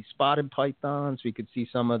 we could see spotted pythons. We could see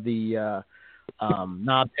some of the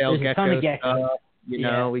knobtail geckos.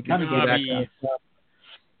 We could see that stuff.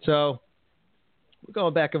 So we're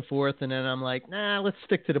going back and forth. And then I'm like, let's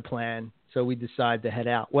stick to the plan. So we decide to head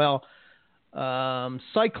out. Well,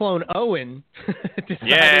 Cyclone Owen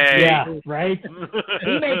decided right?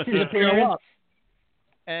 He makes his appearance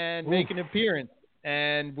and make an appearance,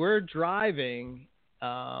 and we're driving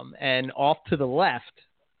and off to the left,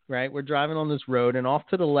 right? We're driving on this road, and off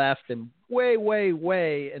to the left, and way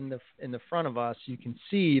in the front of us, you can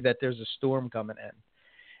see that there's a storm coming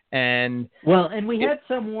in, and we had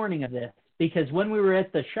some warning of this because when we were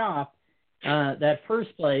at the shop, that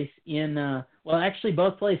first place in actually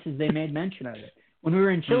both places they made mention of it. When we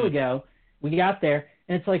were in Chiligo, we got there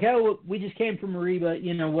and it's like, oh, we just came from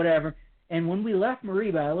Mariba, whatever. And when we left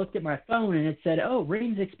Mariba, I looked at my phone and it said, oh,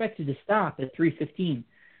 rain's expected to stop at 3:15.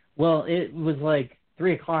 Well, it was like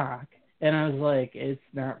 3:00 and I was like, it's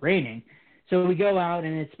not raining. So we go out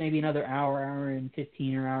and it's maybe another hour and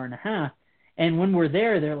 15 or hour and a half. And when we're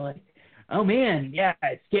there, they're like, oh, man, yeah,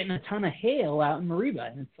 it's getting a ton of hail out in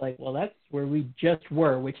Mariba. And it's like, well, that's where we just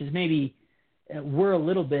were, which is maybe we're a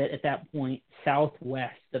little bit at that point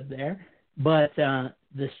southwest of there. But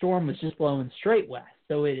the storm was just blowing straight west,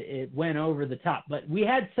 so it went over the top. But we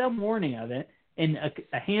had some warning of it, and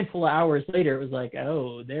a handful of hours later, it was like,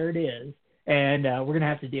 oh, there it is, and we're going to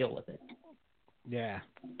have to deal with it. Yeah.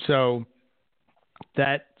 So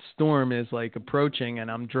that storm is like approaching, and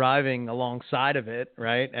I'm driving alongside of it,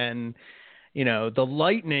 right? And the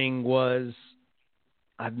lightning was,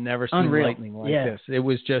 I've never seen unreal. Lightning like this. It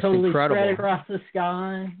was just totally incredible. Spread across the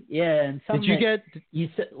sky. Yeah. And did you get, you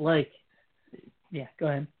said go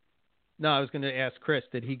ahead. No, I was going to ask Chris,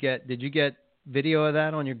 did you get video of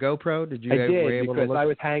that on your GoPro? I did because I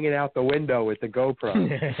was hanging out the window with the GoPro.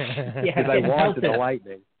 Because I wanted the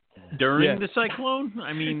lightning. During the cyclone?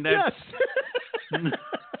 I mean, that's... Yes.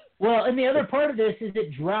 Well, and the other part of this is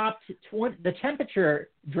the temperature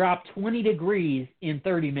dropped 20 degrees in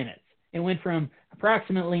 30 minutes. It went from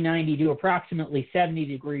approximately 90 to approximately 70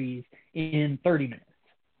 degrees in 30 minutes.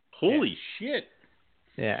 Holy shit.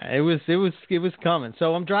 Yeah, it was coming.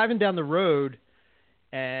 So I'm driving down the road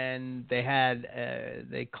and they had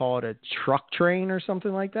they call it a truck train or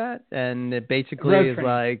something like that, and it basically is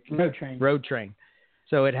like road train. Road train.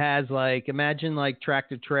 So it has like, imagine like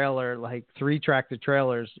tractor trailer, like 3 tractor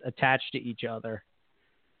trailers attached to each other.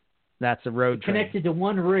 That's a road train. Connected to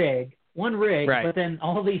one rig, right. But then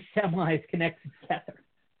all these semis connected together.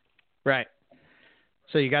 Right.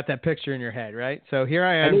 So you got that picture in your head, right? So here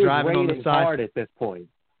I am driving on the side. Hard at this point.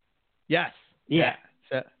 Yes. Yeah.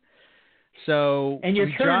 So and you're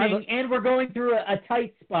turning, and we're going through a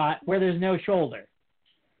tight spot where there's no shoulder.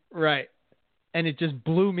 Right. And it just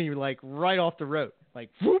blew me like right off the road. Like,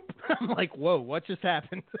 whoop. I'm like, whoa, what just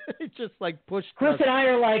happened? It just like pushed. Chris and I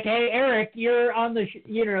are like, hey, Eric, you're on the,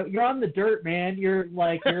 you're on the dirt, man. You're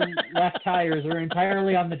like, your left tires are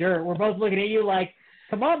entirely on the dirt. We're both looking at you like,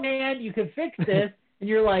 come on, man, you can fix this. And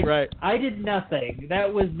you're like, right. I did nothing.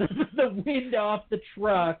 That was the wind off the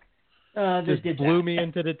truck. Just blew me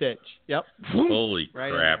into the ditch. Yep. Holy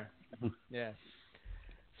crap. Yeah.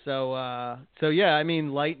 So yeah, I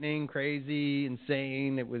mean, lightning, crazy,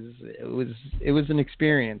 insane. It was an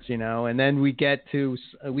experience, And then we get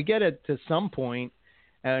it to some point,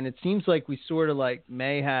 and it seems like we sort of like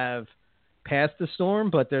may have passed the storm,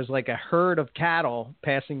 but there's like a herd of cattle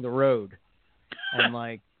passing the road, and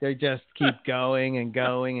like they just keep going and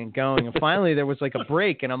going and going, and finally there was like a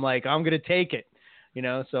break, and I'm like, I'm gonna take it.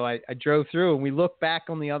 So I drove through, and we looked back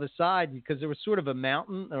on the other side because there was sort of a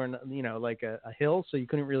mountain or, like a hill, so you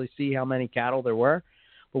couldn't really see how many cattle there were.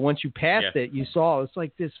 But once you passed it, you saw it's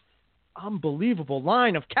like this unbelievable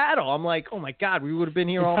line of cattle. I'm like, oh my God, we would have been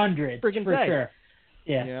here all hundreds freaking for day. Sure.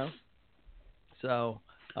 Yeah. So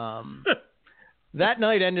that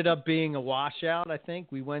night ended up being a washout, I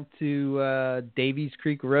think. We went to Davies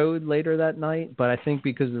Creek Road later that night, but I think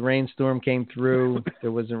because the rainstorm came through,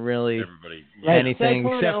 there wasn't really anything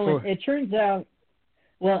except for... It turns out,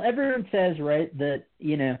 well, everyone says, right, that,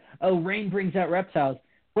 rain brings out reptiles.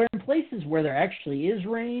 Where in places where there actually is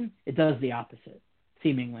rain, it does the opposite,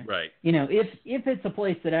 seemingly. Right. If it's a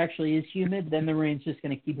place that actually is humid, then the rain's just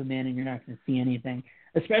going to keep them in and you're not going to see anything,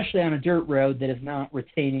 especially on a dirt road that is not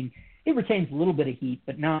retaining... It retains a little bit of heat,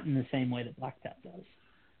 but not in the same way that blacktop does.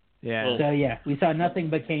 Yeah. So, yeah, we saw nothing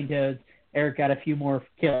but cane toads. Eric got a few more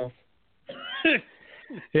kills.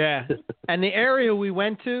 Yeah. And the area we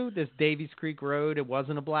went to, this Davies Creek Road, it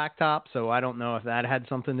wasn't a blacktop, so I don't know if that had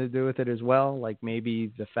something to do with it as well. Like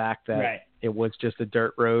maybe the fact that it was just a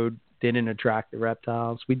dirt road didn't attract the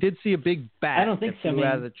reptiles. We did see a big bat I don't think that flew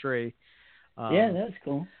out of the tree. Yeah, that's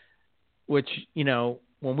cool. Which,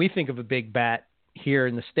 when we think of a big bat, here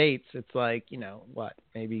in the States, it's like,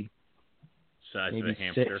 maybe size of a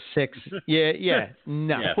hamster. Six. Yeah.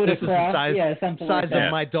 No, this is the size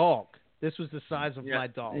of my dog. This was the size of my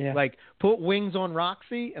dog. Yeah. Like, put wings on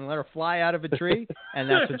Roxy and let her fly out of a tree, and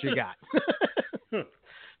that's what you got.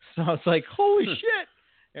 So it's like, holy shit!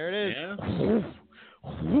 There it is.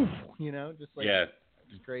 Yeah. Just like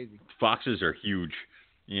it's crazy. Foxes are huge.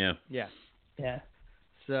 Yeah. Yeah. Yeah.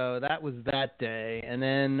 So that was that day, and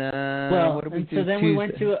then what did we do? So then Tuesday? we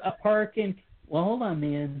went to a park in. Well, hold on,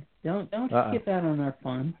 man. Don't skip out on our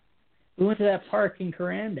fun. We went to that park in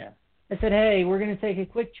Coranda. I said, hey, we're gonna take a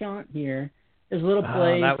quick jaunt here. There's a little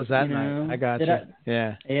place. That was that night. I got you.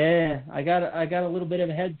 Yeah. I got a little bit of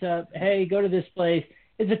a heads up. Hey, go to this place.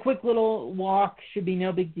 It's a quick little walk. Should be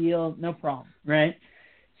no big deal. No problem, right?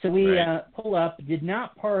 So we pull up. Did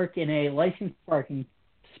not park in a licensed parking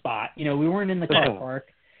spot. We weren't in the car park.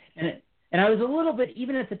 And I was a little bit,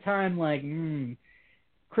 even at the time, like,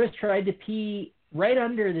 Chris tried to pee right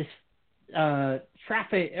under this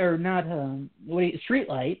traffic, or not, street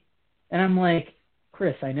light. And I'm like,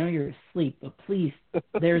 Chris, I know you're asleep, but please,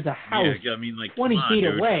 there's a house 20 feet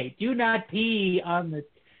away. Do not pee on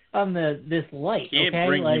this light. Can't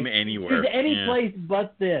bring him anywhere. There's any place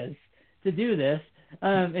but this to do this.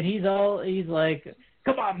 And he's like,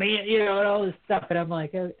 come on, man, and all this stuff. And I'm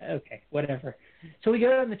like, okay, whatever. So we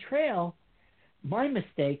go on the trail. My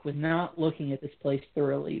mistake was not looking at this place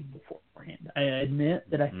thoroughly beforehand. I admit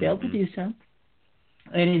that I failed to do so.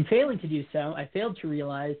 And in failing to do so, I failed to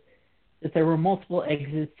realize that there were multiple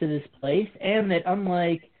exits to this place, and that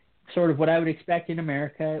unlike sort of what I would expect in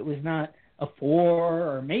America, it was not a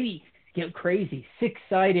 4 or maybe, get crazy,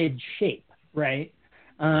 6-sided shape, right?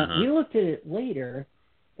 We looked at it later,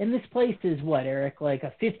 and this place is what, Eric, like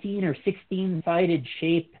a 15 or 16-sided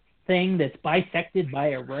shape thing that's bisected by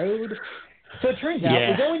a road. So it turns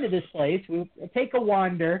out we go into this place, we take a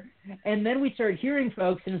wander, and then we start hearing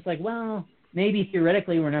folks, and it's like, well, maybe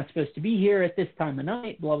theoretically we're not supposed to be here at this time of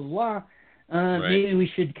night, blah, blah, blah. Maybe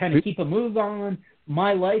we should kind of keep a move on.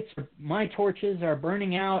 My torches are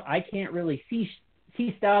burning out. I can't really see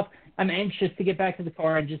stuff. I'm anxious to get back to the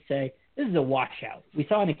car and just say, this is a washout. We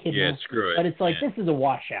saw an echidna, screw it. but it's like, this is a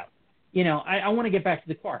washout. I want to get back to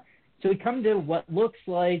the car. So we come to what looks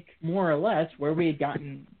like more or less where we had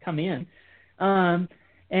come in,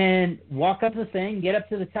 and walk up the thing, get up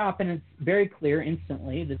to the top, and it's very clear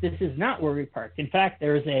instantly that this is not where we parked. In fact,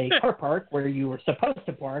 there's a car park where you were supposed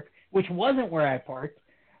to park, which wasn't where I parked,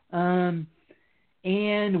 and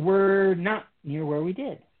we're not near where we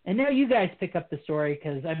did. And now you guys pick up the story,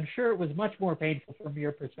 because I'm sure it was much more painful from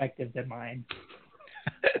your perspective than mine.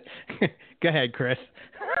 Go ahead, Chris.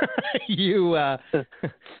 Chris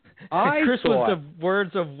was the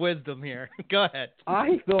words of wisdom here. Go ahead.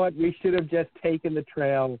 I thought we should have just taken the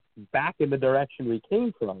trail back in the direction we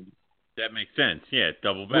came from. That makes sense. Yeah,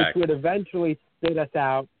 double back. Which would eventually spit us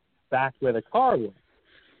out back where the car was.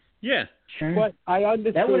 Yeah. Sure. But I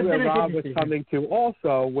understood where Rob was coming to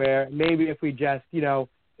also, where maybe if we just,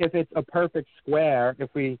 if it's a perfect square, if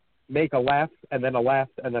we make a left and then a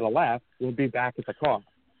left and then a left, we'll be back at the car.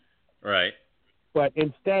 Right. But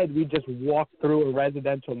instead, we just walked through a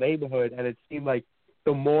residential neighborhood, and it seemed like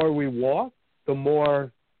the more we walked, the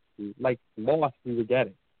more, lost we were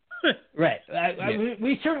getting. Right.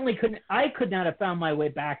 We certainly couldn't. I could not have found my way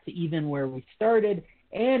back to even where we started.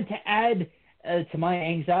 And to add to my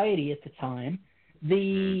anxiety at the time,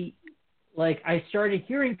 I started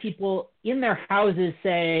hearing people in their houses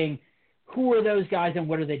saying, "Who are those guys and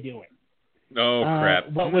what are they doing?" Oh,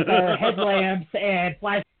 crap. What with their headlamps and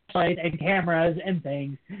flashlights and cameras and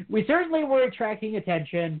things. We certainly were attracting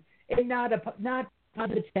attention, and not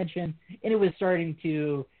positive attention, and it was starting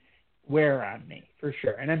to wear on me, for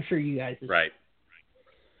sure. And I'm sure you guys as well. Right.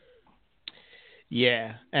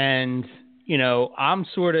 Yeah, and, I'm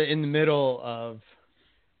sort of in the middle of,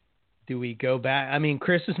 do we go back? I mean,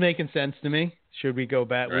 Chris is making sense to me. Should we go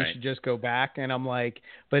back? Right. We should just go back. And I'm like,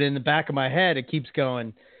 but in the back of my head, it keeps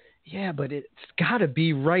going, yeah, but it's got to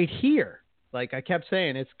be right here. Like I kept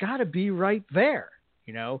saying, it's got to be right there,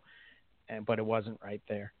 but it wasn't right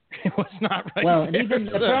there. It was not right well, there. And even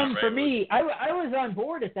the problem for me, I was on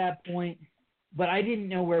board at that point, but I didn't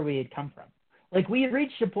know where we had come from. Like, we had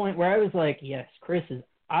reached a point where I was like, yes, Chris is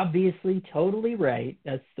obviously totally right.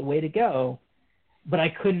 That's the way to go. But I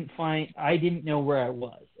didn't know where I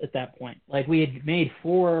was at that point. Like, we had made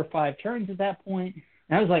 4 or 5 turns at that point,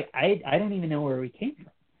 and I was like, I don't even know where we came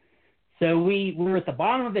from. So we were at the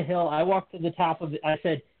bottom of the hill. I walked to the top of it. I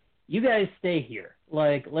said, you guys stay here.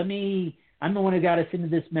 I'm the one who got us into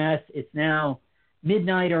this mess. It's now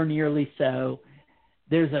midnight or nearly so.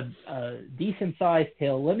 There's a decent-sized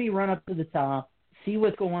hill. Let me run up to the top, see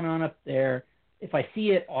what's going on up there. If I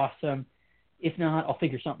see it, awesome. If not, I'll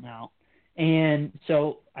figure something out. And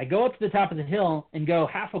so I go up to the top of the hill and go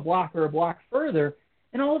half a block or a block further,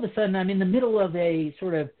 and all of a sudden I'm in the middle of a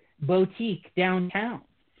sort of boutique downtown.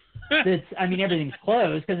 Everything's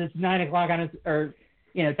closed because it's 9 o'clock 10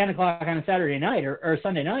 o'clock on a Saturday night or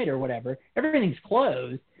Sunday night or whatever. Everything's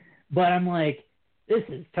closed, but I'm like, this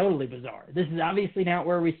is totally bizarre. This is obviously not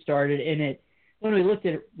where we started. And when we looked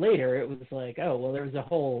at it later, it was like, oh, well, there was a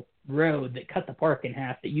whole road that cut the park in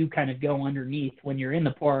half that you kind of go underneath when you're in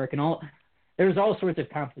the park, and there's all sorts of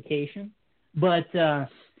complications. But I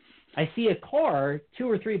see a car 2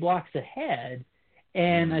 or 3 blocks ahead,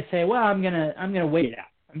 and I say, well, I'm gonna wait it out.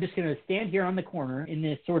 I'm just going to stand here on the corner in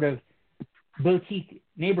this sort of boutique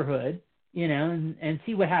neighborhood, and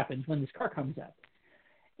see what happens when this car comes up.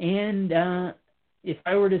 And if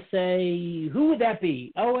I were to say, who would that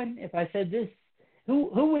be? Owen, if I said this, who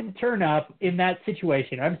would turn up in that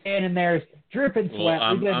situation? I'm standing there dripping sweat.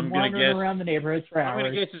 We've been wandering around the neighborhoods for hours.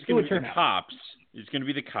 I'm going to guess it's going to be the cops. It's going to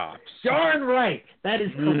be the cops. Darn right. That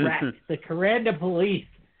is correct. The Coranda police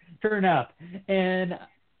turn up. And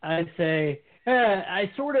I'd say,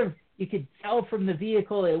 you could tell from the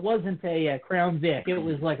vehicle it wasn't a Crown Vic. It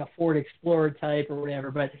was like a Ford Explorer type or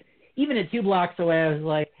whatever. But even at 2 blocks away, I was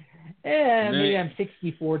like, maybe I'm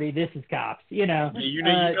 60-40. This is cops, Yeah, you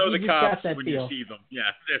know the cops when feel. You see them.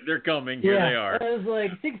 Yeah, they're coming. Here they are. I was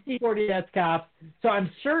like, 60-40, that's cops. So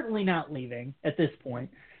I'm certainly not leaving at this point.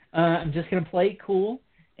 I'm just going to play it cool.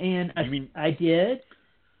 And I did.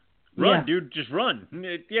 Run, dude. Just run.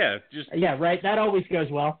 Yeah, right. That always goes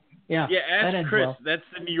well. Yeah, ask Chris. Well. That's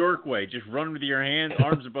the New York way. Just run with your hands,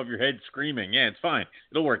 arms above your head, screaming. Yeah, it's fine.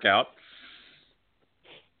 It'll work out.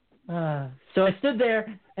 So I stood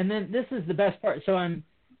there, and then this is the best part. So I'm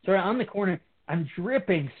on the corner. I'm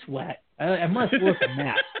dripping sweat. I must look a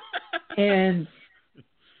mess. And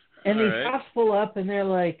these cops pull up, and they're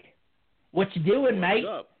like, "What you doing, mate?"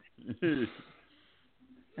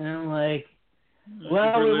 And I'm like,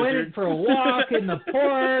 well, we went for a walk in the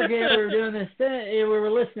park, and we were doing this thing. We were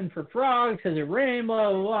listening for frogs because it rained,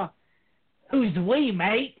 blah, blah, blah. Who's we,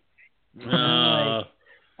 mate? Like,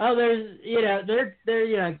 there's,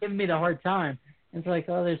 they're giving me the hard time. It's like,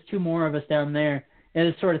 oh, there's 2 more of us down there, and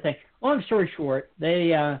this sort of thing. Long story short,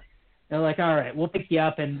 they're like, all right, we'll pick you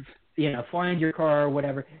up and, you know, find your car or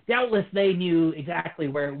whatever. Doubtless they knew exactly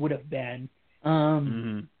where it would have been,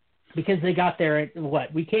 because they got there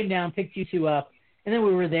at we came down, picked you 2 up, and then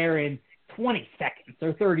we were there in 20 seconds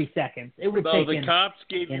or 30 seconds. It would have taken the cops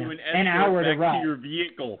gave you an hour to ride. To your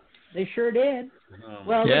vehicle. They sure did.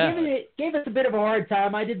 They gave us a bit of a hard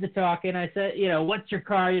time. I did the talking. I said, you know, what's your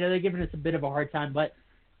car? You know, they're giving us a bit of a hard time, but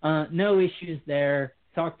no issues there.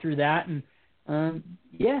 Talked through that, and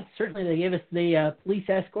certainly they gave us the police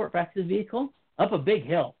escort back to the vehicle up a big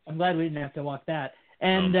hill. I'm glad we didn't have to walk that.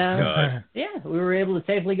 And we were able to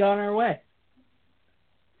safely go on our way.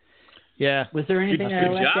 Yeah. Was there anything Good I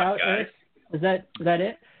left job, out, guys. Eric? Was that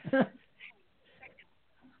it?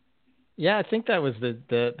 Yeah, I think that was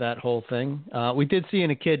that whole thing. We did see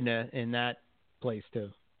an echidna in that place too.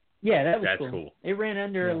 Yeah, that was That's cool. It ran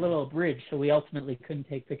under a little bridge, so we ultimately couldn't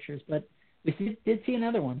take pictures, but we did see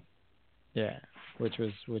another one. Yeah, which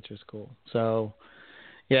was cool. So,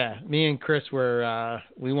 yeah, me and Chris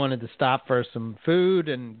we wanted to stop for some food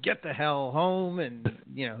and get the hell home and,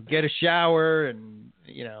 you know, get a shower and,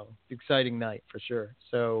 you know, exciting night for sure.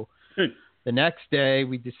 So the next day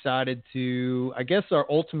we decided to, I guess our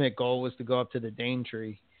ultimate goal was to go up to the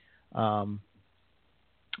Daintree.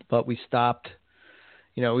 But we stopped,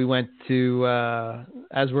 you know, we went to,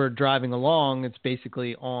 as we're driving along, it's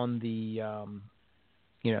basically on the,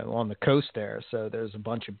 you know, on the coast there. So there's a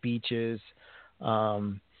bunch of beaches.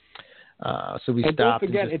 So we stopped. Don't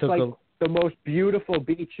forget, and it's like the most beautiful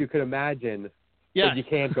beach you could imagine. Yeah. But you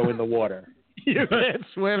can't go in the water. You can't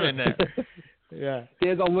swim in there. Yeah.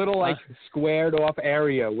 There's a little squared off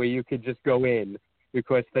area where you could just go in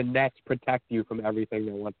because the nets protect you from everything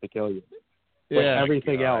that wants to kill you. But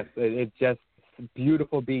everything else, it's just a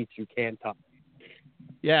beautiful beach you can't touch.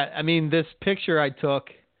 Yeah, I mean, this picture I took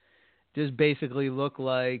just basically looked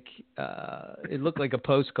like it looked like a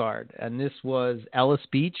postcard, and this was Ellis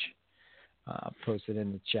Beach. I'll post it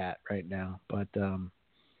in the chat right now, but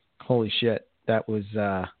holy shit, that was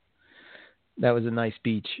a nice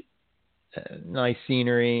beach, nice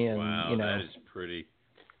scenery, and wow, you know, that is pretty.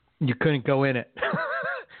 You couldn't go in it.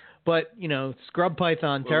 But, you know, scrub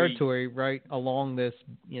python territory right along this,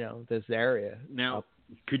 you know, this area. Now,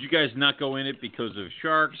 could you guys not go in it because of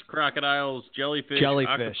sharks, crocodiles, jellyfish,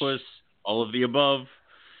 octopus, all of the above?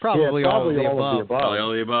 Probably all of the above. Probably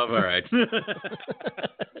all of the above, all right.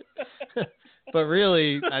 But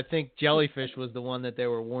really, I think jellyfish was the one that they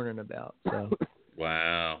were warning about. So.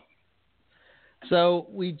 Wow. So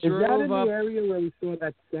we drove up. Is that in up. the area where we saw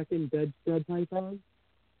that second dead scrub python?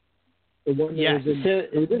 The one that was in,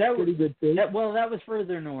 that pretty good too. That was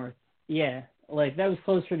further north. Yeah, like that was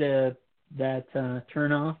closer to that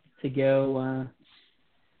turnoff to go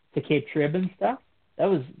to Cape Trib and stuff. That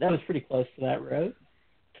was pretty close to that road.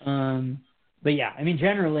 But yeah, I mean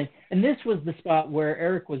generally, and this was the spot where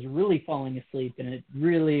Eric was really falling asleep, and it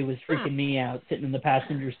really was freaking me out sitting in the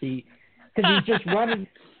passenger seat because he's just running.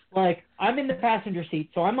 Like I'm in the passenger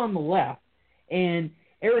seat, so I'm on the left, and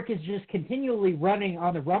Eric is just continually running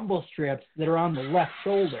on the rumble strips that are on the left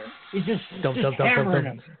shoulder. He's just hammering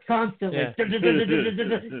them constantly. Yeah.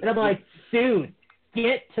 And I'm like, dude,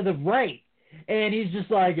 get to the right. And he's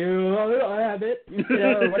just like, oh, I have it, you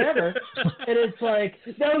know, or whatever. And it's like,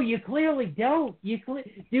 no, you clearly don't.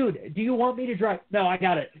 Dude, do you want me to drive? No, I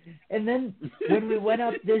got it. And then when we went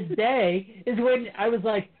up this day is when I was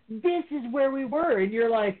like, this is where we were. And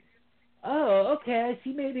you're like, oh, okay, I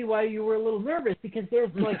see maybe why you were a little nervous because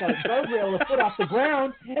there's like a guardrail a foot off the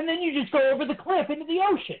ground, and then you just go over the cliff into the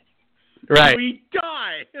ocean. Right. We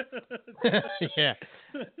die. Yeah.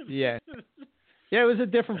 Yeah. Yeah, it was a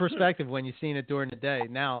different perspective when you've seen it during the day.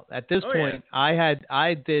 Now, at this point, yeah.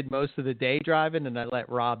 I did most of the day driving, and I let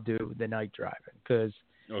Rob do the night driving because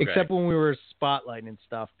except when we were spotlighting and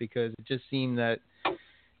stuff, because it just seemed that,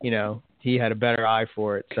 you know, he had a better eye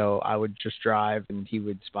for it. So I would just drive and he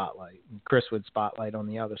would spotlight, and Chris would spotlight on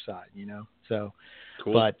the other side, you know? So,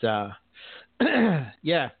 cool. But,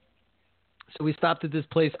 yeah. So we stopped at this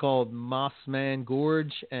place called Mossman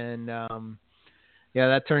Gorge, and, yeah,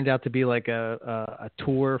 that turned out to be like a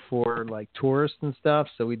tour for like tourists and stuff.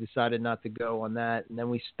 So we decided not to go on that. And then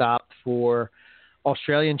we stopped for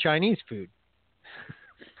Australian Chinese food.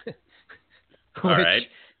 All right.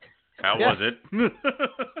 How was it?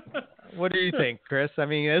 What do you think, Chris? I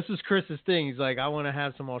mean, this is Chris's thing. He's like, I want to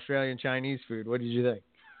have some Australian Chinese food. What did you think?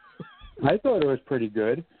 I thought it was pretty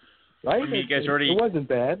good. Right? I mean, it wasn't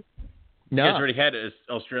bad. No. You guys already had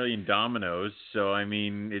Australian Domino's, so I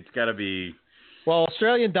mean, it's got to be. Well,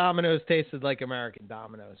 Australian Domino's tasted like American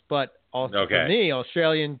Domino's, but Also, for me,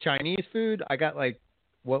 Australian Chinese food, I got like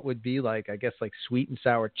what would be like, I guess, like sweet and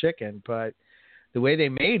sour chicken. But the way they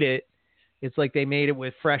made it, it's like they made it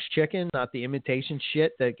with fresh chicken, not the imitation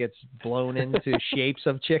shit that gets blown into shapes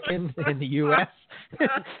of chicken in the U.S.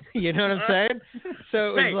 You know what I'm saying?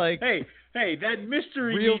 So it was like, hey, that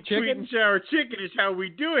mystery real meat, chicken? sweet and sour chicken is how we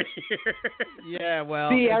do it here. Yeah, well,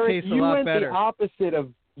 See, it Eric, tastes a lot better.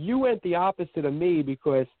 You went the opposite of me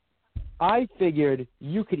because I figured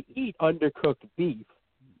you could eat undercooked beef,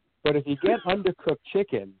 but if you get undercooked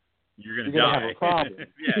chicken, you're gonna have a problem.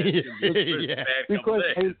 yeah. Because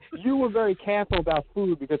you were very careful about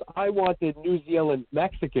food because I wanted New Zealand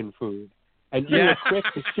Mexican food, and you were quick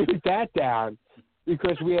to shoot that down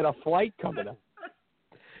because we had a flight coming up.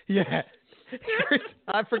 Yeah,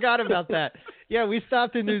 I forgot about that. Yeah, we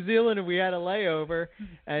stopped in New Zealand and we had a layover,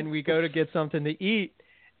 and we go to get something to eat,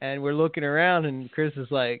 and we're looking around, and Chris is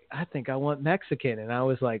like, I think I want Mexican. And I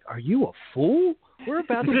was like, are you a fool? We're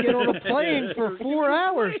about to get on a plane for 4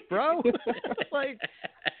 hours, bro. Like,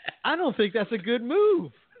 I don't think that's a good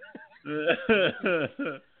move.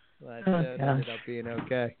 But it ended up being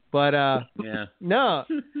okay. But, no.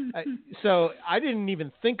 So I didn't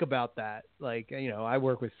even think about that. Like, I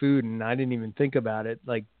work with food, and I didn't even think about it,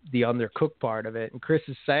 like the undercooked part of it. And Chris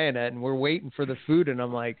is saying it, and we're waiting for the food, and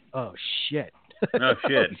I'm like, oh, shit. Oh,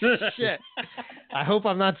 shit. Shit. I hope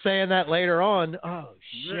I'm not saying that later on. Oh,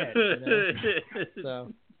 shit.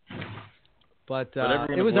 So, but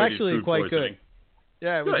it was actually quite good.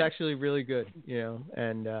 Yeah, it was actually really good,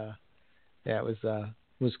 and it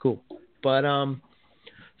was cool. But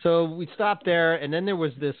so we stopped there, and then there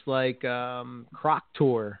was this like croc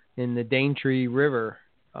tour in the Daintree River.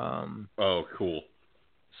 Oh, cool.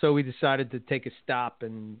 So we decided to take a stop,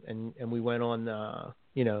 and we went on.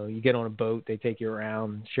 You get on a boat, they take you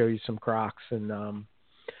around, show you some crocs, and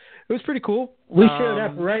it was pretty cool. We showed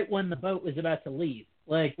up right when the boat was about to leave.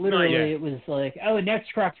 Like, literally, It was like,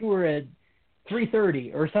 next croc tour at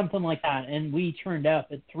 3:30 or something like that, and we turned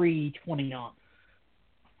up at 3:29.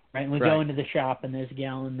 Right, and we go into the shop, and there's a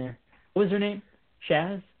gal in there. What was her name?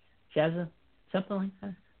 Shazza? Something like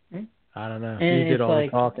that, right? I don't know. And you did all the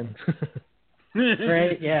talking.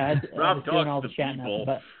 Right, yeah. I was doing all the chatting up,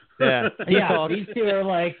 but... Yeah, these two are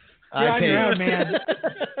like, you're on your own, man.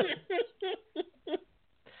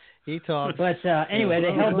 He talked. But anyway,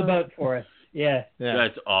 they held the boat for us. Yeah.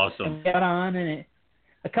 That's awesome. And we got on, and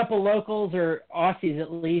a couple locals, or Aussies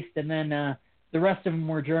at least, and then the rest of them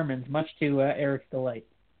were Germans, much to Eric's delight.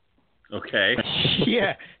 Okay.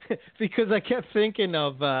 Yeah, because I kept thinking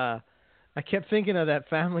of that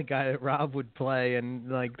Family Guy that Rob would play, and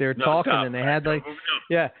like they're talking, and they had like,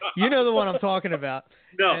 you know the one I'm talking about.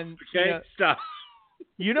 No, and, stop.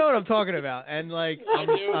 You know what I'm talking about, and like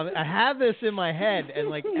I have this in my head, and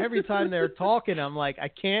like every time they're talking, I'm like, I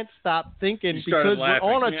can't stop thinking because we're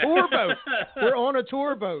on a tour boat. We're on a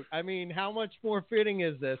tour boat. I mean, how much more fitting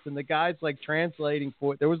is this? And the guy's like translating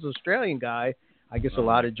for it. There was an Australian guy. I guess a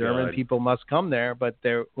lot of German people must come there, but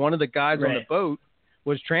one of the guys on the boat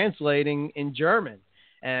was translating in German,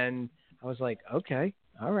 and I was like, okay,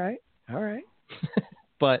 all right.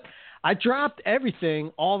 But I dropped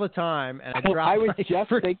everything all the time, and I was just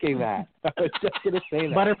thinking that. I was just going to say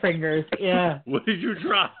that. Butterfingers, yeah. What did you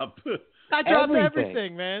drop? I dropped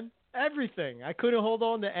everything, man. Everything. I couldn't hold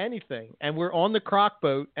on to anything. And we're on the croc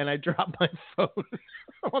boat, and I dropped my phone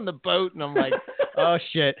on the boat, and I'm like, oh,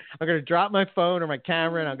 shit. I'm going to drop my phone or my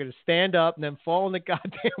camera, and I'm going to stand up and then fall in the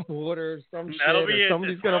goddamn water or some shit, or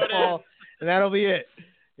somebody's going to fall, and that'll be it.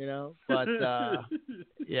 But,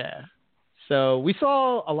 yeah. So we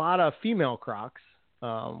saw a lot of female crocs,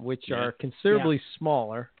 which are considerably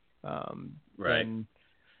smaller than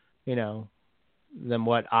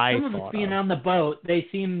what I thought. Some of us being on the boat, they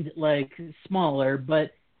seemed like smaller,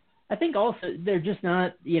 but I think also they're just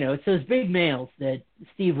not, it's those big males that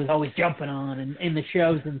Steve was always jumping on and in the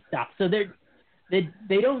shows and stuff. So they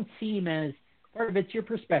don't seem as, part of it's your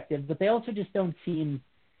perspective, but they also just don't seem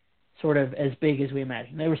sort of as big as we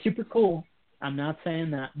imagined. They were super cool. I'm not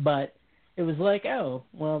saying that, but it was like, oh,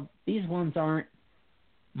 well, these ones aren't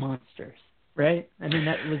monsters, right? I mean,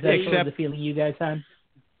 that was sort of the feeling you guys had.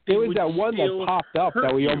 There was that one that popped up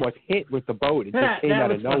that we almost hit with the boat. It just came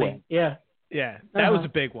out of nowhere. Funny. Yeah. Yeah, that was a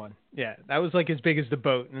big one. Yeah, that was like as big as the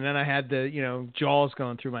boat. And then I had the, jaws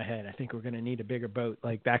going through my head. I think we're going to need a bigger boat,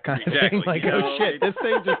 like that kind of thing. Like, oh, shit, this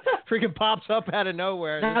thing just freaking pops up out of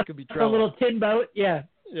nowhere. And this could be trouble. A little tin boat, yeah.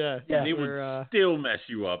 Yeah. They would still mess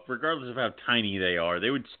you up, regardless of how tiny they are. They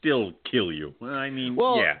would still kill you. I mean,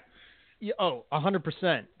 Yeah,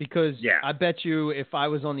 100%. Because Yeah. I bet you if I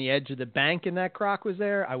was on the edge of the bank and that croc was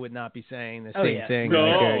there, I would not be saying the Oh, same yeah. thing. No,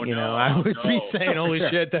 I would be no. saying, "Holy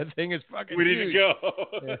shit, that thing is fucking We need huge." to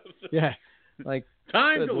go. Yeah, like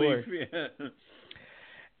Time good to Lord. leave. Yeah.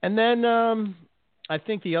 And then I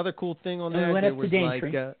think the other cool thing on And we there went there up to was Daintree.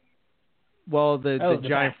 like, the the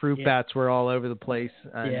giant bat, fruit yeah. bats were all over the place,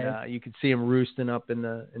 and Yeah. you could see them roosting up in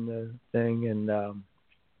the thing. And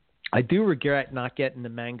I do regret not getting the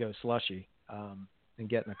mango slushy and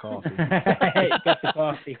getting a coffee. Got the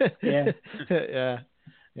coffee. Yeah.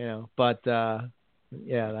 yeah. But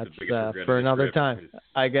yeah, That's the biggest that's regret for of this another trip time, is-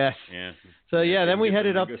 I guess. Yeah. So yeah, then couldn't we get the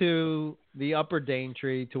headed up mangoes. to the upper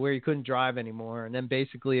Daintree to where you couldn't drive anymore, and then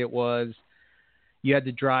basically it was you had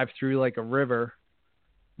to drive through like a river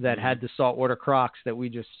that had the saltwater crocs that we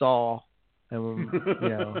just saw, and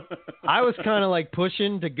I was kind of like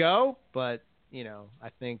pushing to go, but I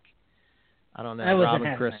think I don't know. I wasn't Rob and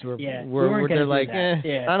having Chris that. were Yeah. We were weren't they're gonna do like, that.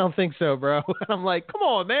 Yeah. I don't think so, bro. I'm like, come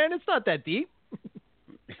on, man, it's not that deep.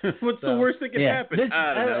 What's the So, worst that can Yeah. happen? This-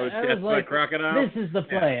 I don't know. It's I was cast by like, crocodile. This is the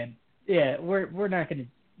plan. Yeah, we're not going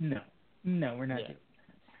to. No, we're not. Yeah. Doing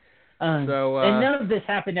that. So, and none of this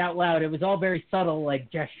happened out loud. It was all very subtle,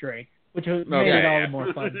 like gesturing, which made it all the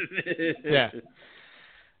more fun. Yeah.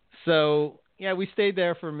 So yeah, we stayed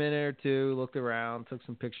there for a minute or two, looked around, took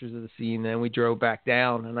some pictures of the scene, then we drove back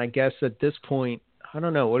down. And I guess at this point, I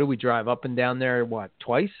don't know, what did we drive up and down there? What,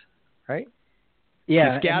 twice? Right?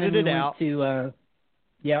 Yeah, We scouted and then it we out. went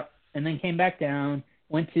to, and then came back down.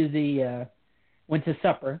 Went to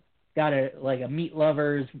supper. Got a meat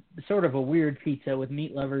lovers, sort of a weird pizza with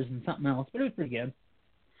meat lovers and something else, but it was pretty good.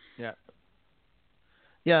 Yeah.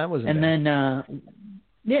 Yeah, that wasn't And bad.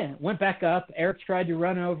 then, went back up. Eric tried to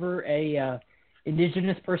run over a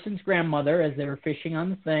indigenous person's grandmother as they were fishing on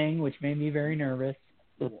the thing, which made me very nervous.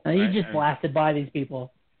 He just blasted by these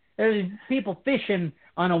people. There's people fishing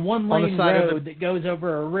on a one-lane road that goes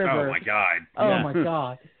over a river. Oh my God! Oh my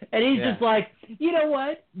God! And he's just like, you know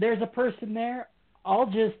what? There's a person there.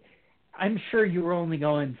 I'm sure you were only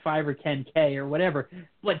going 5 or 10K or whatever,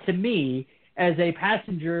 but to me, as a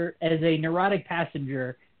passenger, as a neurotic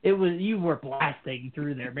passenger, you were blasting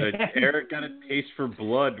through there, man. Eric got a taste for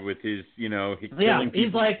blood with his, killing he's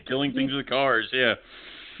people, like killing things with cars. Yeah.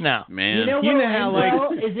 No, man. You know what? You know how, like,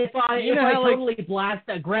 is if I totally blast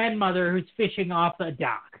a grandmother who's fishing off a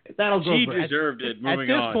dock. That'll go. She for it. deserved it. Moving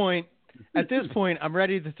on. At this point, I'm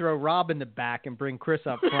ready to throw Rob in the back and bring Chris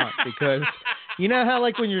up front because you know how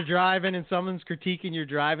like when you're driving and someone's critiquing your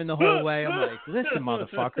driving the whole way, I'm like, listen,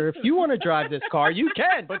 motherfucker, if you want to drive this car, you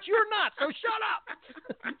can, but you're not, so shut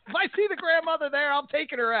up. If I see the grandmother there, I'm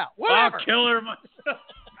taking her out. Whatever. I'll kill her myself.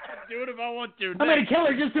 I'll do it if I want to. I'm going to kill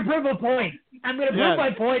her just to prove a point. I'm going to prove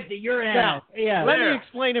my point that you're an ass. Yeah. Let me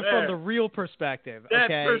explain it from the real perspective. That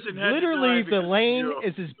okay, person had to literally, die the because lane of you.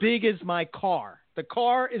 is as big as my car. The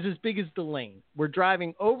car is as big as the lane. We're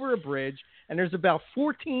driving over a bridge, and there's about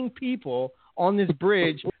 14 people on this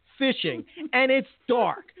bridge fishing, and it's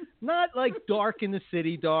dark. Not like dark in the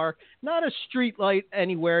city dark, not a street light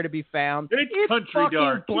anywhere to be found. It's country fucking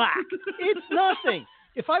dark. black. It's nothing.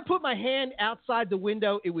 If I put my hand outside the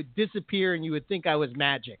window, it would disappear, and you would think I was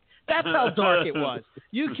magic. That's how dark it was.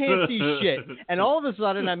 You can't see shit. And all of a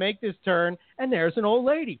sudden, I make this turn, and there's an old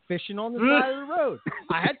lady fishing on the side of the road.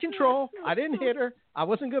 I had control. I didn't hit her. I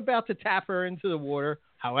wasn't about to tap her into the water.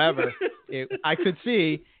 However, I could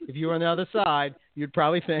see if you were on the other side, you'd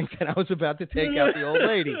probably think that I was about to take out the old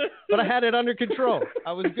lady. But I had it under control.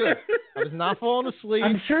 I was good. I was not falling asleep.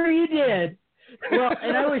 I'm sure you did. Well,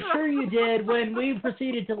 and I was sure you did when we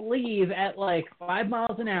proceeded to leave at like 5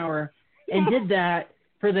 miles an hour and did that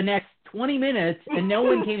for the next 20 minutes, and no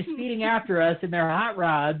one came speeding after us in their hot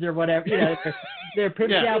rods or whatever, their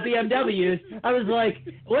pimped out BMWs. I was like,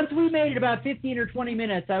 once we made it about 15 or 20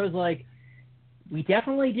 minutes, I was like, we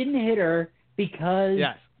definitely didn't hit her because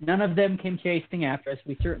none of them came chasing after us.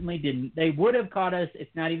 We certainly didn't. They would have caught us.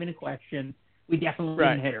 It's not even a question. We definitely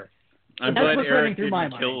didn't hit her. I'm That's glad what's Eric running through my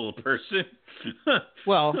didn't kill a person.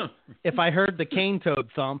 Well, if I heard the cane toad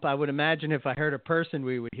thump, I would imagine if I heard a person,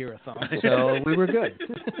 we would hear a thump. So we were good.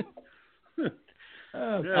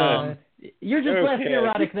 You're just less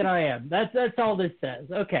neurotic than I am. That's all this says.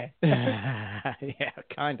 Okay. Yeah,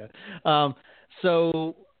 kind of.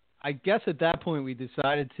 So I guess at that point we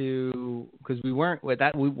decided to, because we weren't with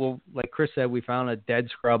that. Like Chris said, we found a dead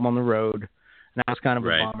scrub on the road, and that was kind of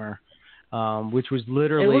a bummer. Which was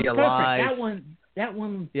literally alive. Perfect. That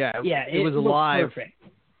one. Yeah, it was looked alive perfect.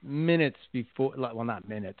 Minutes before. Well, not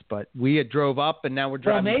minutes, but we had drove up, and now we're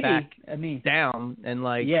driving back down, and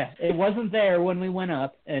like. Yeah, it wasn't there when we went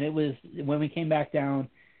up, and it was when we came back down.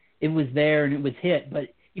 It was there, and it was hit, but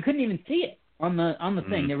you couldn't even see it on the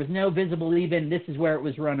thing. There was no visible even. This is where it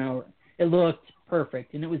was run over. It looked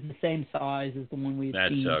perfect, and it was the same size as the one we had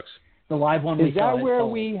seen. That sucks. The live one Is we saw. that where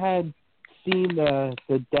we had seen the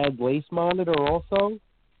dead lace monitor also?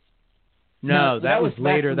 No, that was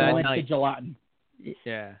later that night. night. Gelatin.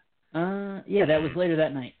 Yeah. Yeah, that was later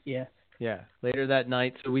that night. Yeah. Yeah, later that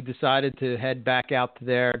night. So we decided to head back out to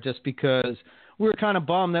there just because we were kind of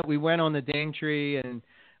bummed that we went on the Daintree and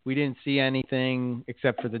we didn't see anything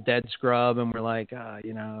except for the dead scrub. And we're like,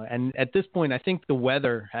 and at this point, I think the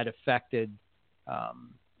weather had affected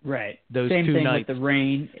right. those Same 2 thing nights. with the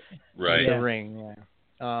rain. Right. The rain,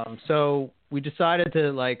 yeah. So we decided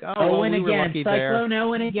to we again. were lucky Cyclone there.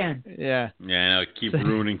 Owen again. Yeah. Yeah, I know. Keep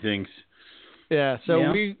ruining things. Yeah,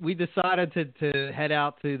 so Yeah. we decided to head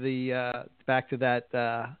out to the back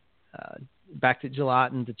to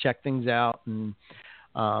Gelatin to check things out, and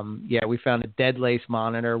we found a dead lace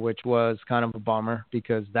monitor, which was kind of a bummer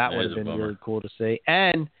because that would have been really cool to see.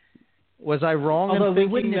 And was I wrong Although in we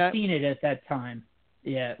thinking wouldn't that have seen it at that time.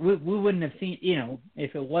 Yeah, we wouldn't have seen.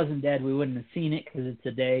 If it wasn't dead, we wouldn't have seen it because it's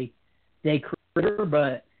a day critter.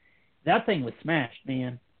 But that thing was smashed,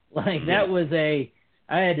 man. That was I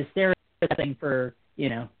had to stare at that thing for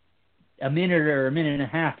a minute or a minute and a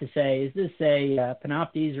half to say, is this a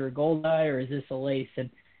Panoptes or a Goldeye or is this a lace? And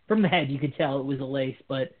from the head, you could tell it was a lace.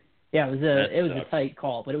 But yeah, it was a tight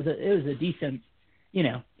call. But it was a decent.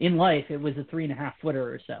 In life, it was a 3.5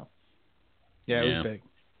 footer or so. Yeah, it was big.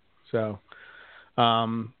 So.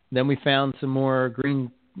 Then we found some more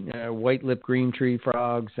green, white lip green tree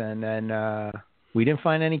frogs, and then we didn't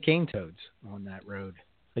find any cane toads on that road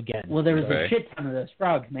again. Well, there was a shit ton of those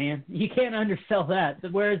frogs, man. You can't undersell that.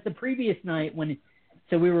 Whereas the previous night,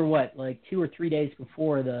 so we were 2 or 3 days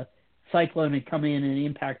before the cyclone had come in and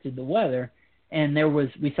impacted the weather, and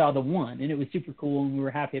we saw the one, and it was super cool, and we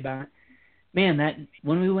were happy about it. Man,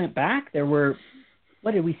 when we went back, there were,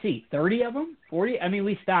 what did we see? 30 of them? 40? I mean,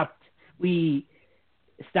 we stopped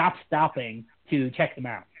stopping to check them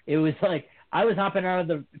out. It was I was hopping out of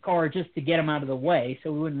the car just to get them out of the way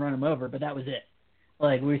so we wouldn't run them over, but that was it.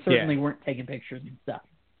 We certainly weren't taking pictures and stuff.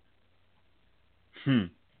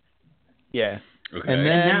 Yeah. Okay. And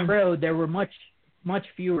that road, there were much, much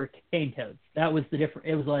fewer cane toads. That was the difference.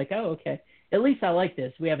 It was oh, okay. At least I like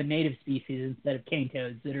this. We have a native species instead of cane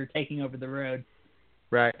toads that are taking over the road.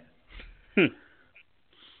 Right.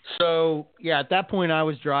 So, at that point I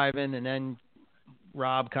was driving, and then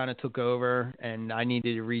Rob kind of took over, and I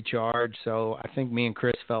needed to recharge. So I think me and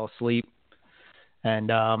Chris fell asleep,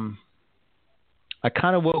 and I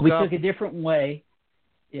kind of woke up. We took a different way.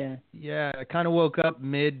 Yeah. Yeah, I kind of woke up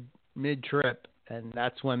mid trip, and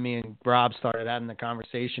that's when me and Rob started having the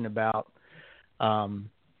conversation about, the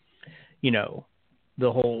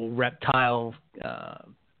whole reptile,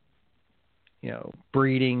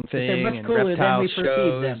 breeding thing and reptile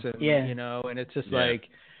shows, and and it's just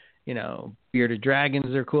bearded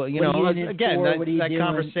dragons are cool. Again, that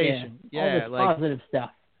conversation. Yeah, all this positive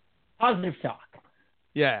stuff. Positive talk.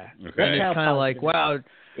 Yeah. Okay. And it's kind of wow,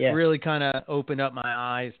 yeah. Really kind of opened up my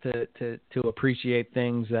eyes to appreciate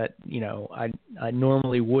things that, I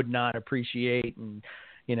normally would not appreciate, and,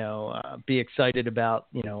 be excited about,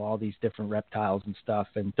 all these different reptiles and stuff,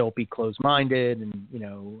 and don't be closed-minded, and,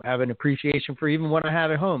 have an appreciation for even what I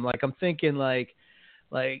have at home. I'm thinking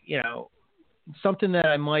something that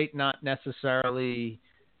I might not necessarily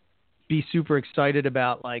be super excited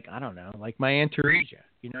about, I don't know, my Antaresia.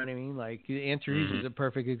 You know what I mean? Antaresia is a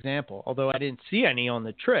perfect example. Although I didn't see any on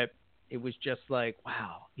the trip, it was just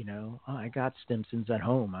wow, I got Stimsons at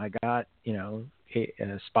home. I got,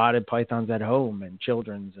 spotted pythons at home and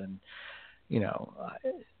children's, and,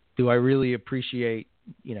 do I really appreciate,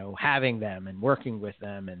 having them and working with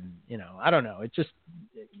them? And, I don't know. It just,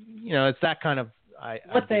 it's that kind of,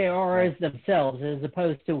 what they are as themselves, as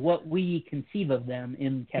opposed to what we conceive of them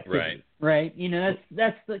in captivity, right?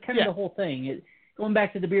 That's the kind of the whole thing. Going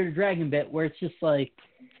back to the bearded dragon bit, where it's just the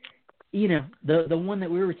one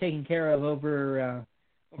that we were taking care of over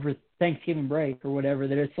Thanksgiving break or whatever.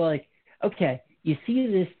 That it's okay, you see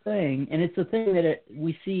this thing, and it's a thing that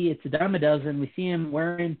we see. It's a dime a dozen. We see him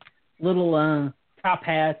wearing little top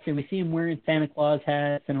hats, and we see him wearing Santa Claus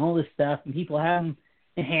hats and all this stuff, and people have them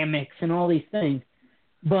in hammocks and all these things.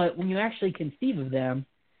 But when you actually conceive of them,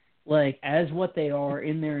 as what they are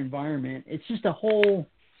in their environment, it's just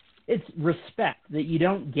it's respect that you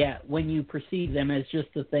don't get when you perceive them as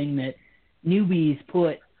just the thing that newbies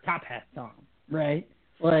put top hats on, right?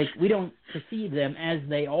 We don't perceive them as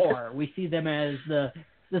they are. We see them as the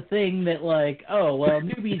thing that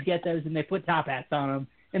newbies get those and they put top hats on them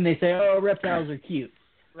and they say, oh, reptiles are cute,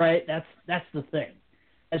 right? That's the thing.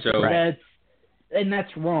 and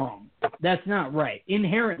that's wrong. That's not right.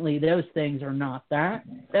 Inherently, those things are not that.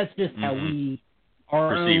 That's just how we,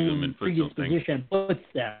 our perceive them own and put something. predisposition puts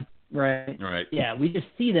them, right? Right. Yeah, we just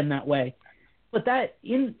see them that way. But that,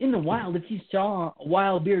 in the wild, if you saw a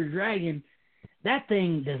wild bearded dragon, that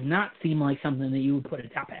thing does not seem like something that you would put a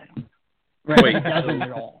top hat on. Right? Wait, It doesn't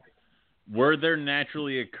at all. Were there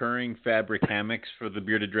naturally occurring fabric hammocks for the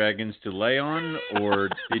bearded dragons to lay on, or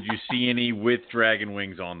did you see any with dragon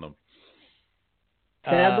wings on them?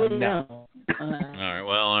 Sadly, no. All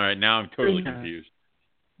right. Now I'm totally confused.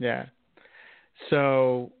 Yeah.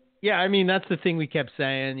 So, yeah, I mean, that's the thing we kept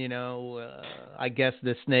saying, you know, I guess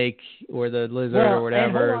the snake or the lizard or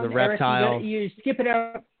whatever, hold on, the reptile. Eric, you skip it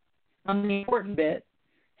out on the important bit.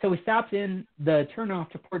 So we stopped in the turnoff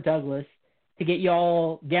to Port Douglas to get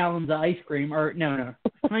y'all gallons of ice cream, or no,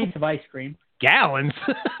 pints of ice cream. Gallons?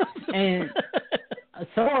 And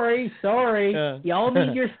sorry, y'all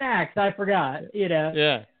need your snacks. I forgot, you know.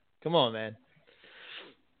 Yeah, come on, man.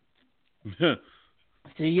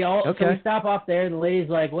 So y'all, Okay. so we stop off there, and the lady's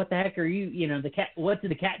like, "What the heck are you? You know, the cat. What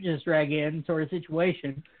did the cat just drag in?" Sort of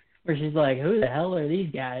situation, where she's like, "Who the hell are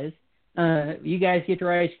these guys? You guys get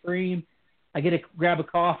your ice cream. I get to grab a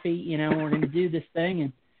coffee. You know, we're gonna do this thing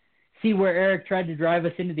and see where Eric tried to drive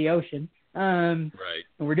us into the ocean. Right.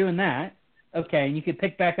 And we're doing that. Okay, and you could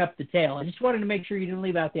pick back up the tail. I just wanted to make sure you didn't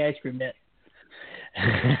leave out the ice cream bit.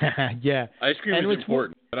 Yeah. Ice cream is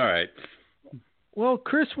important, but all right. Well,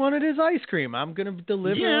 Chris wanted his ice cream. I'm going to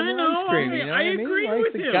deliver him ice cream. You know I what agree I mean?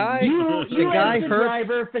 with the him. Guy, You the guy as the hurt.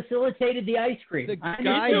 driver facilitated the ice cream. The I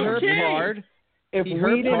guy understand. hurt okay. hard. If He we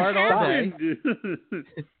hurt didn't hard all stop, day.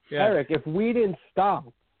 Yeah. Eric, if we didn't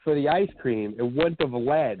stop for the ice cream, it wouldn't have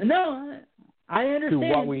led. No, I understand.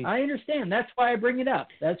 what we- I understand. That's why I bring it up.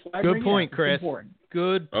 That's why I Good bring point, it up. Chris. It's important.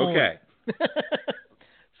 Good point. Okay.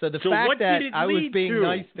 So the So fact what that did it I was lead being to?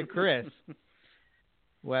 nice to Chris,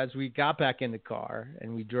 well, as we got back in the car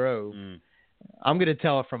and we drove, I'm going to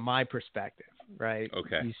tell it from my perspective, right?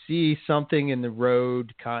 Okay. You see something in the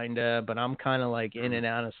road, kind of, but I'm kind of like in and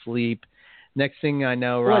out of sleep. Next thing I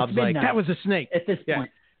know, Well, it's Rob's like, midnight. that was a snake. At this Yeah.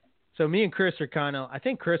 point. So me and Chris are kind of, I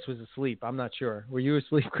think Chris was asleep. I'm not sure. Were you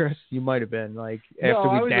asleep, Chris? You might have been, like, after No, we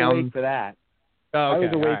I was downed. awake for that. Oh, I okay.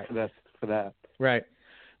 was awake all right. for that. Right.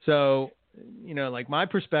 So, you know, like my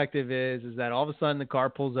perspective is that all of a sudden the car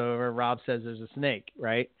pulls over. Rob says there's a snake,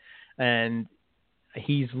 right? And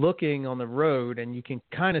he's looking on the road, and you can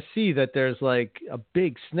kind of see that there's like a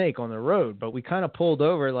big snake on the road. But we kind of pulled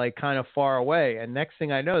over like kind of far away, and next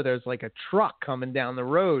thing I know, there's like a truck coming down the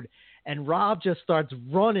road. And Rob just starts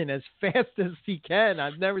running as fast as he can.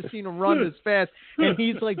 I've never seen him run this fast. And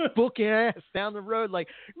he's like booking ass down the road like,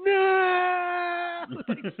 no!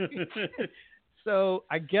 So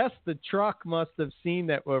I guess the truck must have seen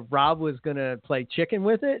that Rob was going to play chicken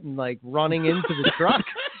with it and like running into the truck.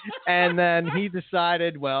 And then he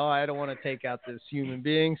decided, well, I don't want to take out this human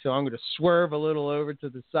being, so I'm going to swerve a little over to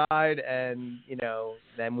the side. And, you know,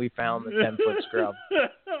 then we found the 10-foot scrub.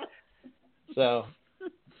 So...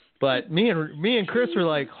 But me and Chris were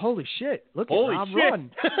like, holy shit, look at Rob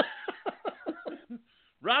run.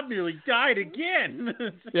 Rob nearly died again.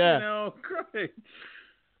 Yeah. You know, great.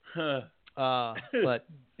 But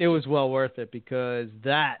it was well worth it because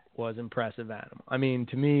that was impressive animal. I mean,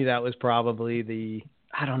 to me, that was probably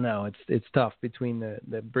I don't know, it's tough between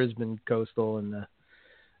the Brisbane Coastal and the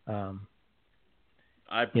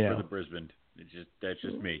I prefer the Brisbane. That's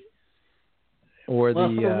just me. Or well,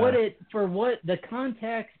 the for what the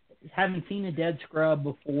context, having seen a dead scrub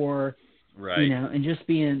before, right? You know, and just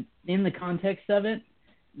being in the context of it,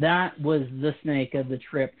 that was the snake of the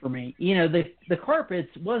trip for me. You know, the carpets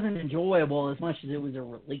wasn't enjoyable as much as it was a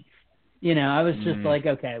relief. You know, I was just like,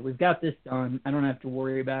 okay, we've got this done. I don't have to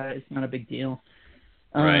worry about it. It's not a big deal.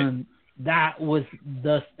 Right. That was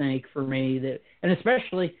the snake for me. And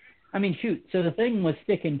especially, I mean, shoot. So the thing was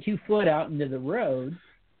sticking 2 foot out into the road,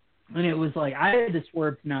 and it was like I had to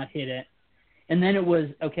swerve to not hit it. And then it was,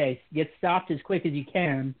 okay, get stopped as quick as you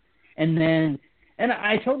can. And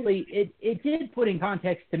I totally, it did put in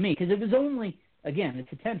context to me, because it was only, again,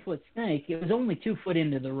 it's a 10-foot snake. It was only 2 foot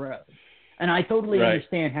into the road. And I totally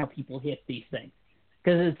understand how people hit these things.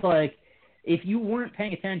 Because it's like, if you weren't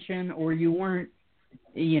paying attention, or you weren't,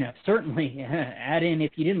 you know, certainly add in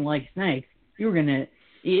if you didn't like snakes, you were going to,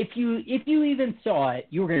 if you even saw it,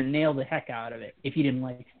 you were going to nail the heck out of it if you didn't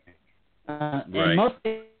like snakes. And most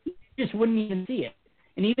people just wouldn't even see it.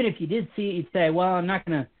 And even if you did see it, you'd say, well, I'm not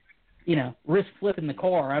going to, you know, risk flipping the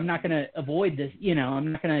car. I'm not going to avoid this. You know,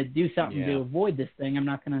 I'm not going to do something to avoid this thing. I'm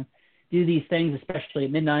not going to do these things, especially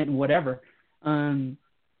at midnight and whatever.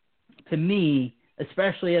 To me,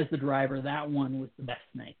 especially as the driver, that one was the best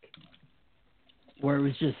snake. where it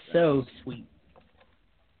was just so sweet.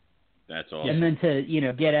 That's awesome. And then to,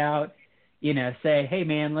 get out, say, hey,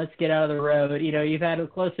 man, let's get out of the road. You've had a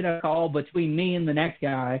close enough call between me and the next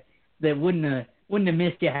guy that wouldn't have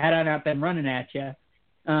missed you had I not been running at you.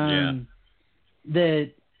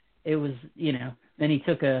 That it was, then he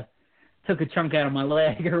took a chunk out of my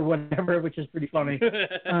leg or whatever, which is pretty funny.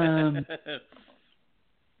 Because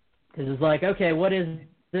it's like, okay, what is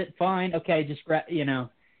it? Fine. Okay, just,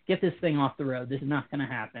 get this thing off the road. This is not going to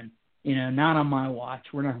happen. Not on my watch.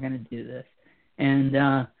 We're not going to do this. And,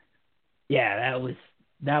 that was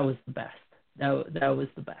the best. That was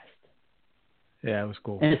the best. Yeah, it was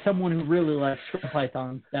cool. And as someone who really likes scrub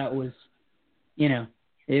pythons, that was,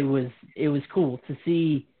 it was cool to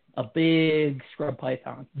see a big scrub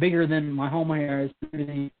python, bigger than my home hairs, bigger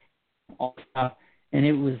than all stuff. And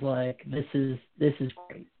it was like, this is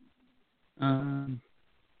great.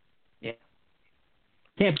 Yeah.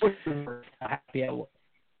 Can't put it for how happy I was.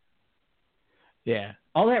 Yeah.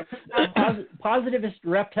 All that positivist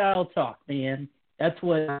reptile talk, man. That's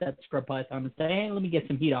what that scrub python is saying. Hey, let me get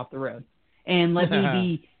some heat off the road. And let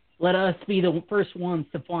us be the first ones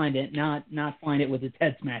to find it, not find it with its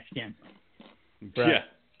head smashed in. Right. Yeah.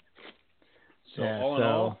 So Yeah, all in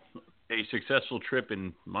all, a successful trip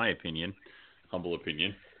in my opinion, humble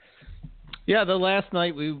opinion. Yeah, the last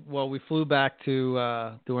night we flew back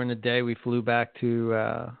to during the day we flew back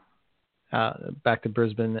to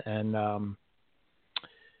Brisbane, and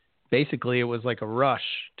basically it was like a rush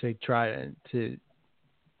to try to.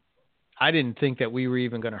 I didn't think that we were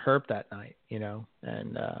even going to herp that night,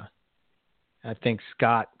 and I think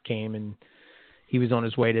Scott came and he was on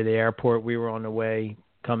his way to the airport. We were on the way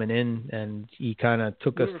coming in, and he kind of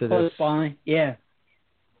took us to this. By. Yeah.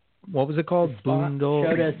 What was it called? Boondall.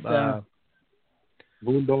 Showed us.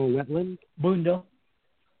 Boondall Wetlands? Boondall.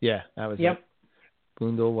 Yeah, that was it.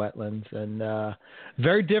 Boondall Wetlands, and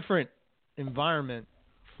very different environment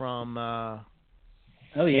from.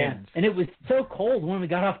 Oh yeah, and it was so cold when we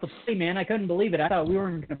got off the plane, man. I couldn't believe it. I thought we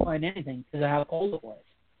weren't going to find anything because of how cold it was.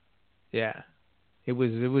 Yeah, it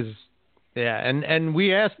was. Yeah, and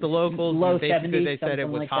we asked the locals, low and basically 70s, they said it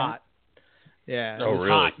was like hot. That. Yeah, oh, it was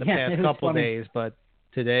really? hot the past couple funny. days, but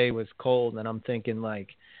today was cold, and I'm thinking like,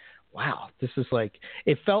 wow, this is like,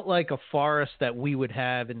 it felt like a forest that we would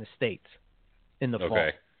have in the States in the fall.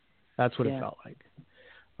 That's what it felt like.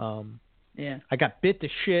 Yeah. I got bit the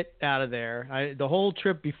shit out of there. The whole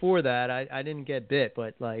trip before that, I didn't get bit,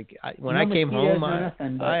 but like when I came home, I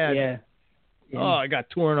got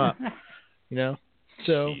torn up,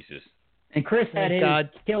 So. Jesus. And Chris had his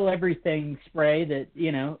kill everything spray that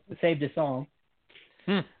saved us all.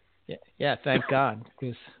 Yeah, thank God,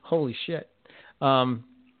 because holy shit.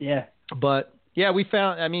 Yeah. But yeah, we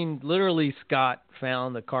found. I mean, literally, Scott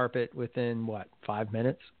found the carpet within 5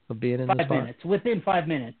 minutes of being in the spot? 5 minutes. Within 5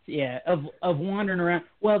 minutes, yeah, of wandering around.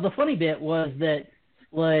 Well, the funny bit was that,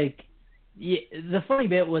 the funny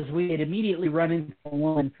bit was we had immediately run into a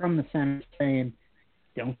woman from the center saying,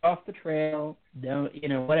 "Don't go off the trail, don't,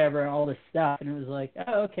 whatever, all this stuff," and it was like,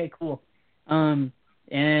 "Oh, okay, cool." And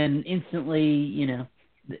instantly,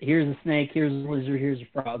 here's a snake, here's a lizard, here's a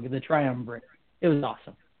frog, the triumvirate. It was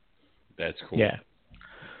awesome. That's cool. Yeah.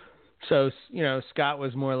 So, Scott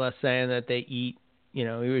was more or less saying that they eat, he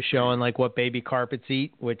was showing like what baby carpets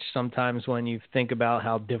eat, which sometimes when you think about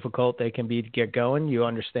how difficult they can be to get going, you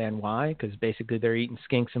understand why, because basically they're eating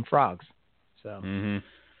skinks and frogs. So,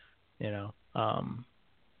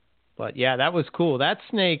 but yeah, that was cool. That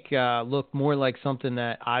snake looked more like something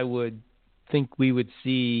that I would think we would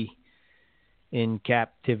see in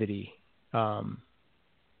captivity.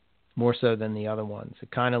 More so than the other ones.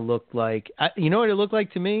 It kind of looked like, you know what it looked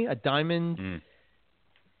like to me? A diamond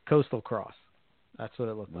coastal cross. That's what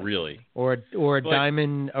it looked like. Really? Or a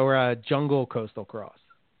diamond or a jungle coastal cross.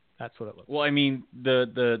 That's what it looked like. Well, I mean,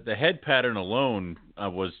 the head pattern alone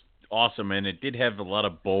was awesome, and it did have a lot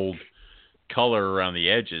of bold color around the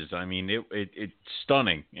edges. I mean, it's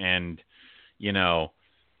stunning, and you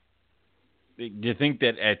think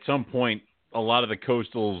that at some point a lot of the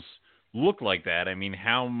coastals look like that. I mean,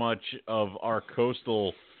 how much of our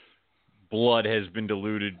coastal blood has been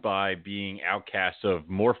diluted by being outcasts of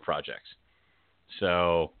morph projects?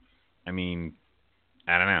 So, I mean,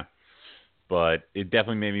 I don't know. But it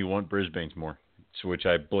definitely made me want Brisbane's more, which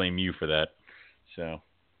I blame you for that. So.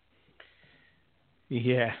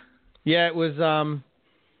 Yeah. Yeah, it was,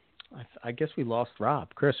 I guess we lost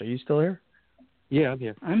Rob. Chris, are you still here? Yeah, I'm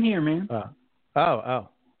here. I'm here, man. Oh.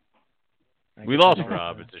 We lost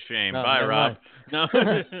Rob. It's a shame. No, bye, Rob. No.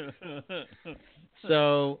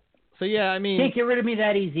 So yeah, I mean, can't get rid of me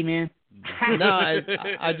that easy, man. No,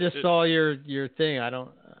 I just saw your thing.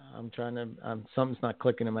 I'm I'm trying to. Something's not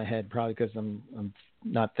clicking in my head, probably because I'm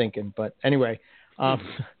not thinking. But anyway,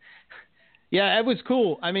 yeah, it was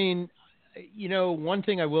cool. I mean, one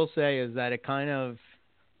thing I will say is that it kind of.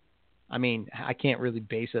 I mean, I can't really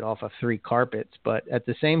base it off of 3 carpets, but at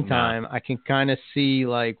the same time, I can kind of see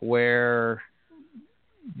like where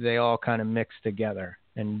they all kind of mix together,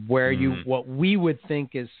 and where what we would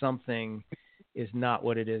think is something is not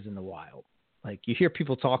what it is in the wild. Like you hear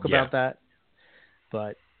people talk about that,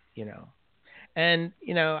 but and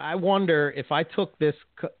I wonder if I took this.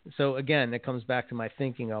 So again, it comes back to my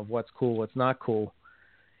thinking of what's cool, what's not cool.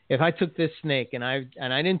 If I took this snake and I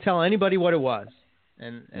didn't tell anybody what it was.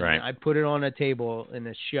 And I put it on a table in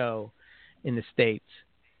a show in the States,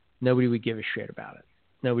 nobody would give a shit about it.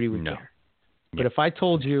 Nobody would care. But if I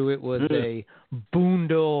told you it was a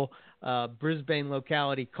Boondle, Brisbane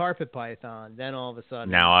locality carpet python, then all of a sudden...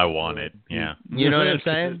 Now I want it, yeah. You know what I'm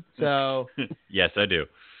saying? So... Yes, I do.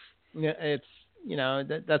 Yeah, it's,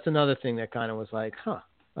 that's another thing that kind of was like,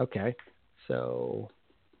 okay. So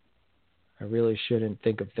I really shouldn't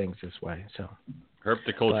think of things this way, so...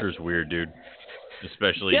 Herpetoculture is weird, dude.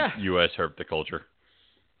 Especially U.S. herpetoculture.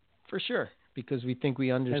 For sure, because we think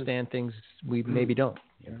we understand things we maybe don't.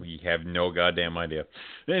 We have no goddamn idea.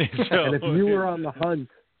 And if you were on the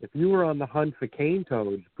hunt for cane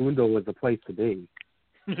toads, Boondle was the place to be.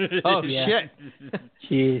 Oh shit!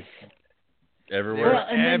 Jeez. Everywhere. Well,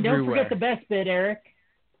 and then don't forget the best bit, Eric.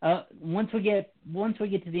 Once we get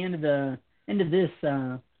to the end of this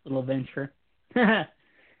little adventure, the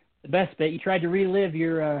best bit, you tried to relive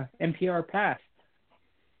your NPR past.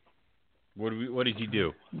 What did he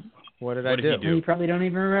do? What did I do? You probably don't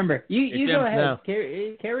even remember. You go ahead. No.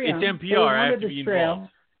 Carry on. It's NPR. I have to be involved.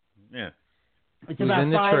 Yeah. It's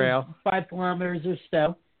about 5 kilometers or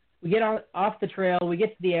so. We get off the trail. We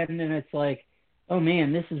get to the end, and it's like, oh,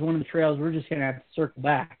 man, this is one of the trails. We're just going to have to circle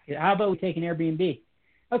back. How about we take an Airbnb?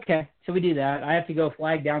 Okay, so we do that. I have to go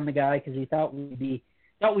flag down the guy because he thought we'd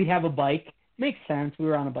have a bike. Makes sense. We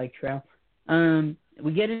were on a bike trail.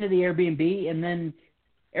 We get into the Airbnb, and then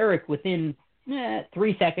Eric, within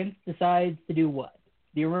 3 seconds, decides to do what?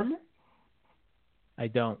 Do you remember? I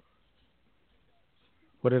don't.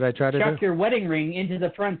 What did I try to do? Chuck your wedding ring into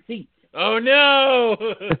the front seat. Oh, no!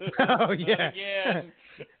 Oh, yeah.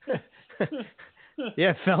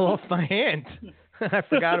 Yeah, it fell off my hand. I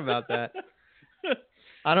forgot about that.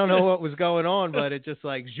 I don't know what was going on, but it just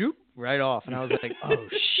like zoop right off. And I was like, oh,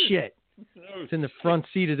 shit. It's in the front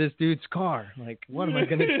seat of this dude's car. Like, what am I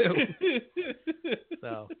going to do?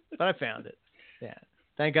 So, but I found it. Yeah.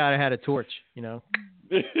 Thank God I had a torch,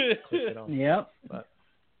 Click it on. Yep. But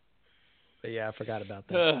yeah, I forgot about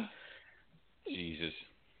that. Jesus.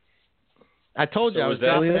 I told you I was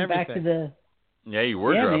dropping everything. Back to the... Yeah, you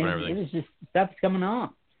were dropping everything. It was just stuff's coming on.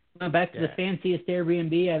 Went back to the fanciest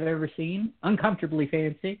Airbnb I've ever seen. Uncomfortably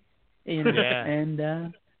fancy. And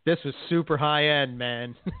this was super high end,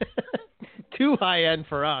 man. Too high end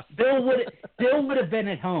for us. Bill would have been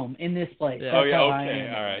at home in this place. Yeah. Oh yeah,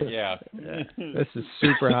 okay, all right, yeah. This is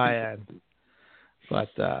super high end. But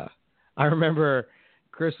I remember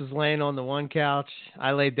Chris was laying on the one couch.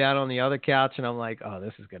 I laid down on the other couch, and I'm like, oh,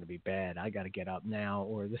 this is going to be bad. I got to get up now,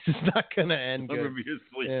 or this is not going to end good. I'm going to be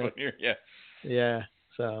asleep on here, yeah. Yeah,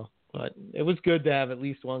 so, but it was good to have at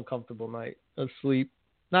least one comfortable night of sleep.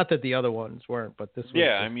 Not that the other ones weren't, but this was.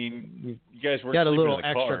 Yeah, I mean, you guys were got a little in the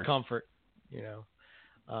extra car. comfort,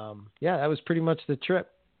 Yeah, that was pretty much the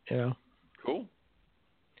trip, Cool.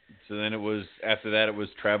 So then after that it was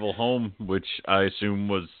travel home, which I assume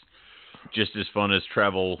was just as fun as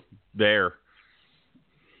travel there.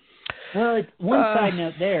 Well, one side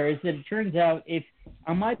note there is that it turns out if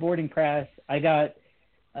on my boarding pass I got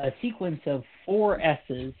a sequence of 4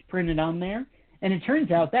 S's printed on there, and it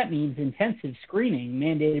turns out that means intensive screening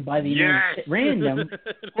mandated by the United States. Random,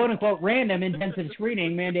 quote unquote, random intensive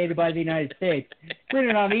screening mandated by the United States,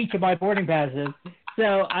 printed on each of my boarding passes.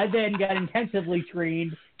 So I then got intensively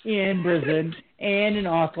screened in Brisbane and in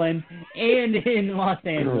Auckland and in Los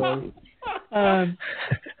Angeles.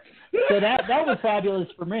 So that was fabulous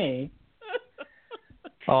for me.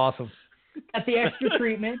 Awesome. Got the extra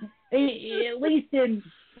treatment. At least in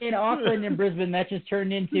Auckland and Brisbane, that just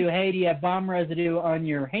turned into, hey, do you have bomb residue on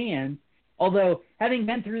your hands? Although, having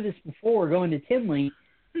been through this before, going to Tinley,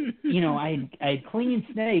 I had cleaned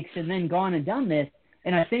snakes and then gone and done this,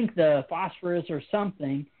 and I think the phosphorus or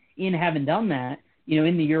something in having done that,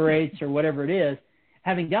 in the urates or whatever it is,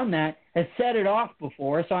 having done that, has set it off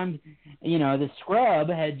before. So I'm, the scrub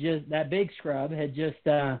that big scrub had just,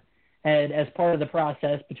 had as part of the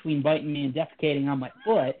process between biting me and defecating on my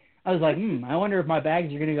foot, I was like, I wonder if my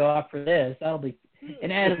bags are going to go off for this. That'll be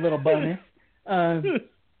an added little bonus.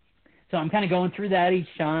 So I'm kind of going through that each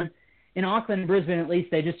time. In Auckland and Brisbane, at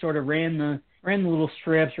least, they just sort of ran the little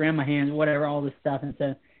strips, ran my hands, whatever, all this stuff, and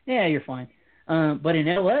said, yeah, you're fine. But in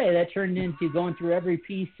LA, that turned into going through every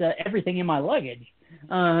piece, everything in my luggage.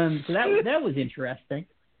 So that was interesting.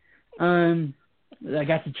 I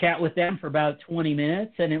got to chat with them for about 20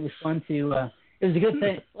 minutes, and it was fun to. It was a good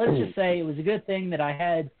thing. Let's just say it was a good thing that I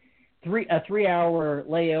had a 3-hour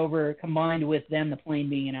layover combined with them, the plane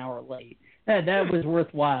being an hour late. That was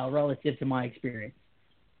worthwhile relative to my experience.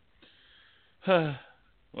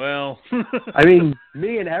 Well, I mean,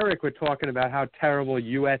 me and Eric were talking about how terrible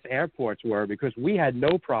U.S. airports were because we had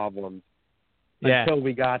no problems until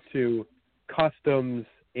we got to customs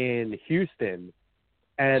in Houston,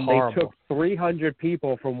 and Horrible. they took 300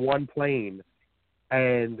 people from one plane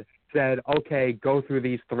and said, okay, go through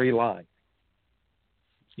these 3 lines.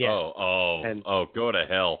 Yeah. Oh, go to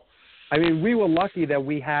hell. I mean, we were lucky that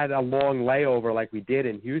we had a long layover like we did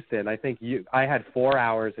in Houston. I think I had 4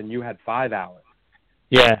 hours and you had 5 hours.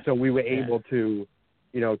 Yeah. So we were able to,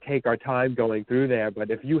 take our time going through there.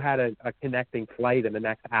 But if you had a connecting flight in the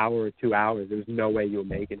next hour or 2 hours, there was no way you were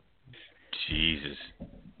making it. Jesus.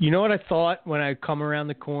 You know what I thought when I come around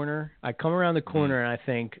the corner? I come around the corner and I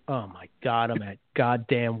think, oh, my God, I'm at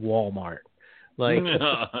goddamn Walmart. Like,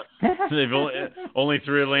 They've only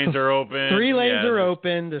 3 lanes are open. 3 lanes are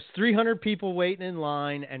open. There's 300 people waiting in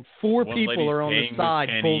line, and 4 people are on the side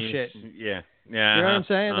bullshitting. Yeah. You know what I'm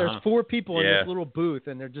saying? There's 4 people in this little booth,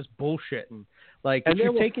 and they're just bullshitting. Like, and if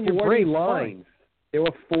you're taking your break, lines. There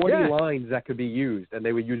were 40 lines that could be used, and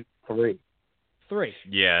they would use 3. 3.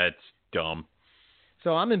 Yeah, it's dumb.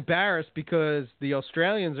 So I'm embarrassed because the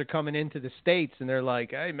Australians are coming into the States, and they're like,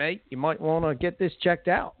 hey, mate, you might want to get this checked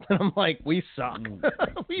out. And I'm like, we suck.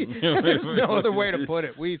 There's no other way to put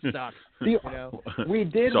it. We suck. We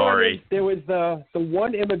did. Sorry. There was the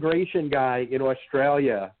one immigration guy in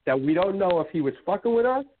Australia that we don't know if he was fucking with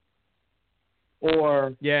us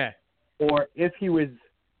or if he was,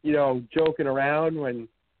 joking around when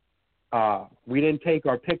we didn't take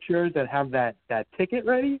our pictures and have that ticket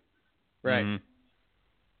ready. Right. Mm-hmm.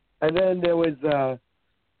 And then there was the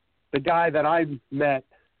guy that I met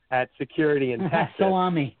at security in Texas.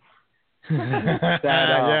 Salami.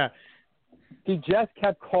 He just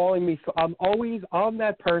kept calling me. So I'm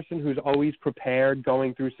that person who's always prepared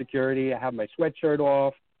going through security. I have my sweatshirt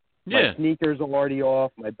off. My sneakers are already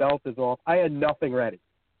off. My belt is off. I had nothing ready.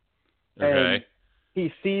 Okay. And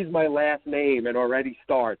he sees my last name and already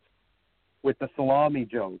starts with the salami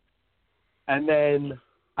joke. And then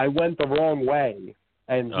I went the wrong way.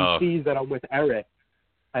 And he sees that I'm with Eric,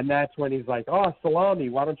 and that's when he's like, "Oh, Salami,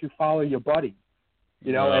 why don't you follow your buddy?"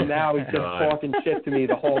 And now he's just talking shit to me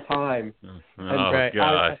the whole time.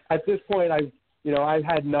 God! At this point, I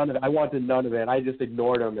had none of it. I wanted none of it. I just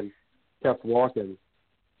ignored him and kept walking.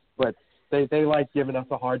 But they like giving us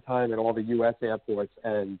a hard time at all the U.S. airports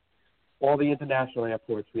and all the international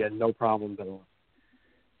airports. We had no problems at all.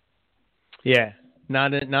 Yeah,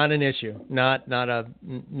 not an issue.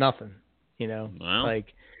 Nothing. Well,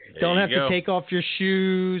 don't have to take off your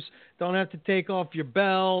shoes. Don't have to take off your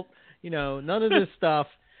belt. None of this stuff.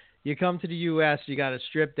 You come to the U.S., you got to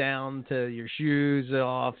strip down to your shoes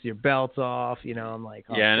off, your belts off. I'm like,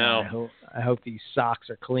 oh, yeah, God, I hope these socks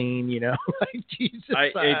are clean. Like Jesus.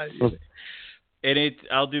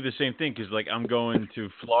 I'll do the same thing because, I'm going to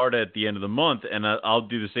Florida at the end of the month, and I'll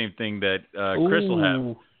do the same thing that Chris will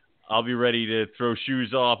have. I'll be ready to throw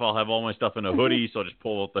shoes off. I'll have all my stuff in a hoodie, so I'll just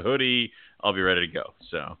pull out the hoodie. I'll be ready to go.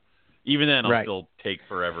 So even then, I'll still take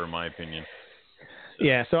forever, in my opinion. So.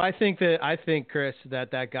 Yeah, so I think, Chris,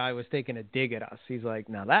 that guy was taking a dig at us. He's like,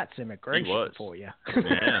 now that's immigration for you.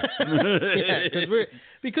 Yeah.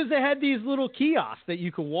 Because they had these little kiosks that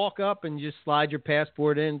you could walk up and just slide your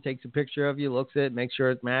passport in, takes a picture of you, looks at it, makes sure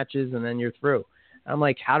it matches, and then you're through. I'm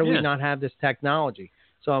like, how do we not have this technology?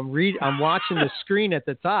 So I'm watching the screen at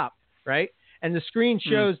the top, right? And the screen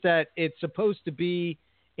shows that it's supposed to be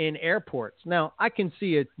in airports. Now, I can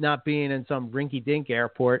see it not being in some rinky-dink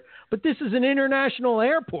airport, but this is an international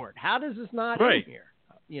airport. How does this not in here?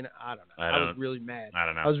 I don't know. I was really mad. I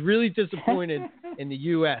don't know. I was really disappointed in the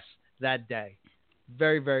U.S. that day.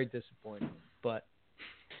 Very, very disappointed. But,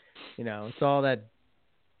 it's all that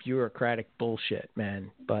bureaucratic bullshit, man.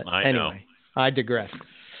 But anyway, I digress.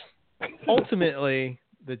 Ultimately,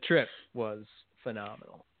 the trip was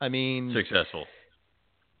phenomenal. I mean, successful.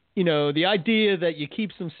 The idea that you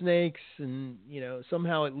keep some snakes and,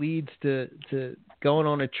 somehow it leads to going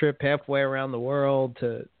on a trip halfway around the world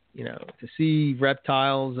to see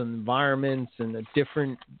reptiles and environments and the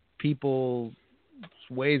different people's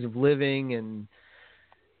ways of living. And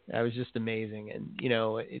that was just amazing. And,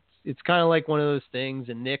 it's kind of like one of those things.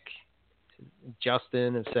 And Nick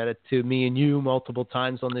Justin has said it to me and you multiple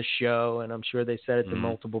times on this show, and I'm sure they said it to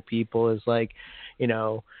multiple people, is like, you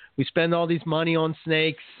know, we spend all these money on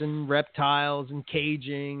snakes and reptiles and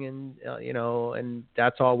caging and, you know, and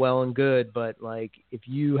that's all well and good. But like, if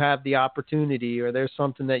you have the opportunity or there's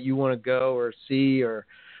something that you want to go or see, or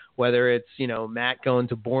whether it's, you know, Matt going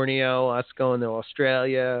to Borneo, us going to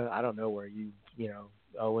Australia, I don't know where you know,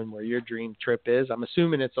 Owen, where your dream trip is. I'm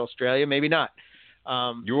assuming it's Australia, maybe not.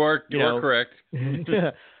 You are correct.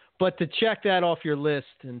 But to check that off your list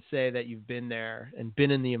and say that you've been there and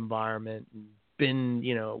been in the environment and been,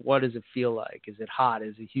 you know, what does it feel like? Is it hot?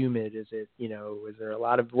 Is it humid? Is it, you know, is there a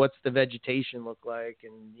lot of, what's the vegetation look like?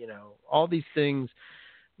 And, you know, all these things,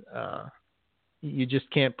 you just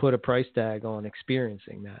can't put a price tag on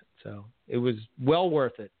experiencing that. So it was well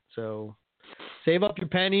worth it. So save up your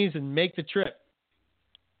pennies and make the trip.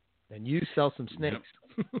 And you sell some snakes.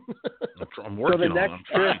 Yep. I'm working on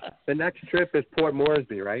it. The next trip is Port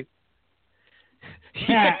Moresby, right?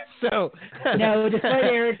 Yeah. So no, despite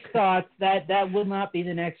Eric's thoughts, that will not be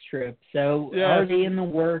the next trip. So already in the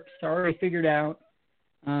works, already figured out.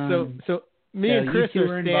 So me and Chris you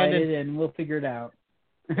two are invited, standing, and we'll figure it out.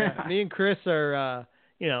 me and Chris are,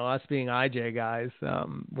 you know, us being IJ guys,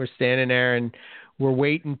 we're standing there and we're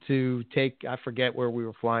waiting to take, I forget where we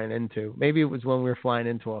were flying into. Maybe it was when we were flying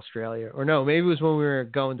into Australia, or no, maybe it was when we were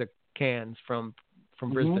going to Cairns from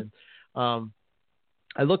Brisbane.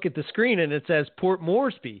 I look at the screen and it says Port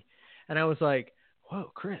Moresby. And I was like,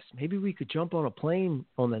 whoa, Chris, maybe we could jump on a plane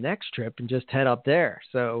on the next trip and just head up there.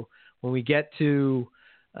 So when we get to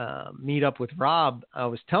meet up with Rob, I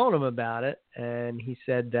was telling him about it. And he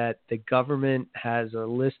said that the government has a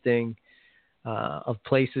listing of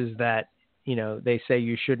places that, you know, they say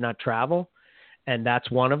you should not travel. And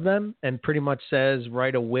that's one of them. And pretty much says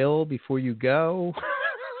write a will before you go.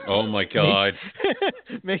 Oh my God.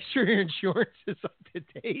 Make sure your insurance is up to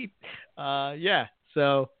date. Yeah.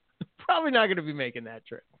 So probably not going to be making that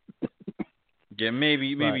trip. Yeah,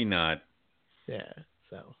 maybe not. Yeah.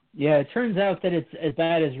 So. Yeah, it turns out that it's as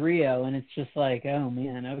bad as Rio, and it's just like, oh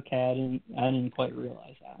man, okay, I didn't quite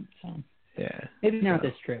realize that. So yeah, maybe not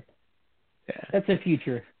this trip. Yeah, that's a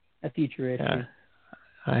future issue. Yeah.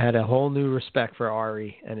 I had a whole new respect for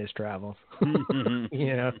Ari and his travels.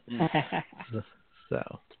 You know.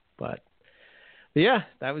 But yeah,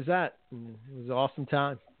 that was that. It was an awesome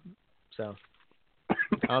time. So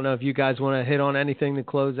I don't know if you guys want to hit on anything to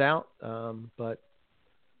close out, but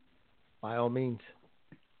by all means.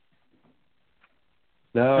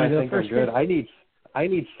 No, I think I'm good. I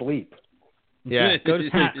need sleep. Yeah, go to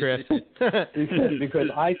sleep, Chris. because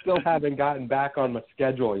I still haven't gotten back on my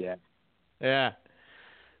schedule yet. Yeah.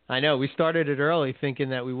 I know. We started it early thinking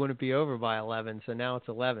that we wouldn't be over by 11, so now it's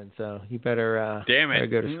 11. So you better, damn it. better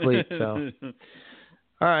go to sleep. So,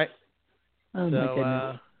 all right. Oh, my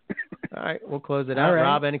goodness. All right, we'll close it out. Right.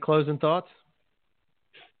 Rob, any closing thoughts?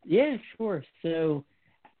 Yeah, sure. So,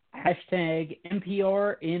 hashtag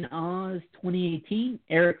NPR in Oz 2018.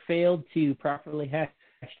 Eric failed to properly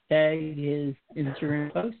hashtag his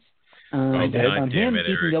Instagram posts. On him,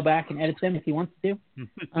 he can go back and edit them if he wants to.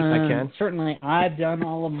 I can. Certainly, I've done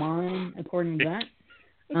all of mine according to that.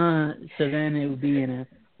 So then it would be in a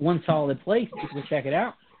one solid place. People check it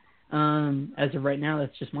out. As of right now,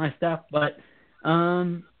 that's just my stuff. But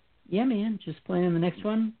yeah, man, just planning the next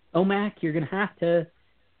one. OMAC, you're gonna have to,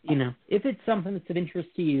 you know, if it's something that's of interest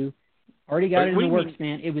to you. Already got it in the works,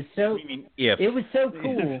 man. It was so. It was so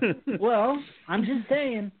cool. Well, I'm just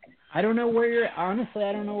saying. I don't know where you're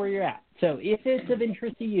at. So if it's of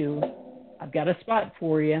interest to you, I've got a spot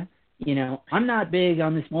for you. You know, I'm not big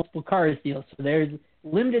on this multiple cars deal, so there's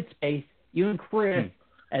limited space. You and Chris,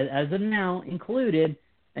 as of now, included,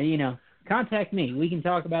 you know, contact me. We can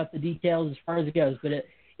talk about the details as far as it goes, but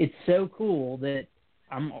it's so cool that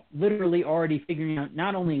I'm literally already figuring out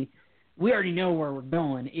not only we already know where we're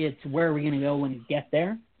going, it's where are we going to go when we get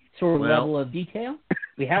there, sort of level of detail.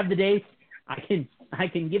 We have the dates. I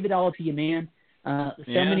can give it all to you, man.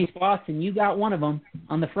 Many spots, and you got one of them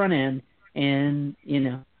on the front end. And, you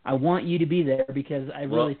know, I want you to be there because I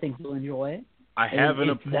really think you'll enjoy it. I have an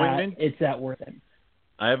appointment. It's that worth it.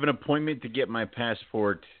 I have an appointment to get my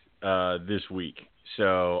passport this week.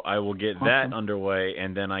 So I will get that underway,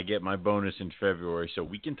 and then I get my bonus in February, so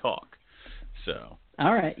we can talk. So.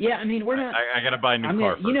 All right. Yeah, I mean, we're not. I got to buy a new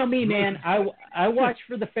car first. You know me, man. I watch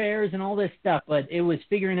for the fairs and all this stuff, but it was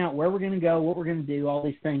figuring out where we're going to go, what we're going to do, all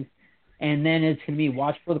these things. And then it's going to be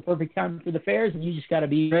watch for the perfect time for the fairs, and you just got to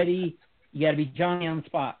be ready. You got to be Johnny on the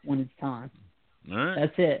spot when it's time. All right.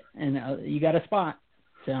 That's it. And you got a spot.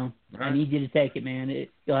 So I need you to take it, man.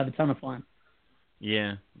 You'll have a ton of fun.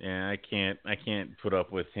 Yeah, I can't put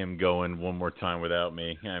up with him going one more time without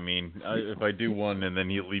me. I mean, if I do one and then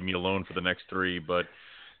he'll leave me alone for the next 3, but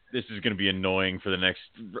this is going to be annoying for the next.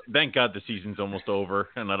 Thank God the season's almost over,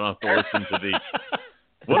 and I don't have to listen to the.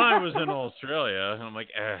 When I was in Australia, I'm like,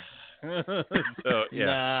 so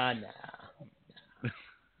yeah. Nah.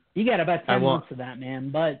 You got about 10 months of that,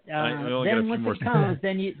 man. But then once it comes,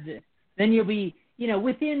 then you'll be,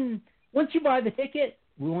 once you buy the ticket,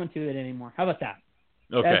 we won't do it anymore. How about that?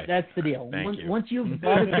 Okay. That's the deal. Thank you. Once you've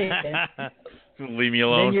bought a ticket, leave me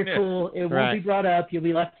alone. then you're cool. It won't be brought up. You'll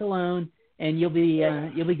be left alone, and you'll be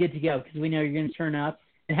good to go because we know you're going to turn up.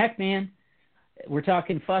 And heck, man, we're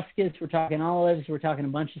talking Fuscus, we're talking olives, we're talking a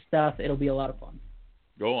bunch of stuff. It'll be a lot of fun.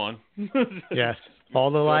 Go on. Yes.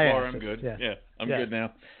 All the so lights. far, I'm good. Yeah, I'm good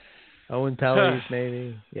now. Owen Pellies,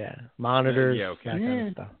 maybe. Yeah. Monitors. Yeah, okay. That kind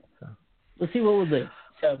of stuff. So. We'll see what we'll do.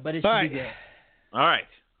 So, but it should be good. All right.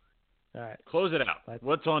 All right. Close it out.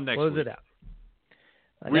 What's on next week? Close it out.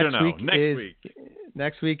 We don't know.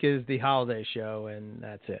 Next week is the holiday show, and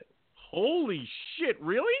that's it. Holy shit!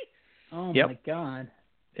 Really? Oh my God.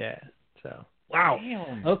 Yeah. So. Wow.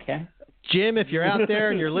 Damn. Okay. Jim, if you're out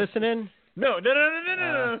there and you're listening. No.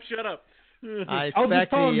 Shut up. I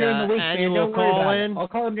expect the annual call-in. I'll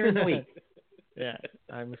call him during the week. Yeah,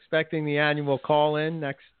 I'm expecting the annual call-in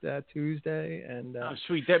next Tuesday, and oh,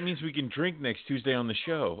 sweet. That means we can drink next Tuesday on the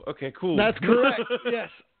show. Okay, cool. That's correct. Yes,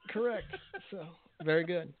 correct. So very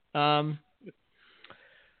good. So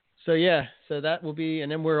that will be,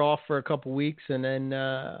 and then we're off for a couple weeks, and then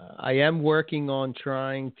I am working on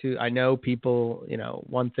trying to. I know people.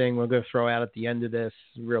 One thing we're going to throw out at the end of this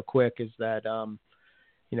real quick is that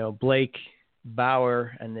Blake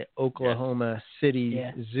Bauer and the Oklahoma City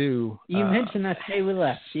Zoo. You mentioned that today we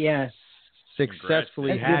left. Yes.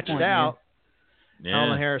 Successfully hatched out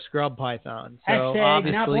Halmahera scrub python. So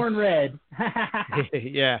Hashtag not born red.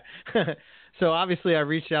 Yeah. So obviously I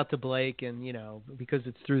reached out to Blake, and because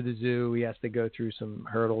it's through the zoo, he has to go through some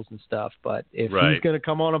hurdles and stuff. But if he's going to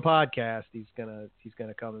come on a podcast, he's gonna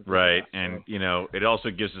come. Right, and it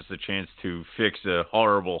also gives us a chance to fix a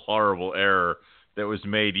horrible, horrible error that was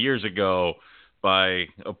made years ago by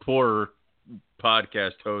a poor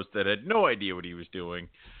podcast host that had no idea what he was doing.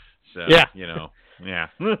 So, yeah.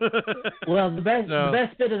 Well, the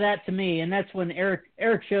best bit of that to me, and that's when Eric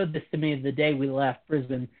showed this to me the day we left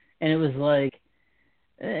Brisbane, and it was like,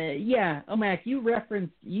 Omac, you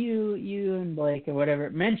referenced you and Blake or whatever,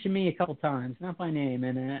 mentioned me a couple times, not by name,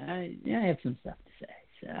 and I have some stuff to say.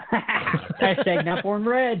 So, hashtag not born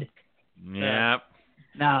red. Yeah.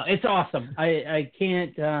 No, it's awesome. I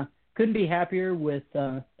couldn't be happier with,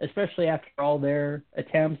 especially after all their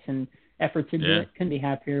attempts and efforts into it. Couldn't be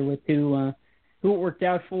happier with who it worked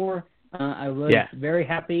out for. I was very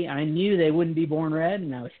happy. I knew they wouldn't be born red,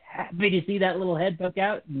 and I was happy to see that little head poke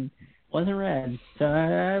out and wasn't red.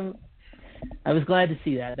 So I was glad to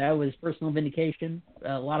see that. That was personal vindication.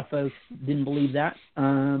 A lot of folks didn't believe that,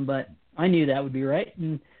 but I knew that would be right,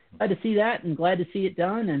 and glad to see that, and glad to see it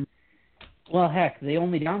done. And well, heck, the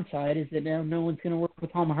only downside is that no one's going to work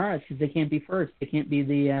with Halmaheras because they can't be first. They can't be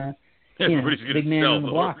the big man on the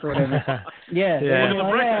block or whatever.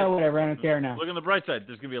 Whatever. I don't care now. Look on the bright side.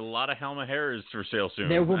 There's going to be a lot of Halmaheras for sale soon.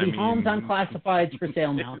 There will be homes on classifieds for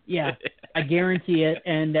sale now. Yeah, I guarantee it.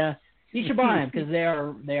 And you should buy them because they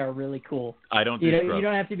are really cool. I don't do scrubs. You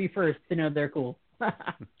don't have to be first to know they're cool.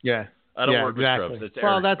 Yeah. I don't work with scrubs. That's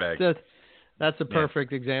Eric's bag. That's a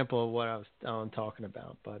perfect example of what I'm talking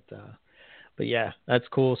about. But yeah, that's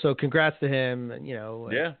cool. So congrats to him.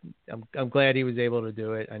 I'm glad he was able to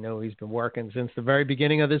do it. I know he's been working since the very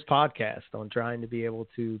beginning of this podcast on trying to be able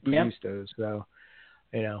to produce those. So,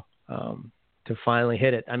 to finally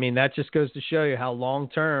hit it. I mean, that just goes to show you how long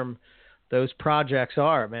term those projects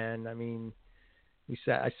are, man. I mean,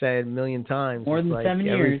 I say it a million times. More than 7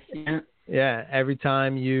 years. Yeah. Every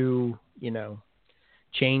time you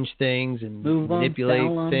change things and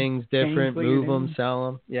manipulate things different, move them, sell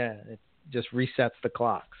them. Yeah. It just resets the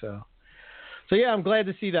clock. So yeah, I'm glad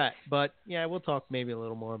to see that, but yeah, we'll talk maybe a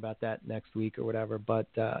little more about that next week or whatever. But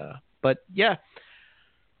yeah,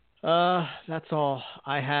 that's all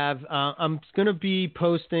I have. I'm going to be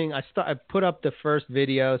posting, I put up the first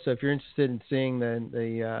video. So if you're interested in seeing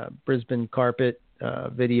the Brisbane carpet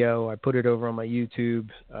video, I put it over on my YouTube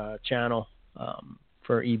channel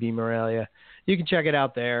for EB Morelia. You can check it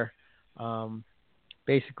out there.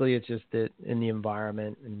 Basically it's just in the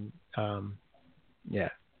environment and,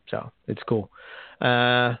 so it's cool.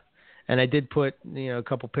 And I did put, a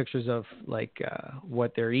couple pictures of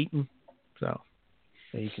what they're eating. So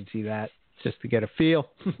you can see that just to get a feel.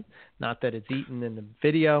 Not that it's eaten in the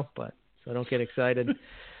video, but so don't get excited.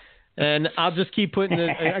 And I'll just keep putting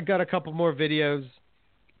I got a couple more videos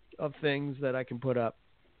of things that I can put up,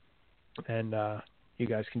 and you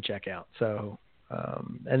guys can check out. So,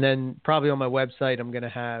 and then probably on my website, I'm going to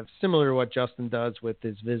have, similar to what Justin does with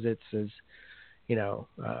his visits, is, you know,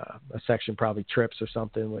 a section, probably trips or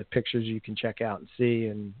something, with pictures you can check out and see.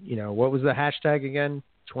 And, you know, what was the hashtag again?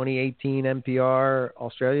 2018 NPR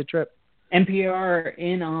Australia trip? NPR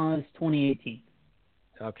in Oz 2018.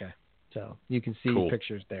 Okay. So you can see Cool.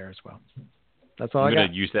 pictures there as well. That's all I'm I going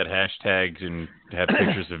got. to use that hashtag and have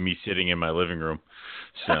pictures of me sitting in my living room.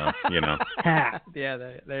 So, you know. Yeah,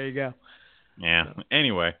 there you go. Yeah.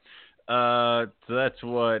 Anyway, so that's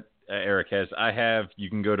what Eric has. You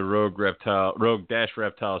can go to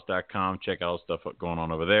rogue-reptiles.com, check out all the stuff going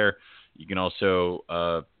on over there. You can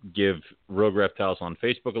also give Rogue Reptiles on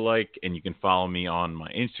Facebook a like, and you can follow me on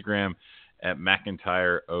my Instagram at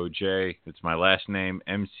McIntyreOJ. That's my last name,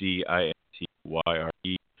 McIntyreOJ on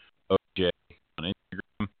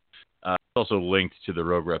Instagram. It's also linked to the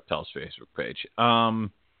Rogue Reptiles Facebook page.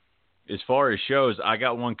 As far as shows, I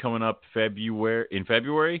got one coming up in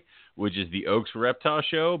February, which is the Oaks Reptile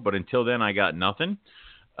Show. But until then, I got nothing.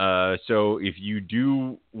 So if you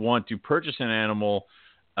do want to purchase an animal,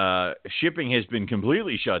 shipping has been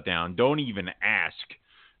completely shut down. Don't even ask,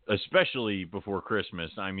 especially before Christmas.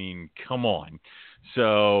 I mean, come on.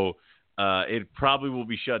 So it probably will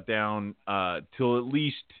be shut down till at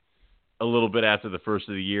least a little bit after the first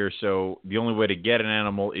of the year. So the only way to get an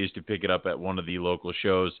animal is to pick it up at one of the local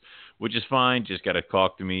shows, which is fine. Just got to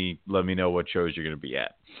talk to me. Let me know what shows you're going to be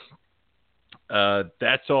at.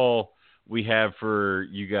 That's all we have for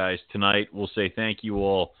you guys tonight. We'll say thank you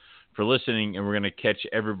all for listening, and we're going to catch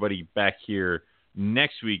everybody back here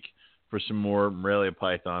next week for some more Morelia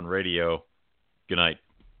Python Radio. Good night.